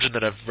Flair children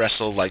that have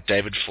wrestled, like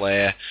David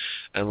Flair,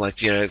 and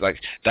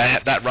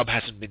that rub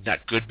hasn't been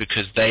that good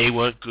because they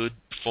weren't good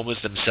performers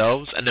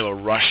themselves, and they were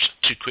rushed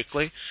too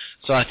quickly.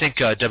 So I think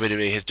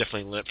WWE has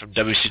definitely learnt from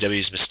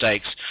WCW's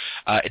mistakes.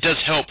 It does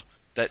help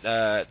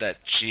that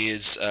she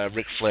is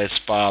Ric Flair's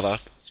father.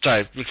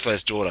 Sorry, Ric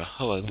Flair's daughter.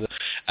 Hold on.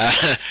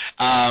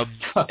 I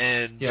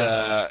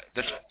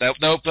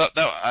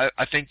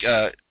think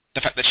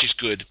the fact that she's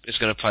good is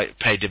going to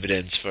pay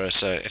dividends for her.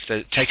 So if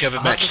the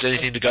takeover match is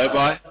anything to go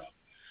by,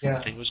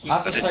 I think it was good.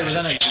 I have to say with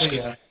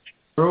NXT,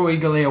 we're all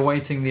eagerly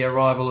awaiting the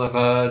arrival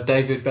of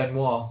David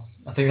Benoit.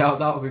 I think that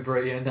would be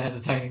pretty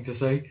entertaining to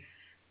see.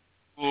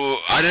 Well,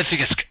 I don't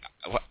think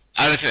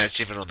that's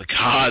even on the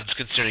cards,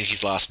 considering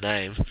his last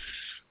name. Is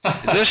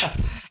it?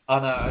 I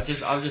know.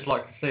 I would just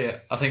like to see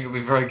it. I think it would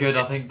be very good.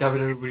 I think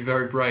WWE would be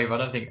very brave. I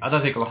don't think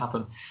it will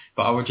happen,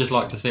 but I would just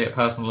like to see it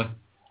personally.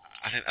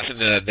 I think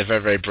they're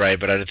very, very brave,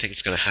 but I don't think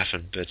it's going to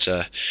happen. But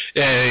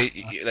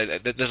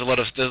there's a lot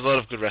of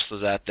good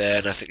wrestlers out there,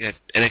 and I think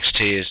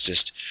NXT is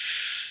just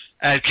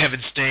add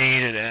Kevin Steen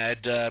and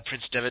add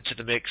Prince Devitt to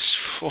the mix.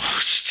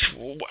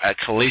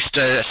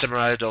 Kalisto,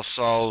 Samurai Del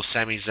Sol,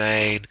 Sami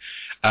Zayn,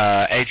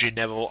 Adrian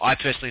Neville. I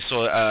personally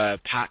saw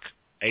Pac,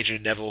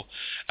 Adrian Neville,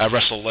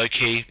 wrestle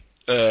Low-Key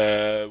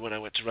when I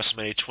went to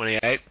WrestleMania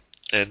 28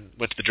 and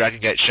went to the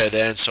Dragon Gate show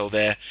there and saw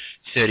their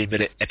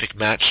 30-minute epic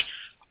match.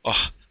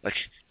 Oh, like,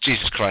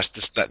 Jesus Christ,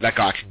 that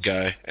guy can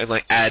go. And,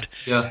 like, add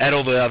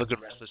all the other good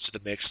wrestlers to the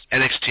mix.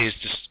 NXT is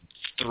just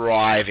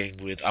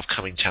thriving with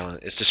upcoming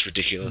talent. It's just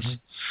ridiculous.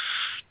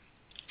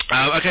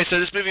 Mm-hmm. Okay, so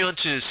just moving on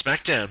to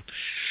SmackDown.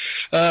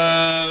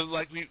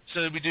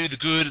 We do the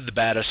good and the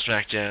bad of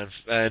SmackDown,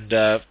 and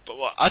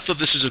I thought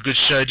this was a good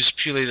show just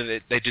purely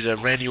that they did a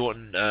Randy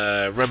Orton,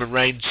 Roman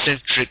Reigns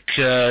centric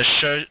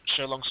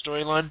show-long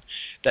storyline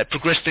that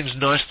progressed things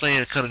nicely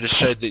and kind of just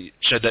showed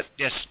that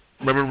yes,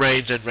 Roman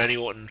Reigns and Randy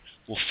Orton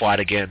will fight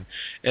again.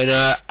 And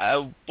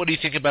what do you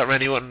think about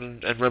Randy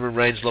Orton and Roman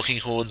Reigns locking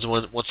horns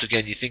once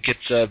again? You think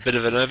it's a bit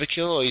of an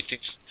overkill, or you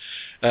think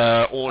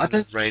Orton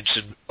and Reigns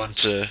should move on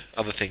to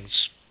other things?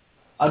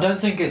 I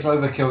don't think it's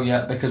overkill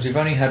yet because we've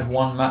only had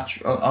one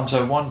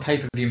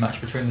pay-per-view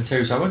match between the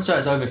two, so I wouldn't say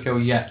it's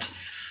overkill yet.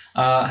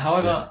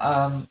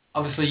 However,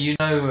 obviously you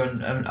know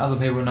and other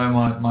people know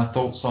my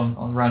thoughts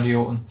on Randy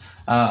Orton.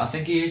 I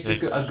think he is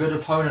a good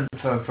opponent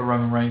for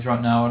Roman Reigns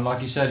right now, and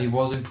like you said, he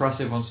was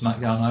impressive on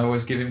SmackDown. I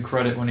always give him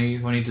credit when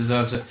he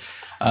deserves it.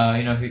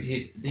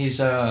 His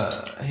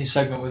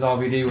segment with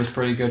RVD was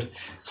pretty good.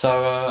 So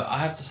I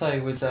have to say,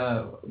 with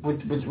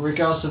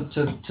regards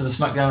to the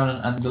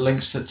SmackDown and the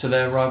links to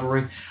their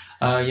rivalry,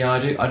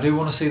 I do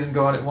want to see them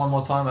go at it one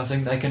more time. I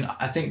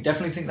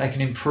definitely think they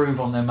can improve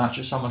on their match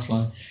at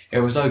SummerSlam. It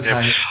was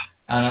okay.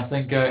 And I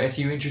think if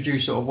you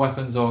introduce sort of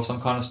weapons or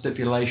some kind of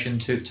stipulation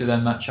to their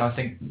match, I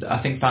think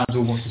fans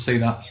will want to see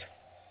that.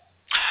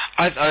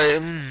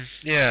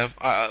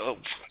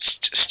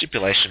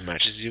 Stipulation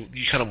matches. You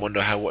kind of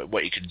wonder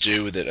what you could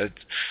do with it.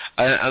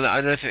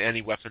 I don't think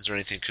any weapons or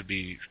anything could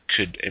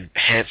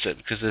enhance it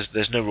because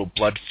there's no real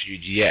blood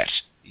feud yet.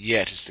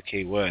 Yet is the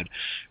key word.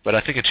 But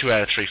I think a 2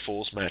 out of 3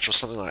 falls match or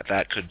something like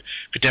that could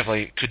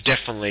definitely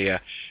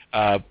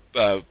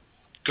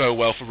go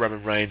well for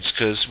Roman Reigns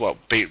because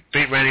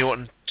beat Randy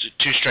Orton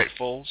 2 straight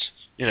falls.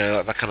 You know,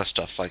 like that kind of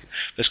stuff. Like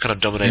those kind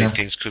of dominating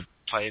things could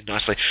play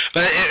nicely.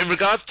 But in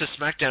regards to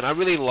SmackDown, I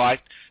really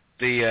liked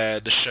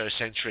the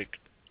show-centric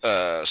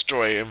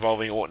story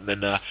involving Orton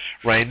and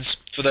Reigns.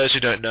 For those who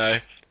don't know,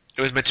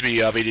 it was meant to be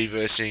RVD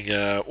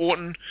versus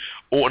Orton.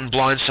 Orton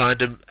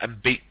blindsided him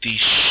and beat the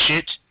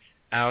shit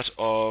out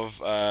of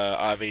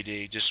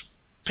RVD. Just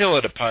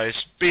pillar to post,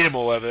 beat him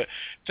all over.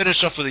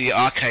 Finished off with the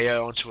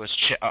RKO onto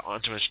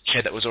his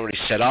chair that was already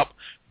set up.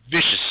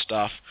 Vicious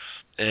stuff.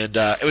 And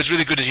it was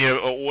really good to hear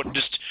Orton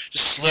just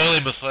slowly,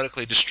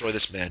 methodically destroy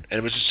this man. And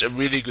it was just a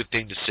really good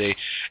thing to see.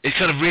 It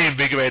kind of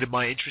reinvigorated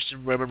my interest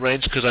in Roman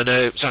Reigns because I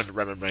know... Sorry, not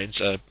Roman Reigns,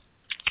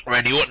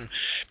 Randy Orton.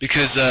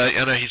 Because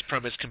I know his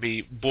promos can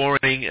be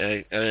boring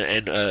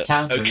and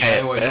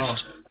okay at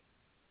best.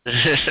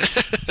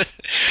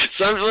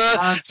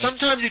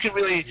 Sometimes you can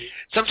really...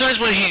 Sometimes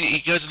when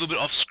he goes a little bit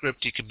off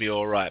script, he can be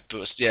alright.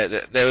 But yeah,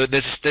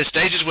 there's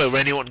stages where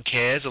Randy Orton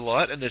cares a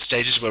lot, and there's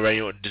stages where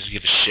Randy Orton doesn't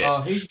give a shit.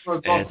 Oh, he's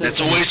and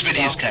that's always been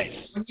his case.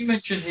 When you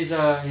mentioned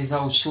his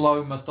old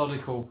slow,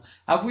 methodical...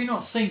 Have we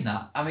not seen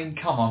that? I mean,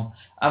 come on.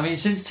 I mean,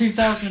 since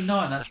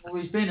 2009, that's all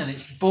he's been, and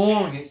it's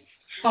boring. It's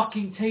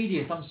fucking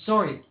tedious. I'm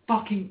sorry. It's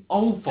fucking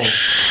awful.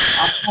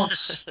 I can't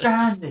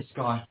stand this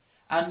guy.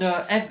 And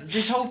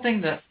this whole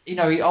thing that, he's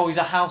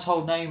a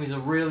household name, he's a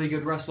really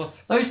good wrestler,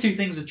 those two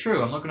things are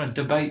true. I'm not going to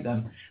debate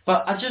them.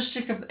 But I'm just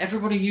sick of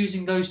everybody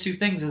using those two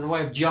things as a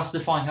way of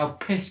justifying how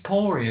piss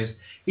poor he is.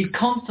 He's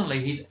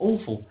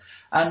awful.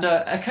 And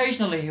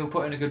occasionally he'll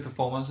put in a good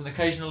performance, and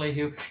occasionally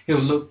he'll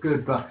look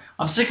good. But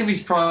I'm sick of his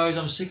promos,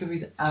 I'm sick of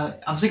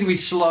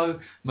his slow,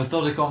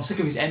 methodical, I'm sick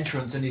of his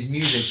entrance and his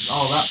music.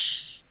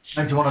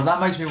 That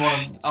makes me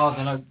want to, I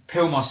don't know,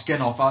 peel my skin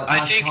off.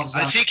 I think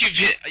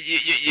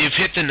you've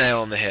hit the nail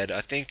on the head.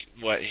 I think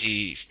what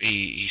he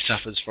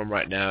suffers from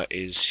right now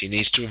is he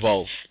needs to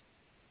evolve.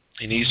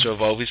 He needs to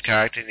evolve his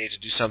character. He needs to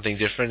do something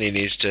different. He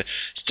needs to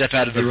step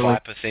out of the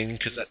Viper thing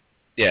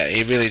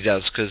he really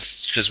does because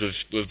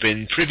we've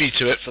been privy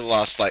to it for the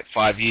last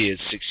 5 years,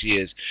 6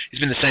 years. He's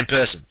been the same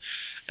person.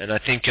 And I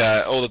think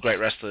all the great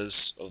wrestlers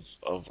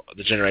of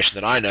the generation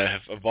that I know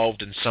have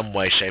evolved in some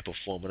way, shape, or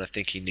form, and I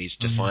think he needs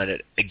to find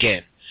it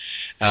again.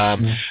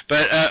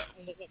 But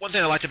one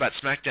thing I liked about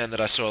SmackDown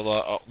that I saw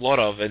a lot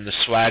of in the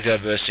Swagger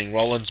versus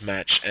Rollins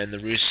match and the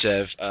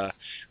Rusev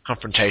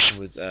confrontation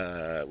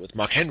with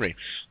Mark Henry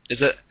is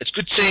that it's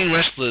good seeing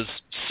wrestlers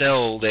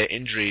sell their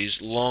injuries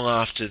long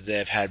after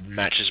they've had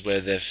matches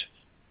where they've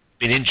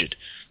been injured.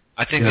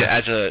 I think that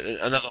adds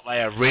another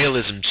layer of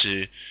realism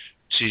to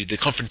the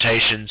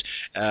confrontations.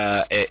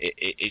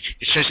 It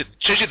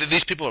shows you that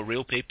these people are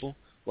real people.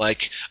 Like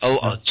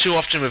too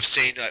often we've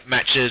seen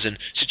matches and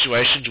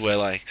situations where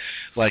like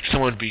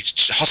someone would be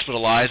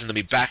hospitalized and they'll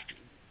be back,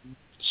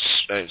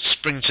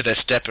 spring to their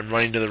step and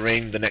running to the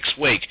ring the next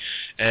week.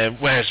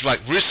 Whereas like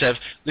Rusev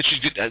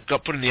literally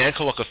got put in the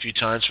ankle lock a few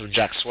times from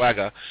Jack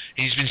Swagger.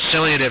 He's been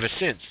selling it ever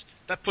since.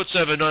 That puts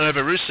over not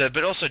over Rusev,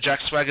 but also Jack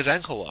Swagger's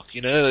ankle lock.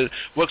 You know, it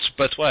works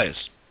both ways.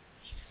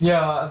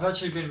 Yeah, I've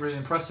actually been really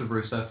impressed with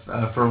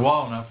Rusev for a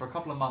while now, for a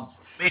couple of months.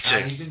 Me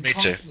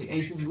too.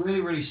 He's been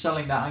really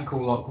selling that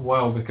ankle lock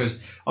well, because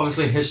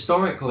obviously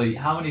historically,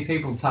 how many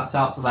people tapped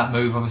out to that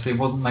move? Obviously, it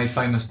wasn't made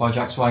famous by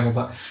Jack Swagger,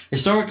 but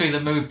historically the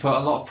move put a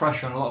lot of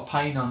pressure and a lot of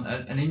pain on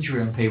an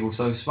injury on people.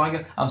 So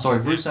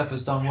Rusev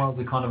has done well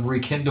to kind of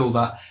rekindle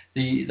that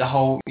the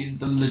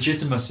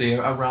legitimacy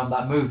around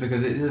that move,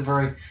 because it is a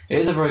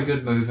very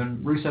good move,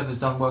 and Rusev has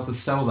done well to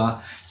sell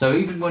that. So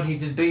even when he's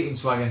been beating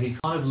Swagger, he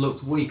kind of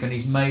looked weak, and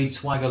he's made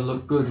Swagger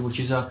look good, which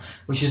is a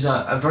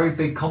very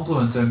big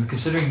compliment to him,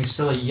 considering he's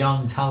still a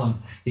young talent.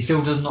 He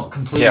still does not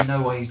completely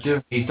know what he's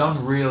doing. He's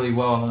done really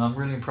well, and I'm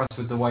really impressed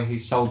with the way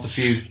he's sold the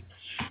feud.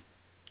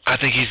 I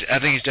think he's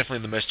definitely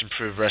the most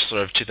improved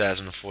wrestler of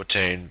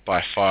 2014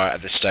 by far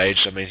at this stage.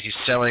 I mean, his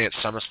selling at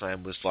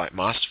SummerSlam was like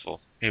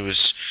masterful. He was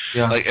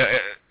like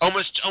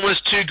almost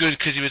too good,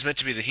 because he was meant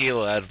to be the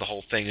heel out of the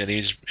whole thing, and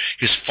he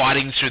was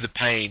fighting through the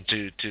pain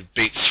to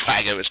beat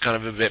Swagger. It was kind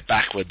of a bit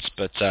backwards,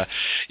 but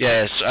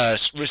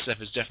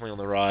Rusev is definitely on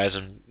the rise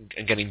and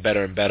getting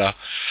better and better.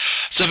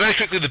 So very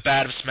quickly, the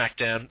bad of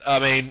SmackDown. I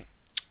mean,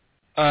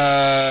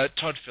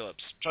 Todd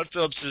Phillips. Todd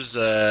Phillips is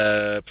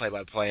a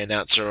play-by-play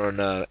announcer on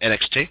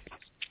NXT,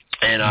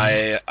 and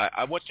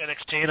I watched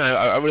NXT, and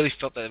I really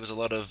felt that there was a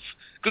lot of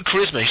good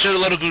charisma. He showed a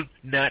lot of good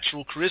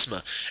natural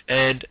charisma,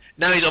 and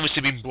now he's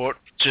obviously been brought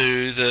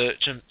to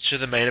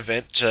the main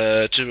event,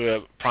 to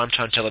a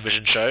primetime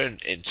television show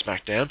in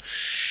SmackDown,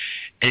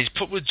 and he's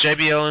put with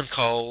JBL and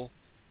Cole,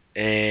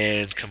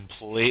 and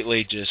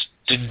completely just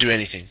didn't do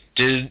anything.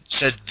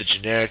 Said the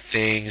generic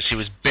things. He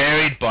was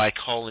buried by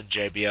Cole and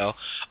JBL.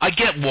 I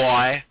get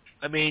why.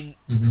 I mean,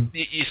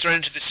 you're thrown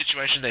into this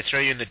situation, they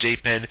throw you in the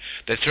deep end,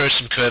 they throw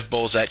some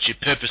curveballs at you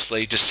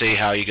purposely to see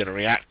how you're going to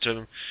react to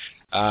them.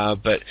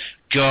 But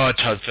God,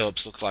 Todd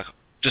Phillips looked like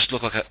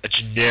a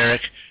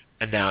generic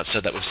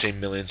announcer that we've seen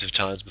millions of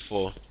times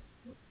before.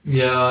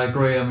 Yeah, I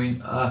agree. I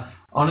mean,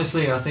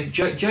 honestly, I think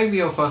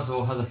JBL, first of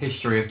all, has a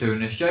history of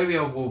doing this.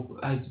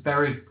 JBL has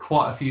buried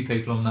quite a few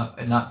people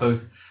in that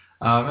booth.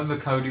 I remember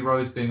Cody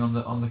Rhodes being on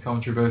the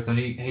commentary booth, and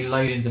he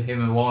laid into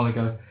him a while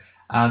ago.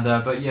 And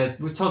but yeah,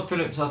 with Todd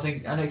Phillips, I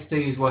think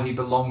NXT is where he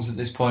belongs at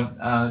this point.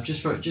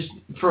 Just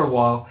for a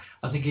while,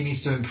 I think he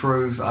needs to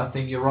improve. I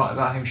think you're right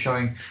about him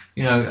showing,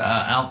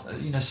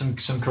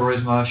 some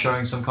charisma,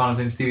 showing some kind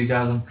of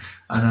enthusiasm,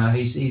 and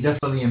he's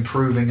definitely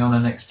improving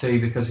on NXT,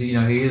 because he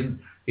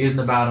isn't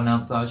a bad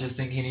announcer. I just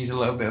think he needs a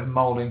little bit of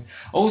moulding.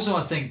 Also,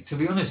 I think, to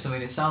be honest, I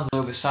mean, it sounds a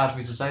little bit sad for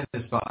me to say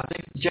this, but I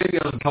think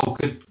JBL and Cole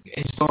could,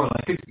 in storyline,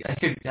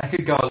 I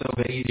could go a little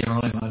bit easier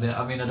on him.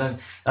 I mean,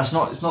 it's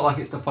not like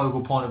it's the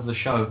focal point of the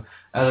show.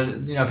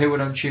 People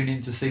don't tune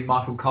in to see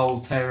Michael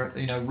Cole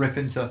rip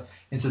into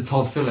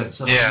Todd Phillips.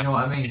 You know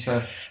what I mean?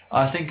 So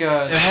I think they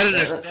had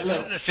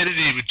an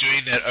affinity with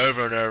doing that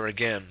over and over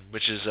again,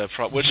 which is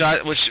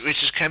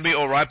which can be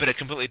all right, but it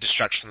completely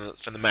distracts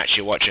from the match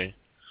you're watching.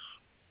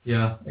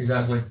 Yeah,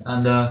 exactly.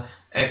 And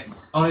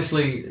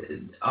honestly,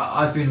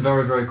 I've been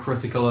very, very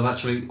critical of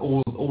actually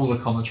all the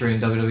commentary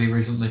in WWE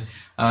recently.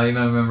 You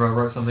may remember I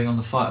wrote something on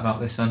the site about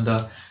this, and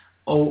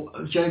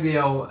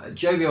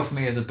JBL for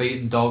me is a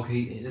beaten dog.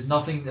 There's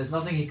nothing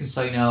he can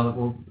say now that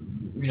will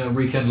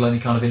rekindle any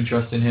kind of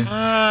interest in him.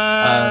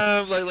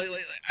 As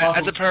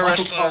a pro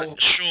wrestler,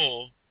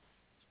 sure,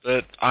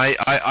 but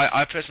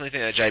I personally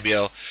think that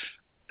JBL,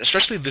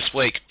 especially this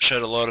week,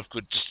 showed a lot of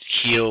good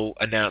heel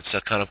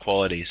announcer kind of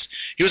qualities.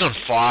 He was on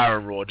fire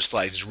on Raw, just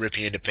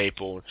ripping into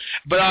people.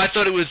 But I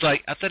thought it was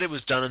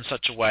done in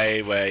such a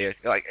way where it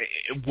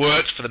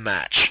worked for the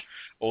match,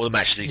 or the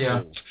matches he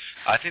called.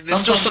 I think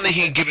there's still something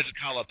he can give as a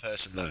color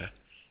person, though.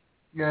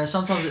 Yeah,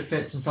 sometimes it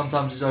fits, and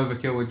sometimes it's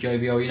overkill with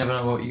JBL. You never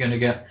know what you're going to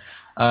get.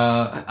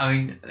 I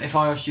mean, if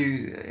I asked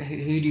you,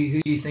 who do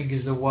you think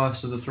is the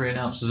worst of the three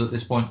announcers at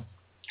this point?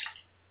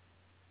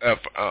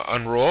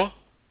 On Raw?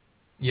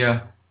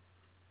 Yeah.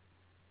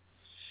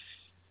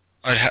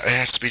 It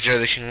has to be Jerry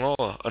the King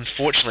Lawler,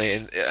 unfortunately,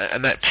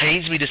 and that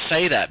pains me to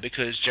say that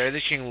because Jerry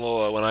the King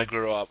Lawler, when I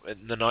grew up,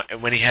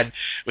 when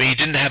he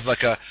didn't have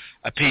like a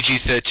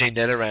PG-13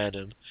 net around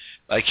him,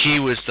 like he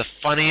was the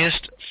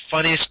funniest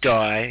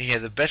guy. He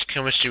had the best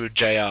chemistry with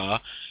JR.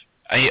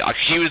 The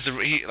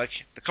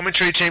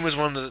commentary team was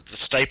one of the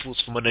staples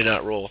for Monday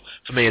Night Raw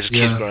for me as a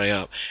kid growing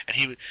up,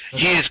 and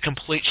he is a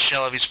complete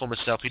shell of his former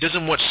self. He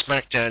doesn't watch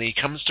SmackDown. He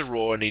comes to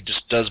Raw and he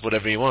just does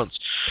whatever he wants.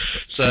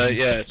 So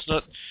it's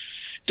not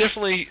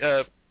definitely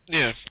he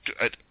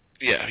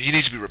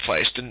needs to be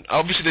replaced. And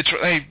obviously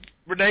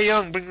Renee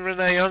Young, bring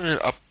Renee Young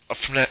up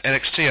from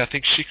NXT. I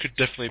think she could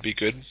definitely be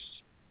good.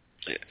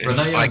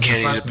 Renee Young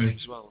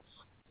is as well.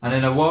 And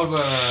in a world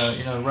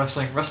where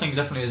wrestling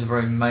definitely is a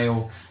very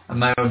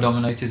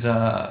male-dominated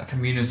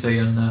community,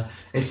 and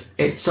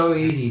it's so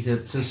easy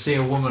to see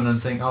a woman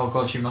and think, oh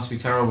God, she must be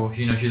terrible.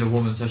 She's a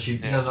woman, so she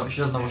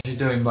doesn't know what she's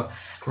doing. But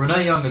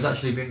Renee Young has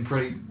actually been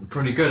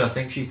pretty good. I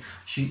think she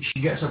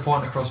gets her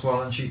point across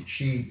well, and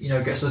she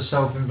gets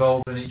herself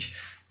involved in each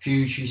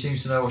feud. She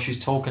seems to know what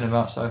she's talking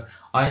about. So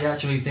I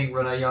actually think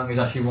Renee Young is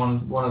actually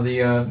one of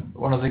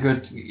the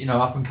good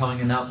up and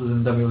coming announcers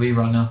in WWE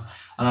right now.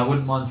 And I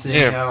wouldn't mind seeing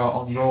her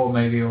on Raw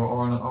maybe or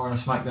on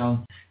a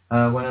SmackDown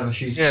whenever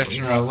she's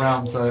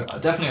around. So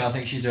definitely, I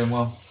think she's doing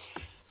well.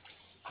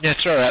 Yeah,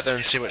 throw her out there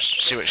and see what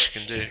she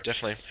can do.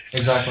 Definitely.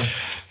 Exactly.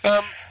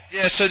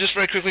 So just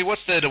very quickly,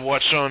 what's there to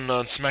watch on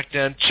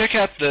SmackDown? Check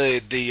out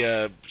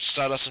the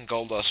Stardust and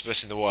Goldust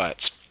versus the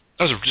Wyatts.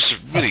 That was just a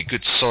really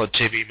good, solid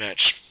TV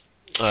match.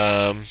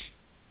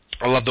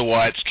 I love the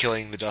Wyatts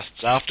killing the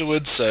Dusts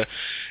afterwards, so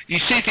you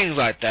see things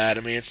like that.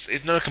 I mean,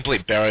 it's not a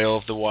complete burial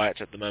of the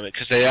Wyatts at the moment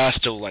because they are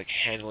still like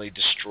handily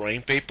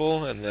destroying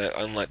people, and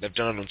unlike they've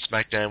done it on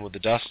SmackDown with the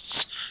Dusts.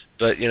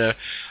 But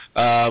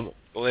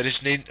they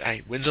just need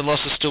wins and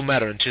losses still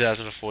matter in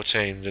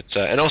 2014. But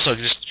and also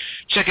just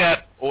check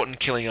out Orton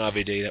killing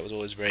RVD. That was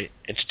always very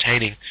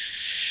entertaining.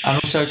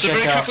 And also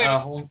check out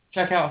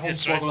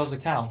Hornswoggle as a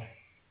cow.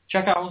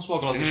 Check out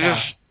Hornswoggle as a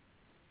cow.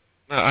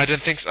 No, I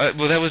don't think so.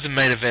 Well, that was the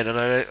main event, and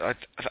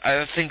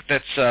I think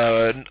that's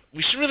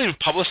we should really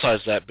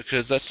publicize that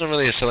because that's not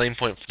really a selling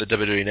point for the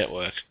WWE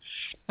Network.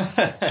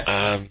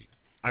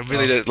 I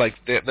really don't like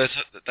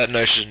that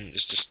notion.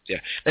 Is just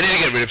they need to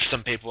get rid of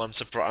some people. I'm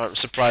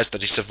surprised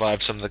that he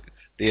survived some of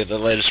the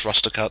latest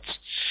roster cuts.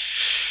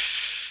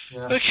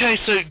 Yeah. Okay,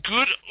 so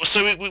good.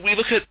 So we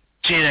look at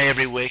TNA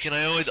every week, and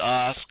I always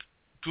ask,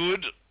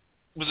 good?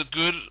 Was it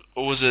good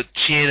or was it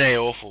TNA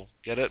awful?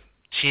 Get it?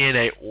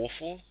 TNA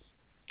awful.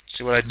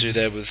 See what I do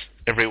there with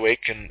every week,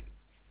 and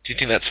do you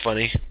think that's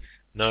funny?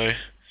 No.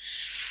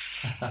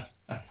 Oh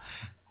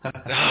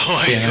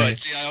my God!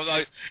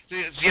 See,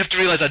 you have to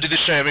realize I do this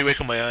show every week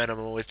on my own. I'm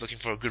always looking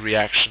for a good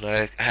reaction.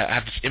 I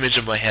have this image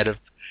in my head of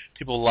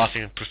people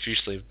laughing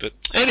profusely. But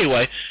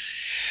anyway,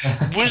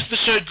 was the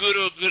show good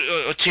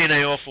or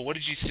TNA awful? What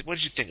did you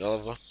think,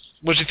 Oliver?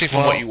 What did you think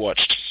from what you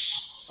watched?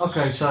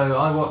 Okay, so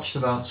I watched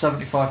about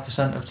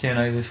 75% of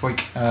TNA this week,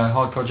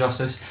 Hardcore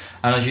Justice,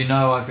 and as you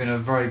know, I've been a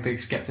very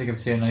big skeptic of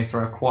TNA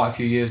for quite a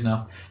few years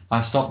now.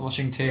 I stopped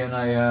watching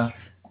TNA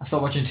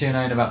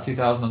in about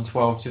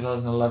 2012,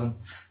 2011,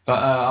 but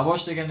I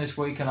watched it again this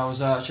week, and I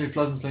was actually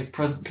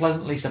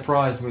pleasantly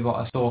surprised with what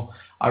I saw.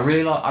 I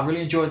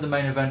really enjoyed the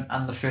main event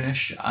and the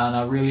finish, and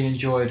I really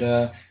enjoyed.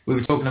 We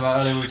were talking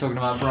about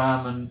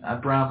Bram and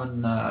what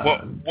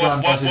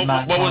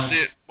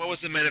was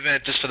the main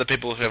event, just for the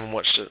people who haven't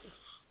watched it?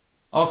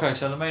 Okay,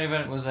 so the main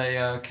event was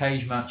a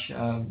cage match,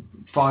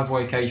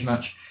 5-way cage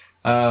match,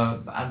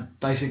 and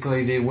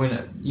basically the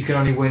winner, you can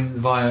only win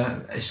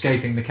via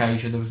escaping the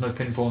cage, and there was no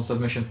pinfall and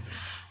submission.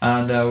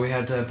 And we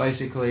had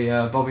basically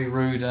Bobby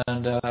Roode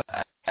and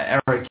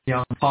Eric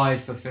Young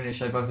tied for finish.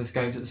 They both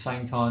escaped at the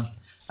same time.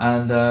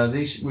 And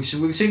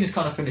we've seen this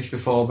kind of finish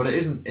before, but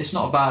it's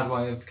not a bad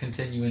way of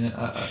continuing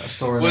a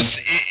story.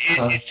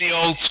 It's the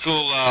old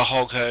school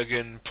Hulk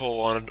Hogan,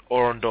 Paul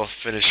Orndorff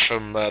finish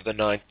from the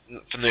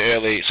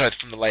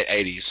late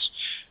 80s,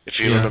 if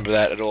you remember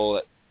that at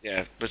all.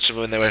 But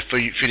when they were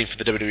feuding for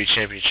the WWE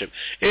Championship.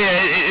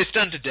 It's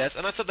done to death,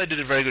 and I thought they did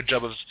a very good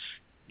job of.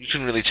 You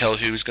couldn't really tell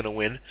who was going to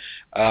win.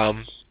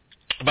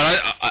 But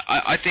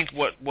I think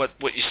what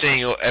you're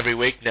seeing every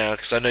week now,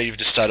 because I know you've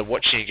just started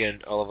watching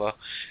again, Oliver,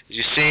 is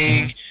you're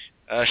seeing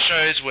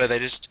shows where they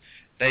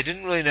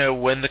didn't really know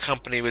when the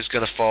company was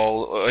going to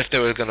fold, or if they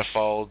were going to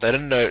fold. They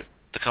didn't know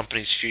the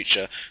company's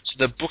future. So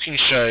they're booking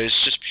shows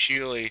just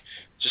purely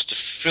just to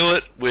fill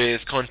it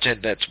with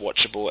content that's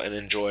watchable and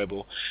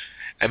enjoyable,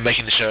 and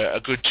making the show a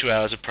good 2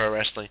 hours of pro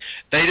wrestling.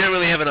 They don't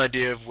really have an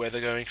idea of where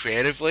they're going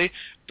creatively.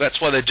 That's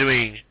why they're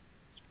doing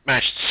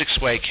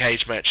 6-way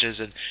cage matches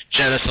and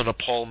Janice on a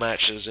pole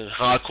matches and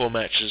hardcore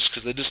matches,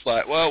 because they're just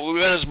like, well, we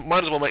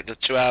might as well make the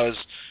 2 hours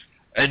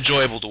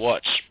enjoyable to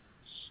watch.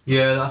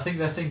 Yeah, I think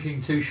they're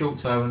thinking too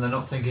short term, and they're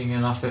not thinking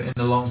enough in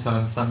the long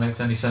term, if that makes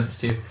any sense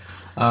to you.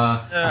 I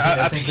think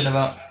they're thinking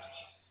about...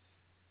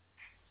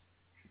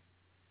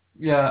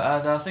 Yeah,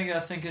 and I think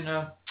they're thinking...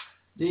 the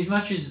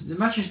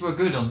matches were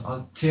good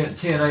on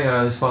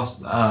TNA this past...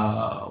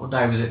 what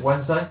day was it?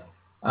 Wednesday?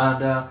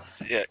 And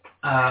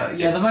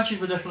the matches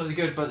were definitely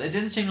good, but it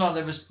didn't seem like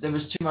there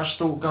was too much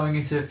thought going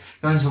into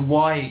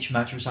why each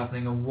match was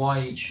happening and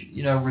why each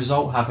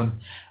result happened.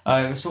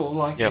 It was sort of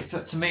like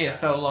to me it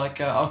felt like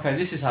okay,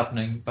 this is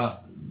happening,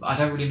 but I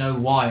don't really know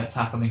why it's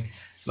happening.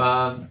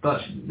 But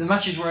the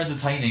matches were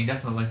entertaining,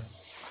 definitely.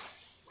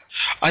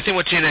 I think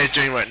what TNA is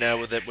doing right now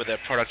with their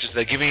product is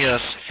they're giving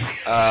us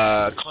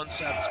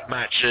concept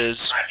matches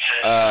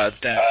that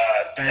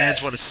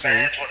fans want to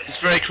see.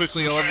 Just very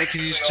quickly, Oliver,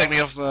 can you just take me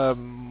off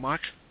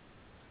mic?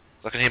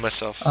 I can hear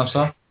myself. I'm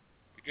sorry?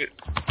 Good.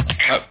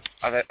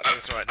 I think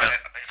it's all right now.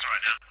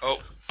 Oh,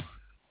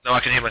 no, I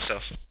can hear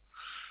myself.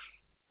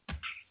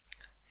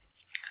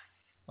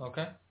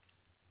 Okay.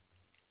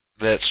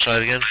 Let's try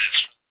it again.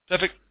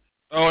 Perfect.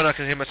 Oh, and I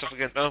can hear myself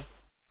again. No.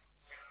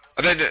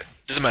 I don't know.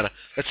 Doesn't matter.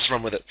 Let's just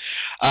run with it.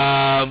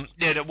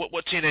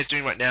 What TNA is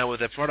doing right now with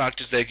their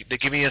product is they're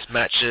giving us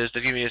matches.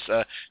 They're giving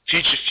us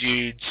future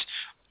feuds,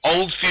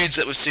 old feuds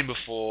that we've seen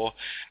before.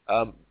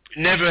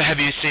 Never have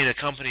you seen a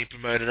company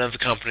promote another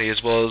company as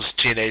well as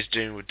TNA is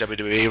doing with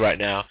WWE right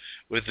now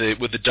with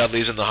the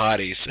Dudleys and the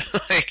Hardys.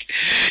 Like,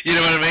 you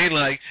know what I mean?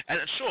 Like, and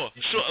sure,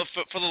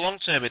 for the long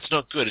term, it's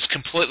not good. It's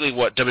completely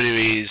what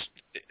WWE is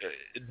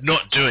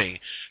not doing.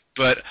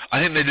 But I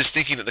think they're just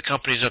thinking that the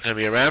company's not going to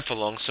be around for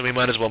long, so we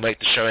might as well make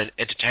the show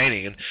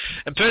entertaining.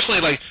 And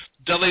personally, like,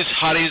 Dudley's,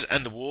 Hardys,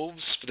 and the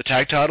Wolves for the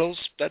tag titles,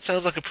 that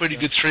sounds like a pretty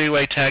good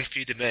three-way tag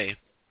feud to me.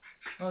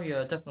 Oh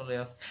yeah, definitely.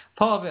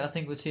 Part of it, I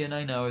think, with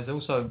TNA now is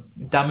also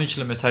damage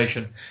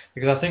limitation,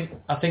 because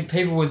I think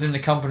people within the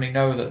company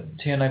know that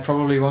TNA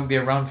probably won't be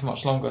around for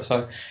much longer.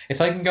 So if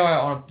they can go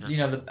out on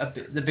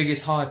the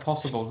biggest high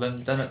possible,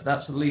 then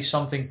that's at least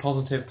something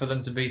positive for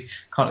them to be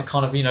kind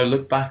of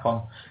look back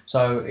on.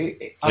 So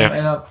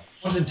I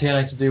wanted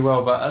TNA to do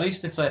well, but at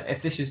least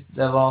if this is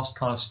their last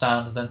kind of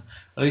stand, then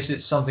at least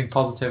it's something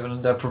positive,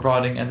 and they're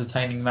providing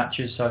entertaining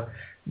matches. So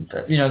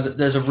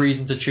there's a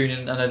reason to tune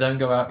in, and they don't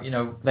go out,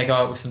 they go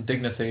out with some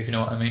dignity, if you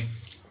know what I mean.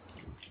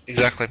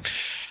 Exactly.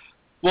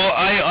 Well,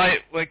 I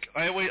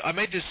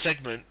made this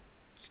segment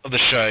of the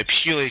show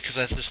purely because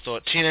I just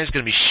thought TNA is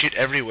going to be shit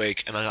every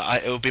week, and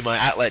it will be my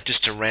outlet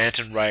just to rant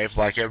and rave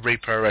like every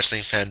pro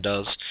wrestling fan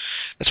does.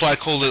 That's why I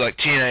called it like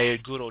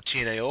TNA good or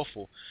TNA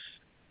awful.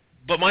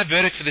 But my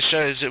verdict for the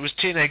show is it was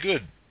TNA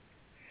good.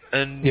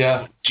 And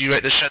do you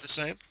rate the show the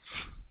same?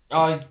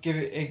 I give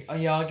it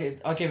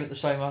the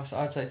same.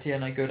 I'd say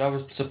TNA good. I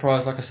was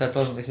surprised, like I said,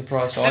 pleasantly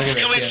surprised. So I give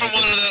it coming TNA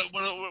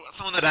from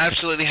someone that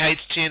absolutely hates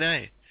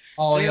TNA.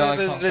 Oh yeah, I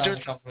can't stand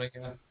the company.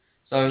 Yeah.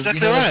 So exactly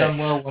they've done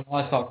well when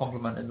I start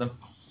complimenting them.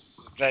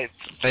 There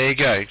you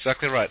go,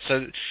 exactly right.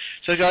 So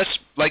guys,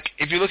 like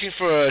if you're looking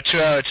for a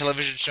 2-hour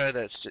television show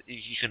that's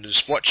you can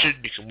just watch it,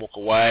 you can walk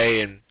away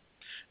and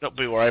not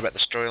be worried about the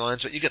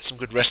storylines, but you get some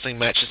good wrestling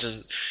matches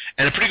and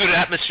a pretty good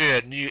atmosphere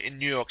in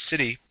New York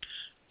City.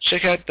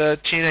 Check out the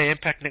TNA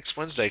Impact next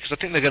Wednesday, because I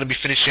think they're going to be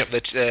finishing up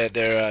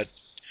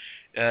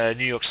their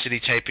New York City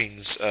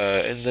tapings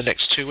in the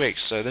next 2 weeks.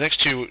 So the next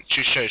two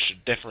shows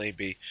should definitely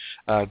be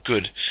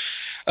good.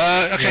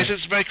 Okay, so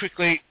it's very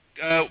quickly,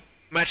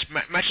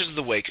 matches of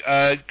the week.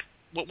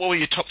 What were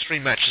your top 3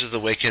 matches of the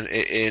week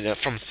in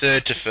from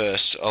third to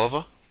first,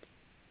 Oliver?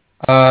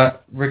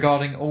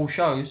 Regarding all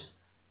shows?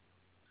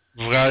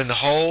 Regarding the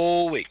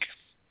whole week.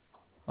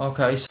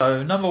 Okay,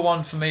 so number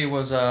 1 for me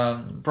was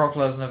Brock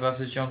Lesnar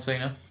versus John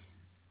Cena.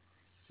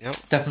 Yep.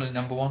 Definitely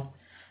number 1.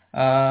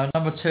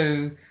 Number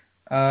 2,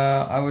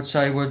 I would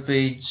say would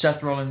be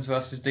Seth Rollins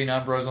versus Dean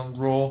Ambrose on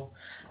Raw.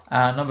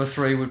 And number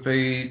 3 would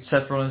be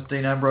Seth Rollins,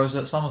 Dean Ambrose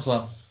at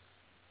SummerSlam.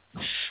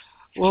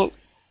 Well,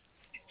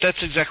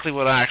 that's exactly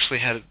what I actually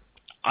had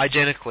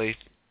identically.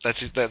 That's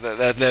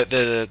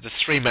the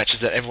 3 matches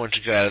that everyone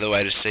should go out of the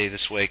way to see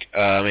this week.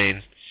 I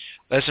mean,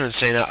 Lesnar and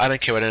Cena, I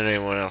don't care what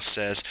anyone else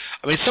says.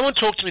 I mean, someone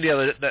talked to me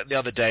the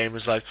other day and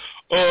was like,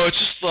 oh, it's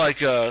just like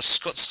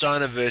Scott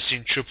Steiner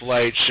versus Triple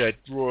H at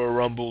Royal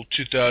Rumble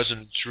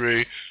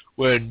 2003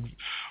 when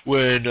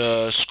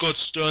Scott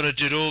Steiner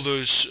did all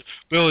those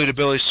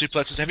belly-to-belly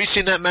suplexes. Have you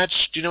seen that match?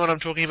 Do you know what I'm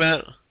talking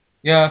about?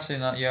 Yeah, I've seen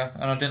that, yeah.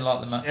 And I didn't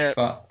like the match,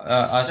 but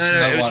I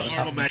know why it was a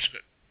horrible match.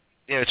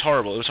 Yeah, it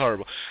was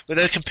horrible. But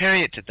they're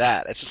comparing it to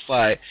that. It's just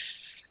like,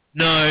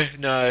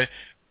 no.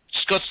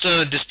 Scott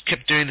Steiner just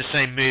kept doing the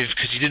same move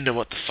because he didn't know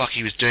what the fuck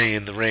he was doing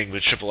in the ring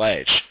with Triple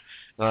H.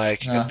 Like,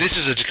 this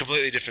is a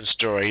completely different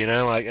story,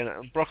 Like,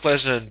 Brock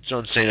Lesnar and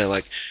John Cena,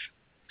 like,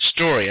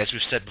 story, as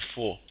we've said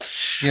before.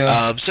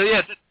 Yeah.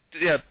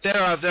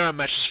 There are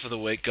matches for the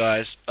week,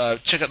 guys.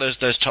 Check out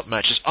those top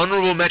matches.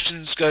 Honorable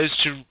mentions goes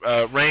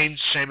to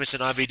Reigns, Sheamus,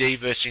 and RVD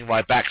versus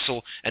Ryback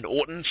and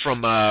Orton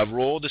from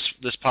Raw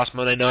this past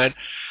Monday night.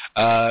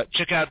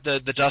 Check out the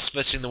Dust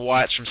versus the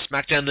Wyatts from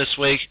SmackDown this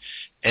week,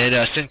 and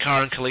Sin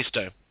Cara and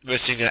Kalisto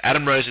versus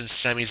Adam Rose and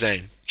Sami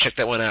Zayn. Check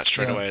that one out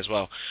straight away as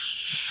well.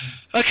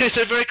 Okay,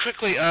 so very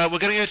quickly, we're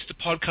going to go to the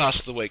podcast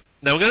of the week.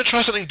 Now, we're going to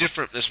try something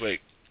different this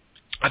week.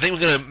 I think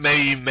we're going to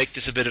maybe make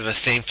this a bit of a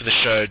theme for the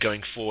show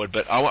going forward,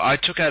 but I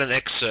took out an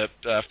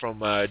excerpt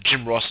from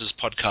Jim Ross's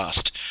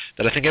podcast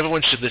that I think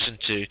everyone should listen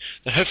to,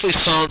 that hopefully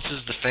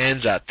silences the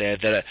fans out there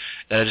that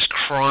are just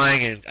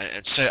crying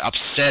and so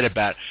upset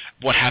about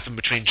what happened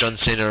between John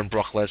Cena and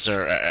Brock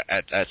Lesnar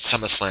at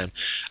SummerSlam.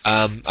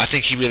 I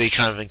think he really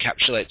kind of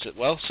encapsulates it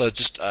well, so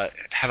just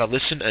have a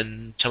listen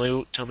and tell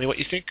me what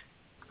you think.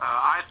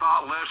 I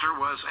thought Lesnar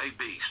was a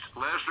beast.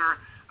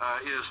 Lesnar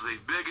is the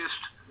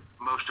biggest,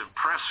 most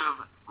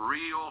impressive,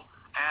 real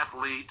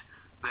athlete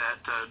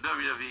that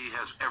WWE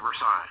has ever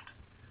signed.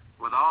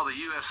 With all the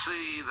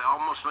UFC, they're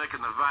almost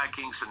making the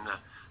Vikings, and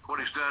what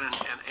he's done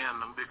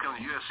and becoming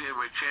the UFC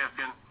heavyweight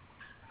champion,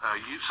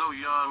 so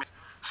young.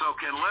 So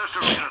can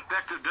Lesnar be an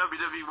effective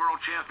WWE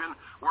world champion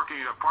working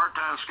a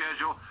part-time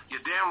schedule? You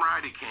damn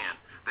right he can.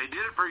 They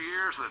did it for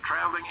years, the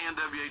traveling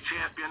NWA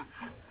champion,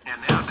 and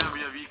now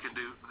WWE can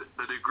do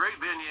great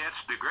vignettes,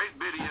 do great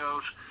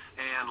videos,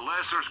 and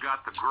Lesnar's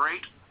got the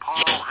great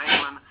Paul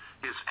Heyman,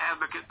 his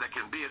advocate that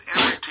can be at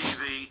every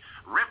TV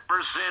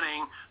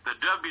representing the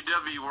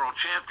WWE World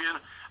Champion.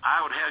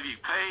 I would have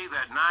you pay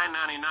that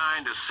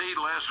 $9.99 to see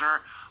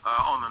Lesnar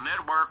on the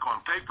network,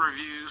 on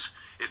pay-per-views.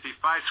 If he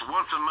fights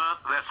once a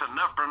month, that's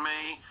enough for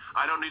me.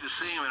 I don't need to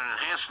see him in an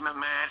enhancement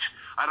match.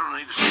 I don't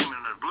need to see him in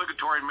an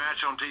obligatory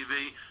match on TV.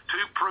 To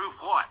prove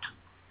what?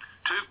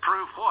 To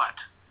prove what?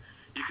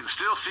 You can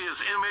still see his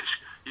image.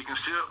 He can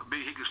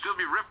still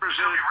be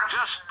represented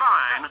just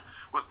fine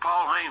with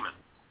Paul Heyman.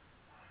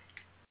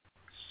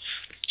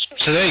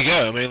 So there you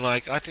go. I mean,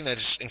 I think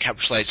that just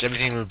encapsulates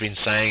everything we've been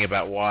saying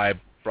about why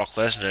Brock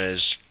Lesnar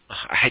is,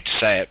 I hate to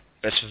say it,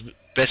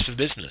 best for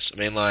business. I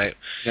mean,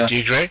 do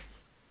you agree?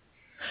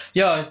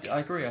 Yeah, I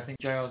agree. I think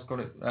JR's got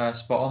it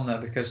spot on there,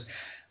 because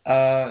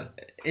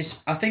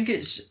I think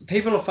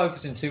people are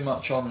focusing too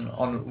much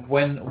on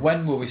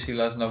when will we see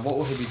Lesnar, what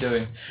will he be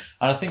doing,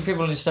 and I think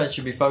people instead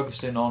should be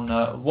focusing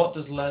on what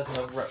does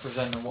Lesnar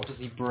represent and what does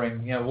he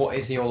bring, what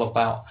is he all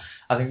about.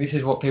 I think this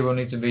is what people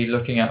need to be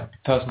looking at,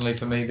 personally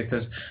for me,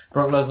 because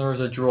Brock Lesnar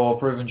is a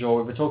proven draw.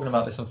 We were talking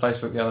about this on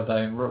Facebook the other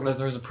day, and Brock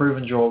Lesnar is a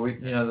proven draw.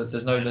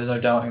 There's no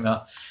doubting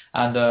that.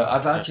 And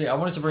I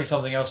wanted to bring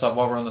something else up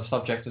while we're on the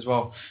subject as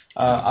well.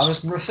 I was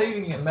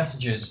receiving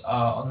messages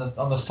on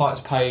the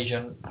site's page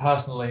and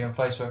personally on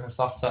Facebook and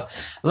stuff that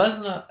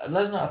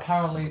Lesnar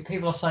apparently,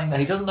 people are saying that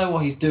he doesn't know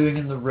what he's doing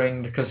in the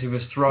ring because he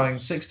was throwing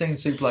 16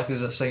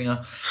 suplexes at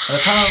Cena, and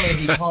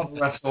apparently he can't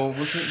wrestle,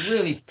 which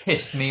really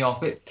pissed me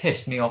off. It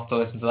pissed me off to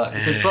listen to that,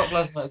 because Brock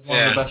Lesnar is one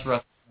of the best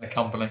wrestlers in the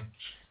company.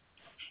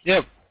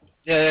 Yep.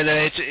 Yeah,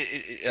 no,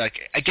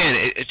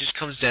 it just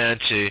comes down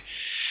to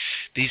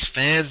these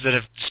fans that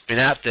have just been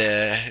out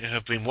there, who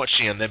have been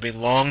watching him. They've been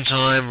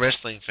long-time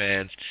wrestling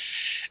fans,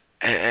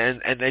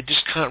 and they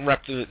just can't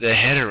wrap their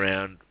head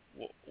around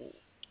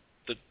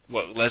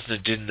what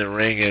Lesnar did in the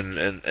ring,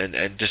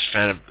 and just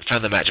found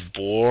the match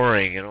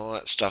boring and all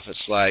that stuff.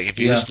 It's like, if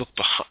you just look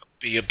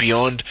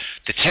beyond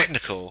the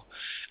technical.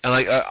 And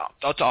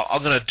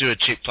I'm going to do a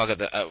cheap plug at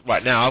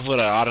right now. I've got an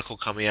article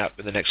coming up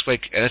in the next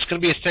week, and it's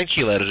going to be a thank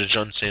you letter to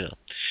John Cena.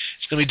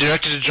 It's going to be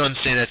directed to John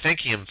Cena,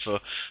 thanking him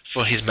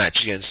for his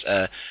match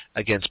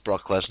against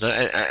Brock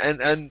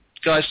Lesnar. And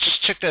guys,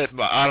 just check that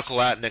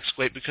article out next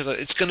week, because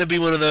it's going to be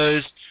one of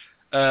those.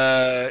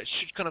 It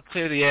should kind of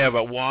clear the air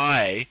about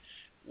why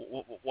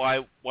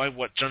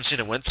what John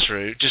Cena went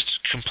through just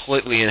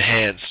completely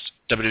enhanced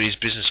WWE's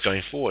business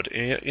going forward.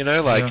 It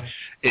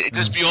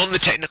goes beyond the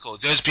technical.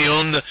 It goes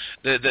beyond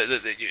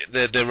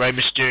the Rey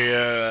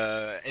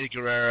Mysterio, Eddie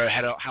Guerrero,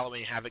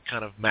 Halloween Havoc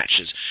kind of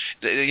matches.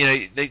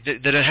 They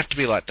don't have to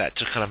be like that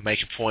to kind of make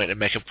a point and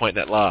make a point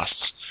that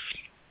lasts.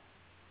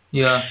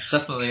 Yeah,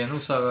 definitely. And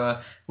also,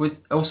 with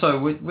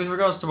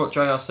regards to what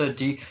JR said,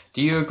 do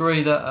you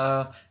agree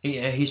that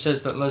he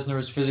says that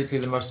Lesnar is physically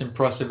the most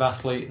impressive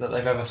athlete that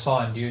they've ever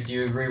signed? Do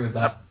you agree with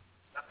that?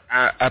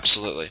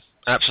 Absolutely.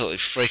 Absolutely,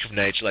 freak of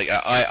nature.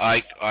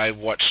 I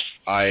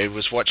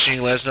was watching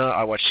Lesnar.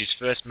 I watched his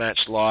first match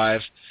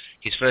live,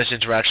 his first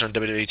interaction on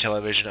WWE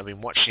television. I've been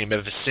watching him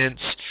ever since.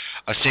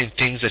 I've seen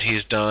things that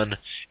he's done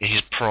in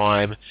his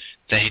prime,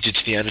 that he did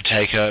to The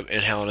Undertaker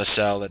in Hell in a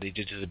Cell, that he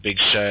did to the Big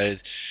Show,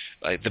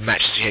 like the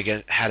matches he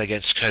had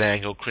against Kurt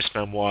Angle, Chris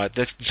Benoit.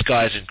 This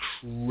guy is an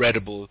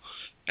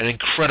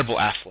incredible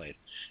athlete.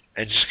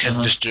 And just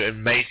can just do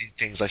amazing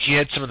things. Like, he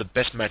had some of the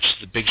best matches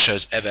the Big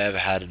Show's ever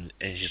had in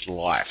his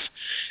life,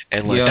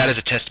 and that is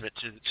a testament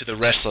to the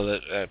wrestler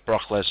that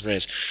Brock Lesnar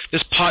is.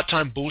 This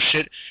part-time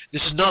bullshit.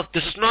 This is not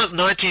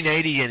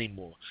 1980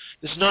 anymore.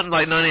 This is not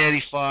like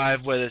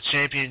 1985 where the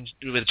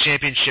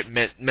championship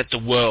meant the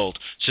world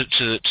to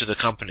the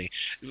company.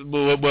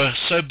 We're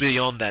so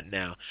beyond that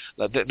now.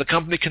 Like, the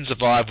company can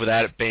survive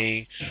without it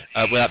being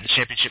without the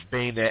championship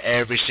being there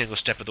every single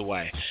step of the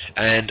way.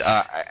 And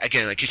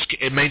again,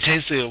 it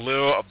maintains the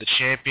allure of the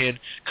champion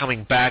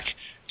coming back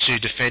to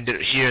defend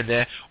it here and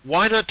there.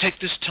 Why not take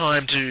this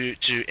time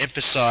to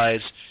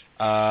emphasize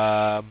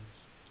how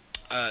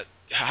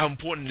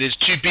important it is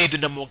to be the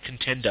number one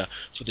contender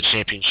for the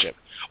championship?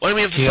 Why don't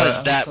we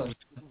emphasize that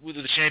with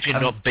the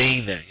champion not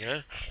being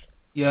there,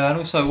 Yeah, and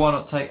also why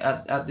not take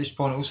at this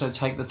point also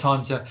take the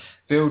time to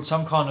build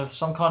some kind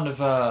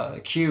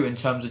of queue in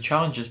terms of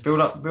challenges, build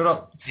up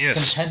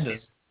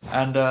contenders,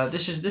 and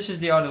this is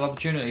the ideal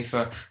opportunity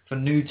for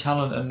new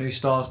talent and new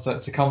stars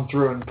to come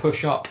through and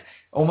push up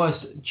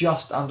almost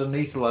just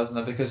underneath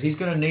Lesnar, because he's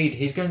going to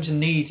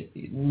need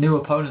new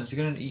opponents. You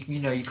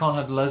can't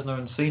have Lesnar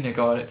and Cena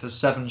go at it for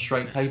 7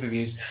 straight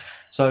pay-per-views.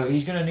 So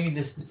he's going to need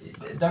this.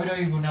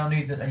 WWE will now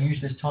need that and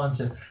use this time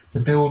to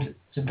build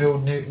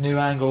new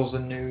angles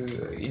and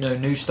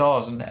new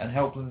stars and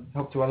help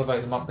to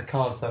elevate them up the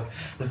card. So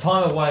the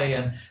time away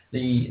and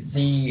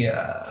the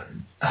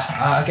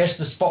I guess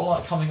the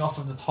spotlight coming off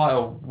of the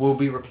title will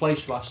be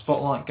replaced by a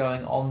spotlight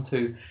going on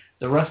to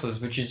the wrestlers,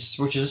 which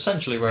is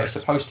essentially where it's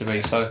supposed to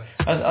be. So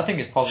I think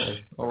it's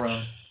positive all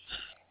around.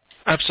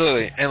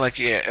 Absolutely, and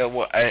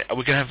are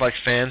we gonna have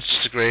fans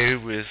disagree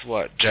with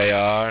what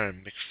JR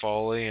and Mick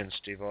Foley and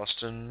Steve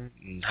Austin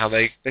and how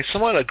they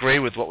somewhat agree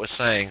with what we're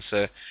saying?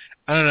 So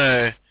I don't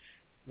know.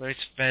 Maybe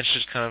fans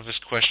should kind of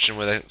just question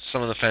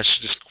some of the fans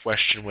should just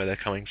question where they're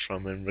coming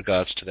from in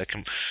regards to their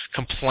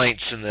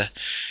complaints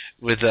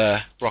with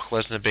Brock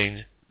Lesnar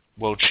being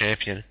world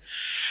champion.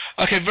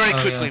 Okay, very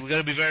quickly. We're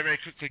going to be very, very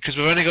quickly because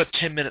we've only got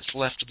 10 minutes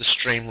left of the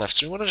stream left.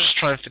 So we want to just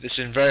try and fit this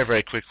in very,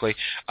 very quickly.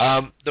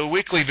 The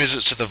weekly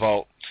visits to the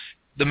Vault.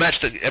 The match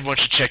that everyone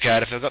should check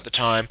out if they've got the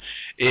time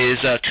is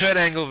Kurt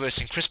Angle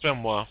versus Chris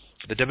Benoit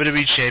for the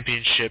WWE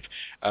Championship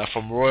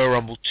from Royal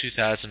Rumble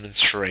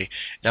 2003.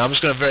 Now, I'm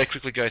just going to very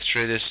quickly go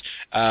through this.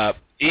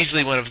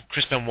 Easily one of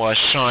Chris Benoit's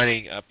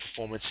shining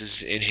performances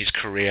in his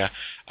career.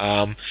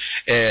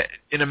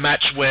 In a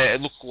match where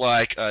it looked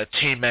like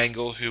Team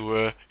Angle,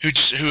 who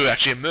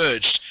actually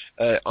emerged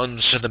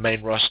onto the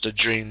main roster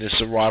during this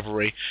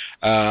rivalry,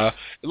 it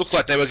looked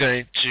like they were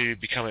going to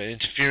become an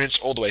interference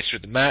all the way through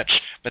the match,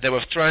 but they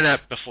were thrown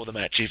out before the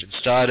match even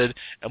started.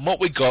 And what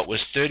we got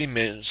was 30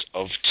 minutes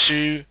of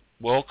 2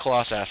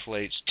 world-class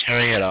athletes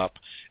tearing it up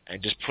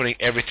and just putting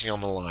everything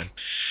on the line.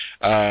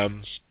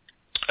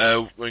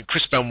 When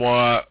Chris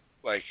Benoit,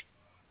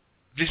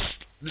 this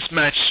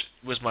match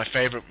was my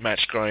favorite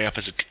match growing up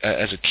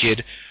as a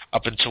kid,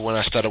 up until when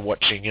I started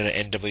watching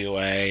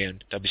NWA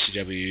and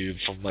WCW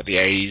from the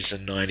 80s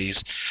and 90s.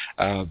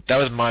 That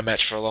was my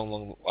match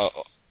for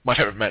my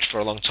favorite match for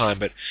a long time.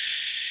 But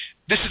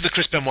this is the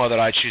Chris Benoit that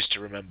I choose to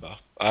remember.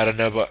 I don't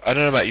know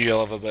about you,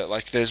 Oliver,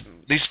 but there's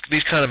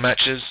these kind of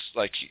matches,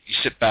 you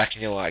sit back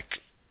and you're like,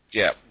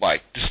 yeah,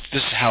 this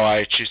is how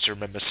I choose to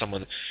remember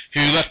someone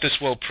who left this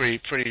world pretty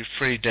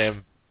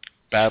damn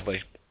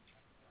badly.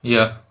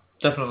 Yeah,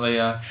 definitely.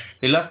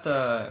 He left,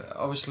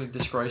 obviously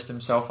disgraced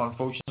himself,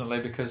 unfortunately,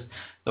 because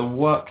the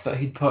work that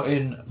he'd put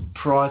in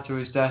prior to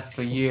his death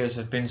for years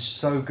had been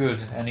so good,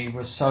 and he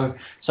was so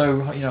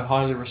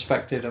highly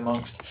respected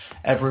amongst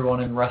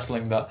everyone in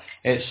wrestling that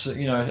it's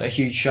a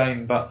huge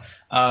shame. But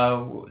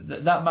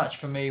that match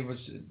for me was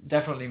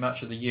definitely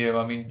match of the year.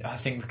 I mean, I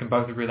think we can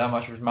both agree that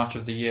match was match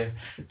of the year,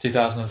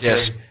 2003.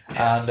 Yes.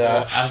 And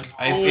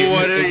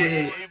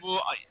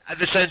at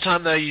the same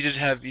time though, you did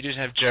have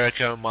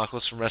Jericho and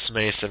Michaels from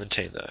WrestleMania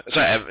 17 though.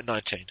 Sorry,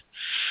 19.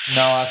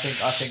 No, I think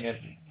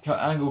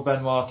Angle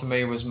Benoit to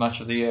me was match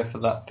of the year for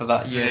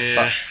that year.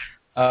 Yeah.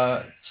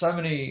 But so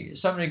many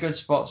good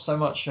spots, so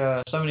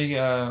many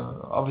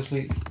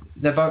obviously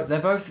they both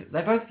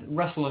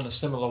wrestle in a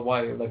similar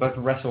way. They both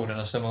wrestled in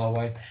a similar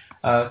way.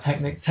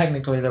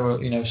 Technically they were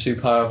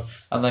superb,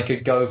 and they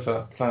could go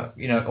for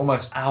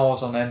almost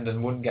hours on end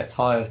and wouldn't get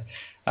tired.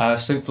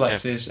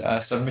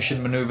 Suplexes,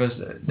 submission maneuvers,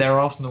 their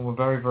arsenal were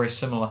very, very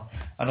similar.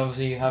 And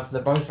obviously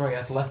they're both very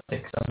athletic,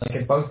 and they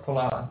can both pull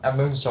out a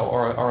moonsault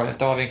or a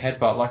diving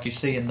headbutt like you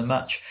see in the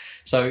match.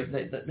 So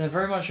they're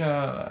very much,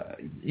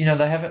 they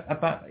have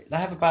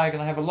a bag,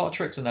 and they have a lot of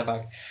tricks in their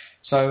bag.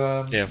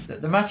 So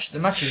the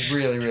match is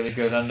really, really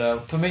good.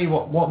 And for me,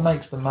 what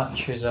makes the match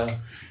is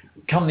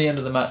come the end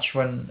of the match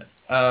when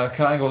Kurt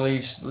Angle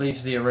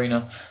leaves the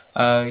arena.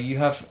 You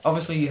have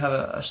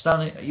a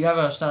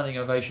standing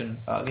ovation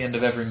at the end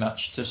of every match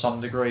to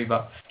some degree,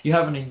 but you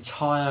have an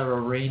entire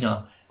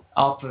arena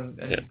up and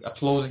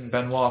applauding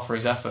Benoit for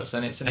his efforts,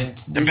 and it's and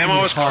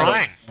Benoit was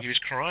crying. He was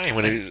crying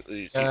when he was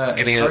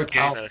getting that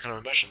kind of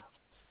emotion.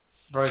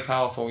 Very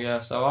powerful,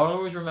 yeah. So I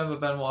always remember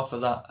Benoit for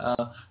that.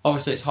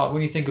 Obviously, it's hard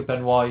when you think of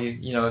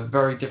Benoit.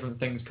 Very different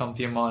things come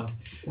to your mind.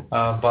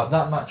 But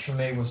that match for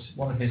me was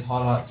one of his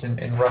highlights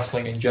in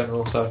wrestling in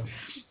general. So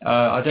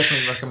I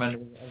definitely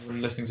recommend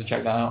everyone listening to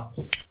check that out.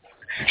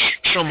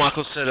 Shawn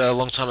Michaels said a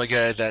long time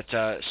ago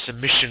that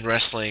submission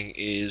wrestling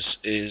is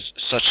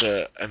such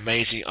an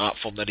amazing art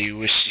form that he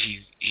wished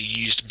he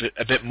used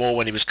a bit more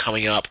when he was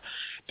coming up,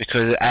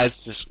 because it adds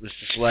this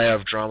layer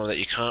of drama that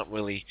you can't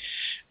really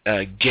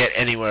get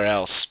anywhere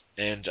else.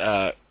 And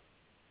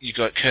you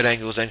got Kurt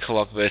Angle's ankle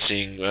lock versus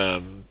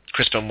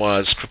Chris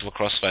Benoit's cripple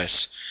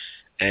crossface,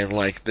 and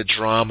the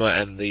drama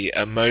and the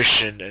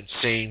emotion, and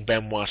seeing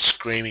Benoit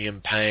screaming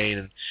in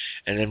pain,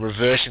 and then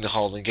reversing the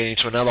hold and getting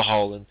into another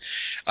hold, and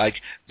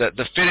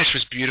the finish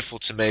was beautiful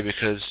to me,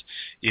 because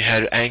you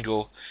had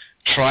Angle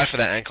try for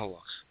that ankle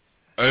lock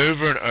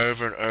over and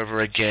over and over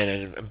again,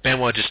 and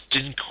Benoit just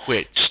didn't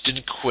quit,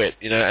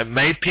 and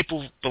made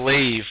people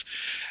believe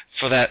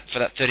for that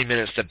 30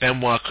 minutes that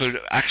Benoit could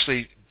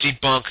actually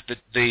debunk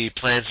the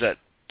plans that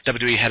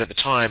WWE had at the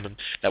time, and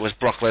that was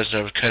Brock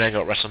Lesnar with Kurt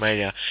Angle at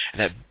WrestleMania, and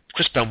that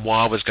Chris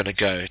Benoit was going to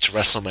go to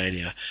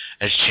WrestleMania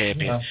as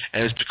champion,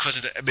 and it was because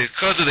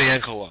of the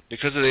ankle lock,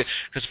 because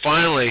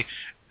finally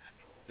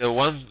the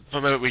one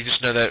moment we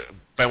just know that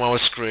Benoit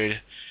was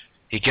screwed.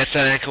 He gets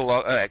that ankle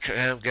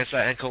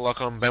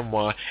lock on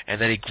Benoit, and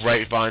then he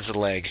grapevines the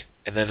leg,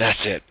 and then that's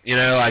it.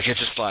 It's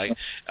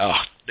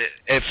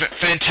just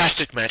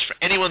fantastic match for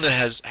anyone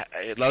that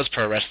loves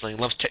pro wrestling,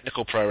 loves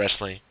technical pro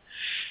wrestling.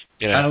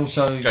 And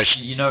also,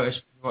 you notice,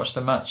 watch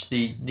the match,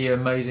 the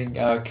amazing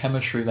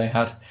chemistry they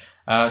had.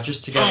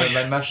 Just together,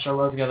 they meshed so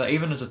well together,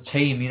 even as a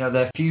team.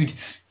 Their feud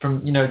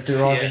from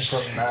deriving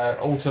from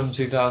autumn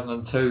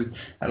 2002,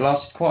 it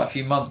lasted quite a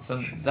few months,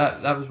 and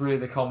that was really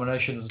the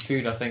culmination of the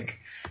feud, I think.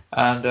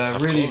 And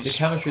really, the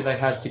chemistry they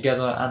had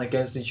together and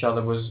against each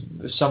other was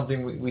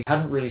something we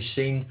hadn't really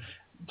seen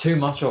too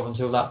much of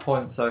until that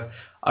point. So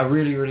I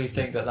really, really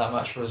think that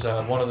match was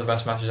one of the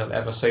best matches I've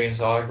ever seen.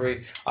 So I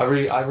agree. I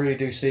really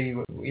do see.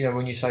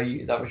 When you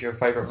say that was your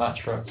favourite match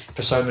for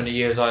so many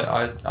years,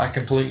 I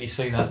completely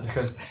see that,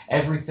 because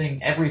every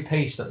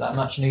piece that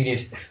match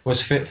needed was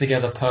fit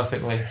together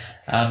perfectly,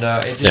 and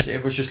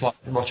it was just like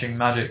watching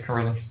magic,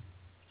 really.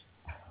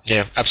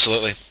 Yeah,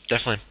 absolutely,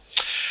 definitely.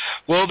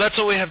 Well, that's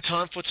all we have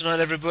time for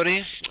tonight,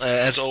 everybody.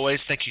 As always,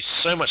 thank you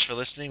so much for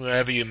listening,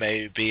 wherever you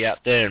may be out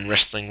there in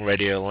Wrestling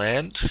Radio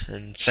Land.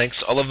 And thanks,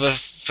 Oliver,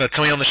 for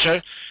coming on the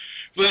show.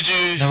 Really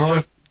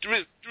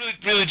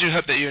do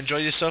hope that you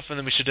enjoyed yourself, and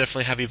then we should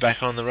definitely have you back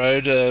on the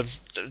road,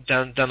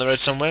 down the road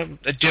somewhere. Do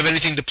you have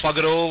anything to plug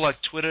at all, like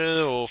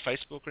Twitter or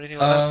Facebook or anything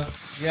like that?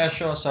 Yeah,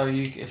 sure. So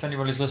if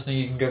anybody's listening,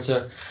 you can go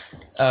to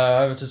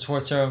over to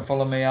Twitter and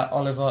follow me at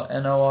Oliver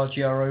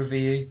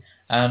NORGROVE.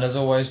 And as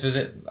always,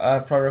 visit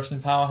Pro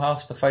Wrestling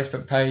Powerhouse, the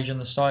Facebook page and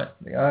the site.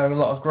 A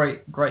lot of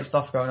great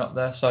stuff going up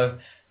there. So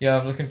yeah,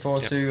 I'm looking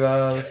forward to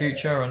the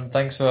future. And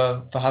thanks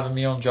for having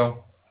me on,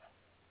 Joel.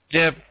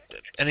 Yeah,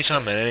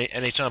 anytime, man.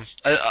 Anytime.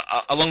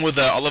 Along with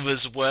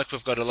Oliver's work,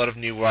 we've got a lot of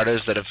new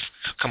writers that have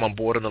come on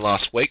board in the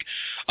last week.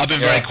 I've been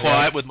very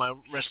quiet with my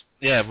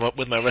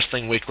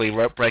Wrestling Weekly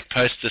Rope Break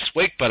post this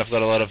week, but I've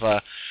got a lot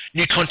of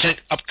new content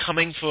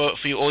upcoming for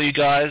all you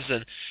guys,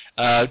 and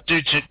do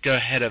go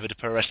head over to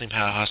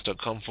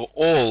ProWrestlingPowerhouse.com for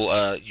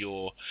all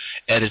your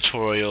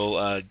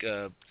editorial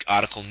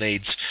article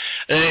needs.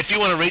 If you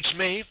want to reach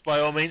me,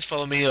 by all means,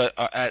 follow me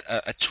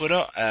at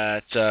Twitter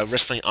at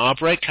Wrestling R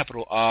Break,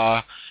 capital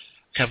R,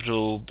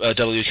 capital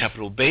W,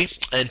 capital B,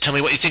 and tell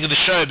me what you think of the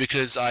show,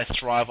 because I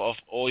thrive off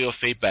all your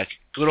feedback,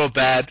 good or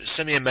bad.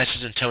 Send me a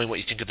message and tell me what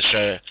you think of the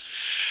show.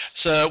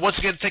 So once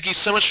again, thank you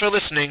so much for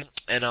listening,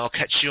 and I'll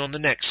catch you on the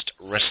next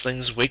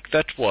Wrestling's Week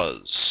That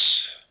Was.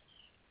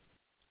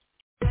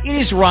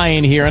 It is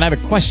Ryan here, and I have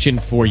a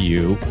question for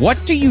you. What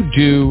do you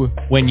do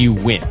when you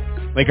win?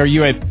 Like, are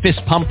you a fist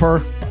pumper,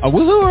 a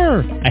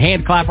woohooer, a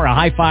hand clapper, a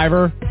high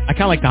fiver? I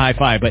kind of like the high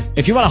five, but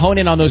if you want to hone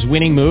in on those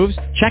winning moves,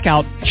 check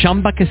out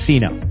Chumba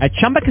Casino. At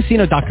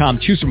ChumbaCasino.com,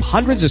 choose from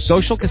hundreds of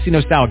social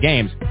casino-style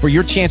games for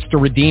your chance to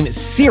redeem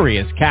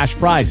serious cash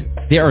prizes.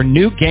 There are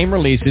new game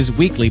releases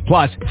weekly,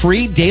 plus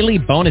free daily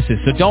bonuses,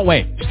 so don't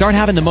wait. Start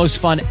having the most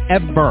fun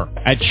ever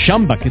at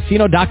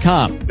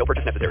ChumbaCasino.com. No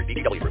purchase necessary.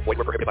 VGW. Void where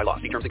prohibited by law.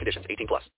 See terms and conditions. 18+.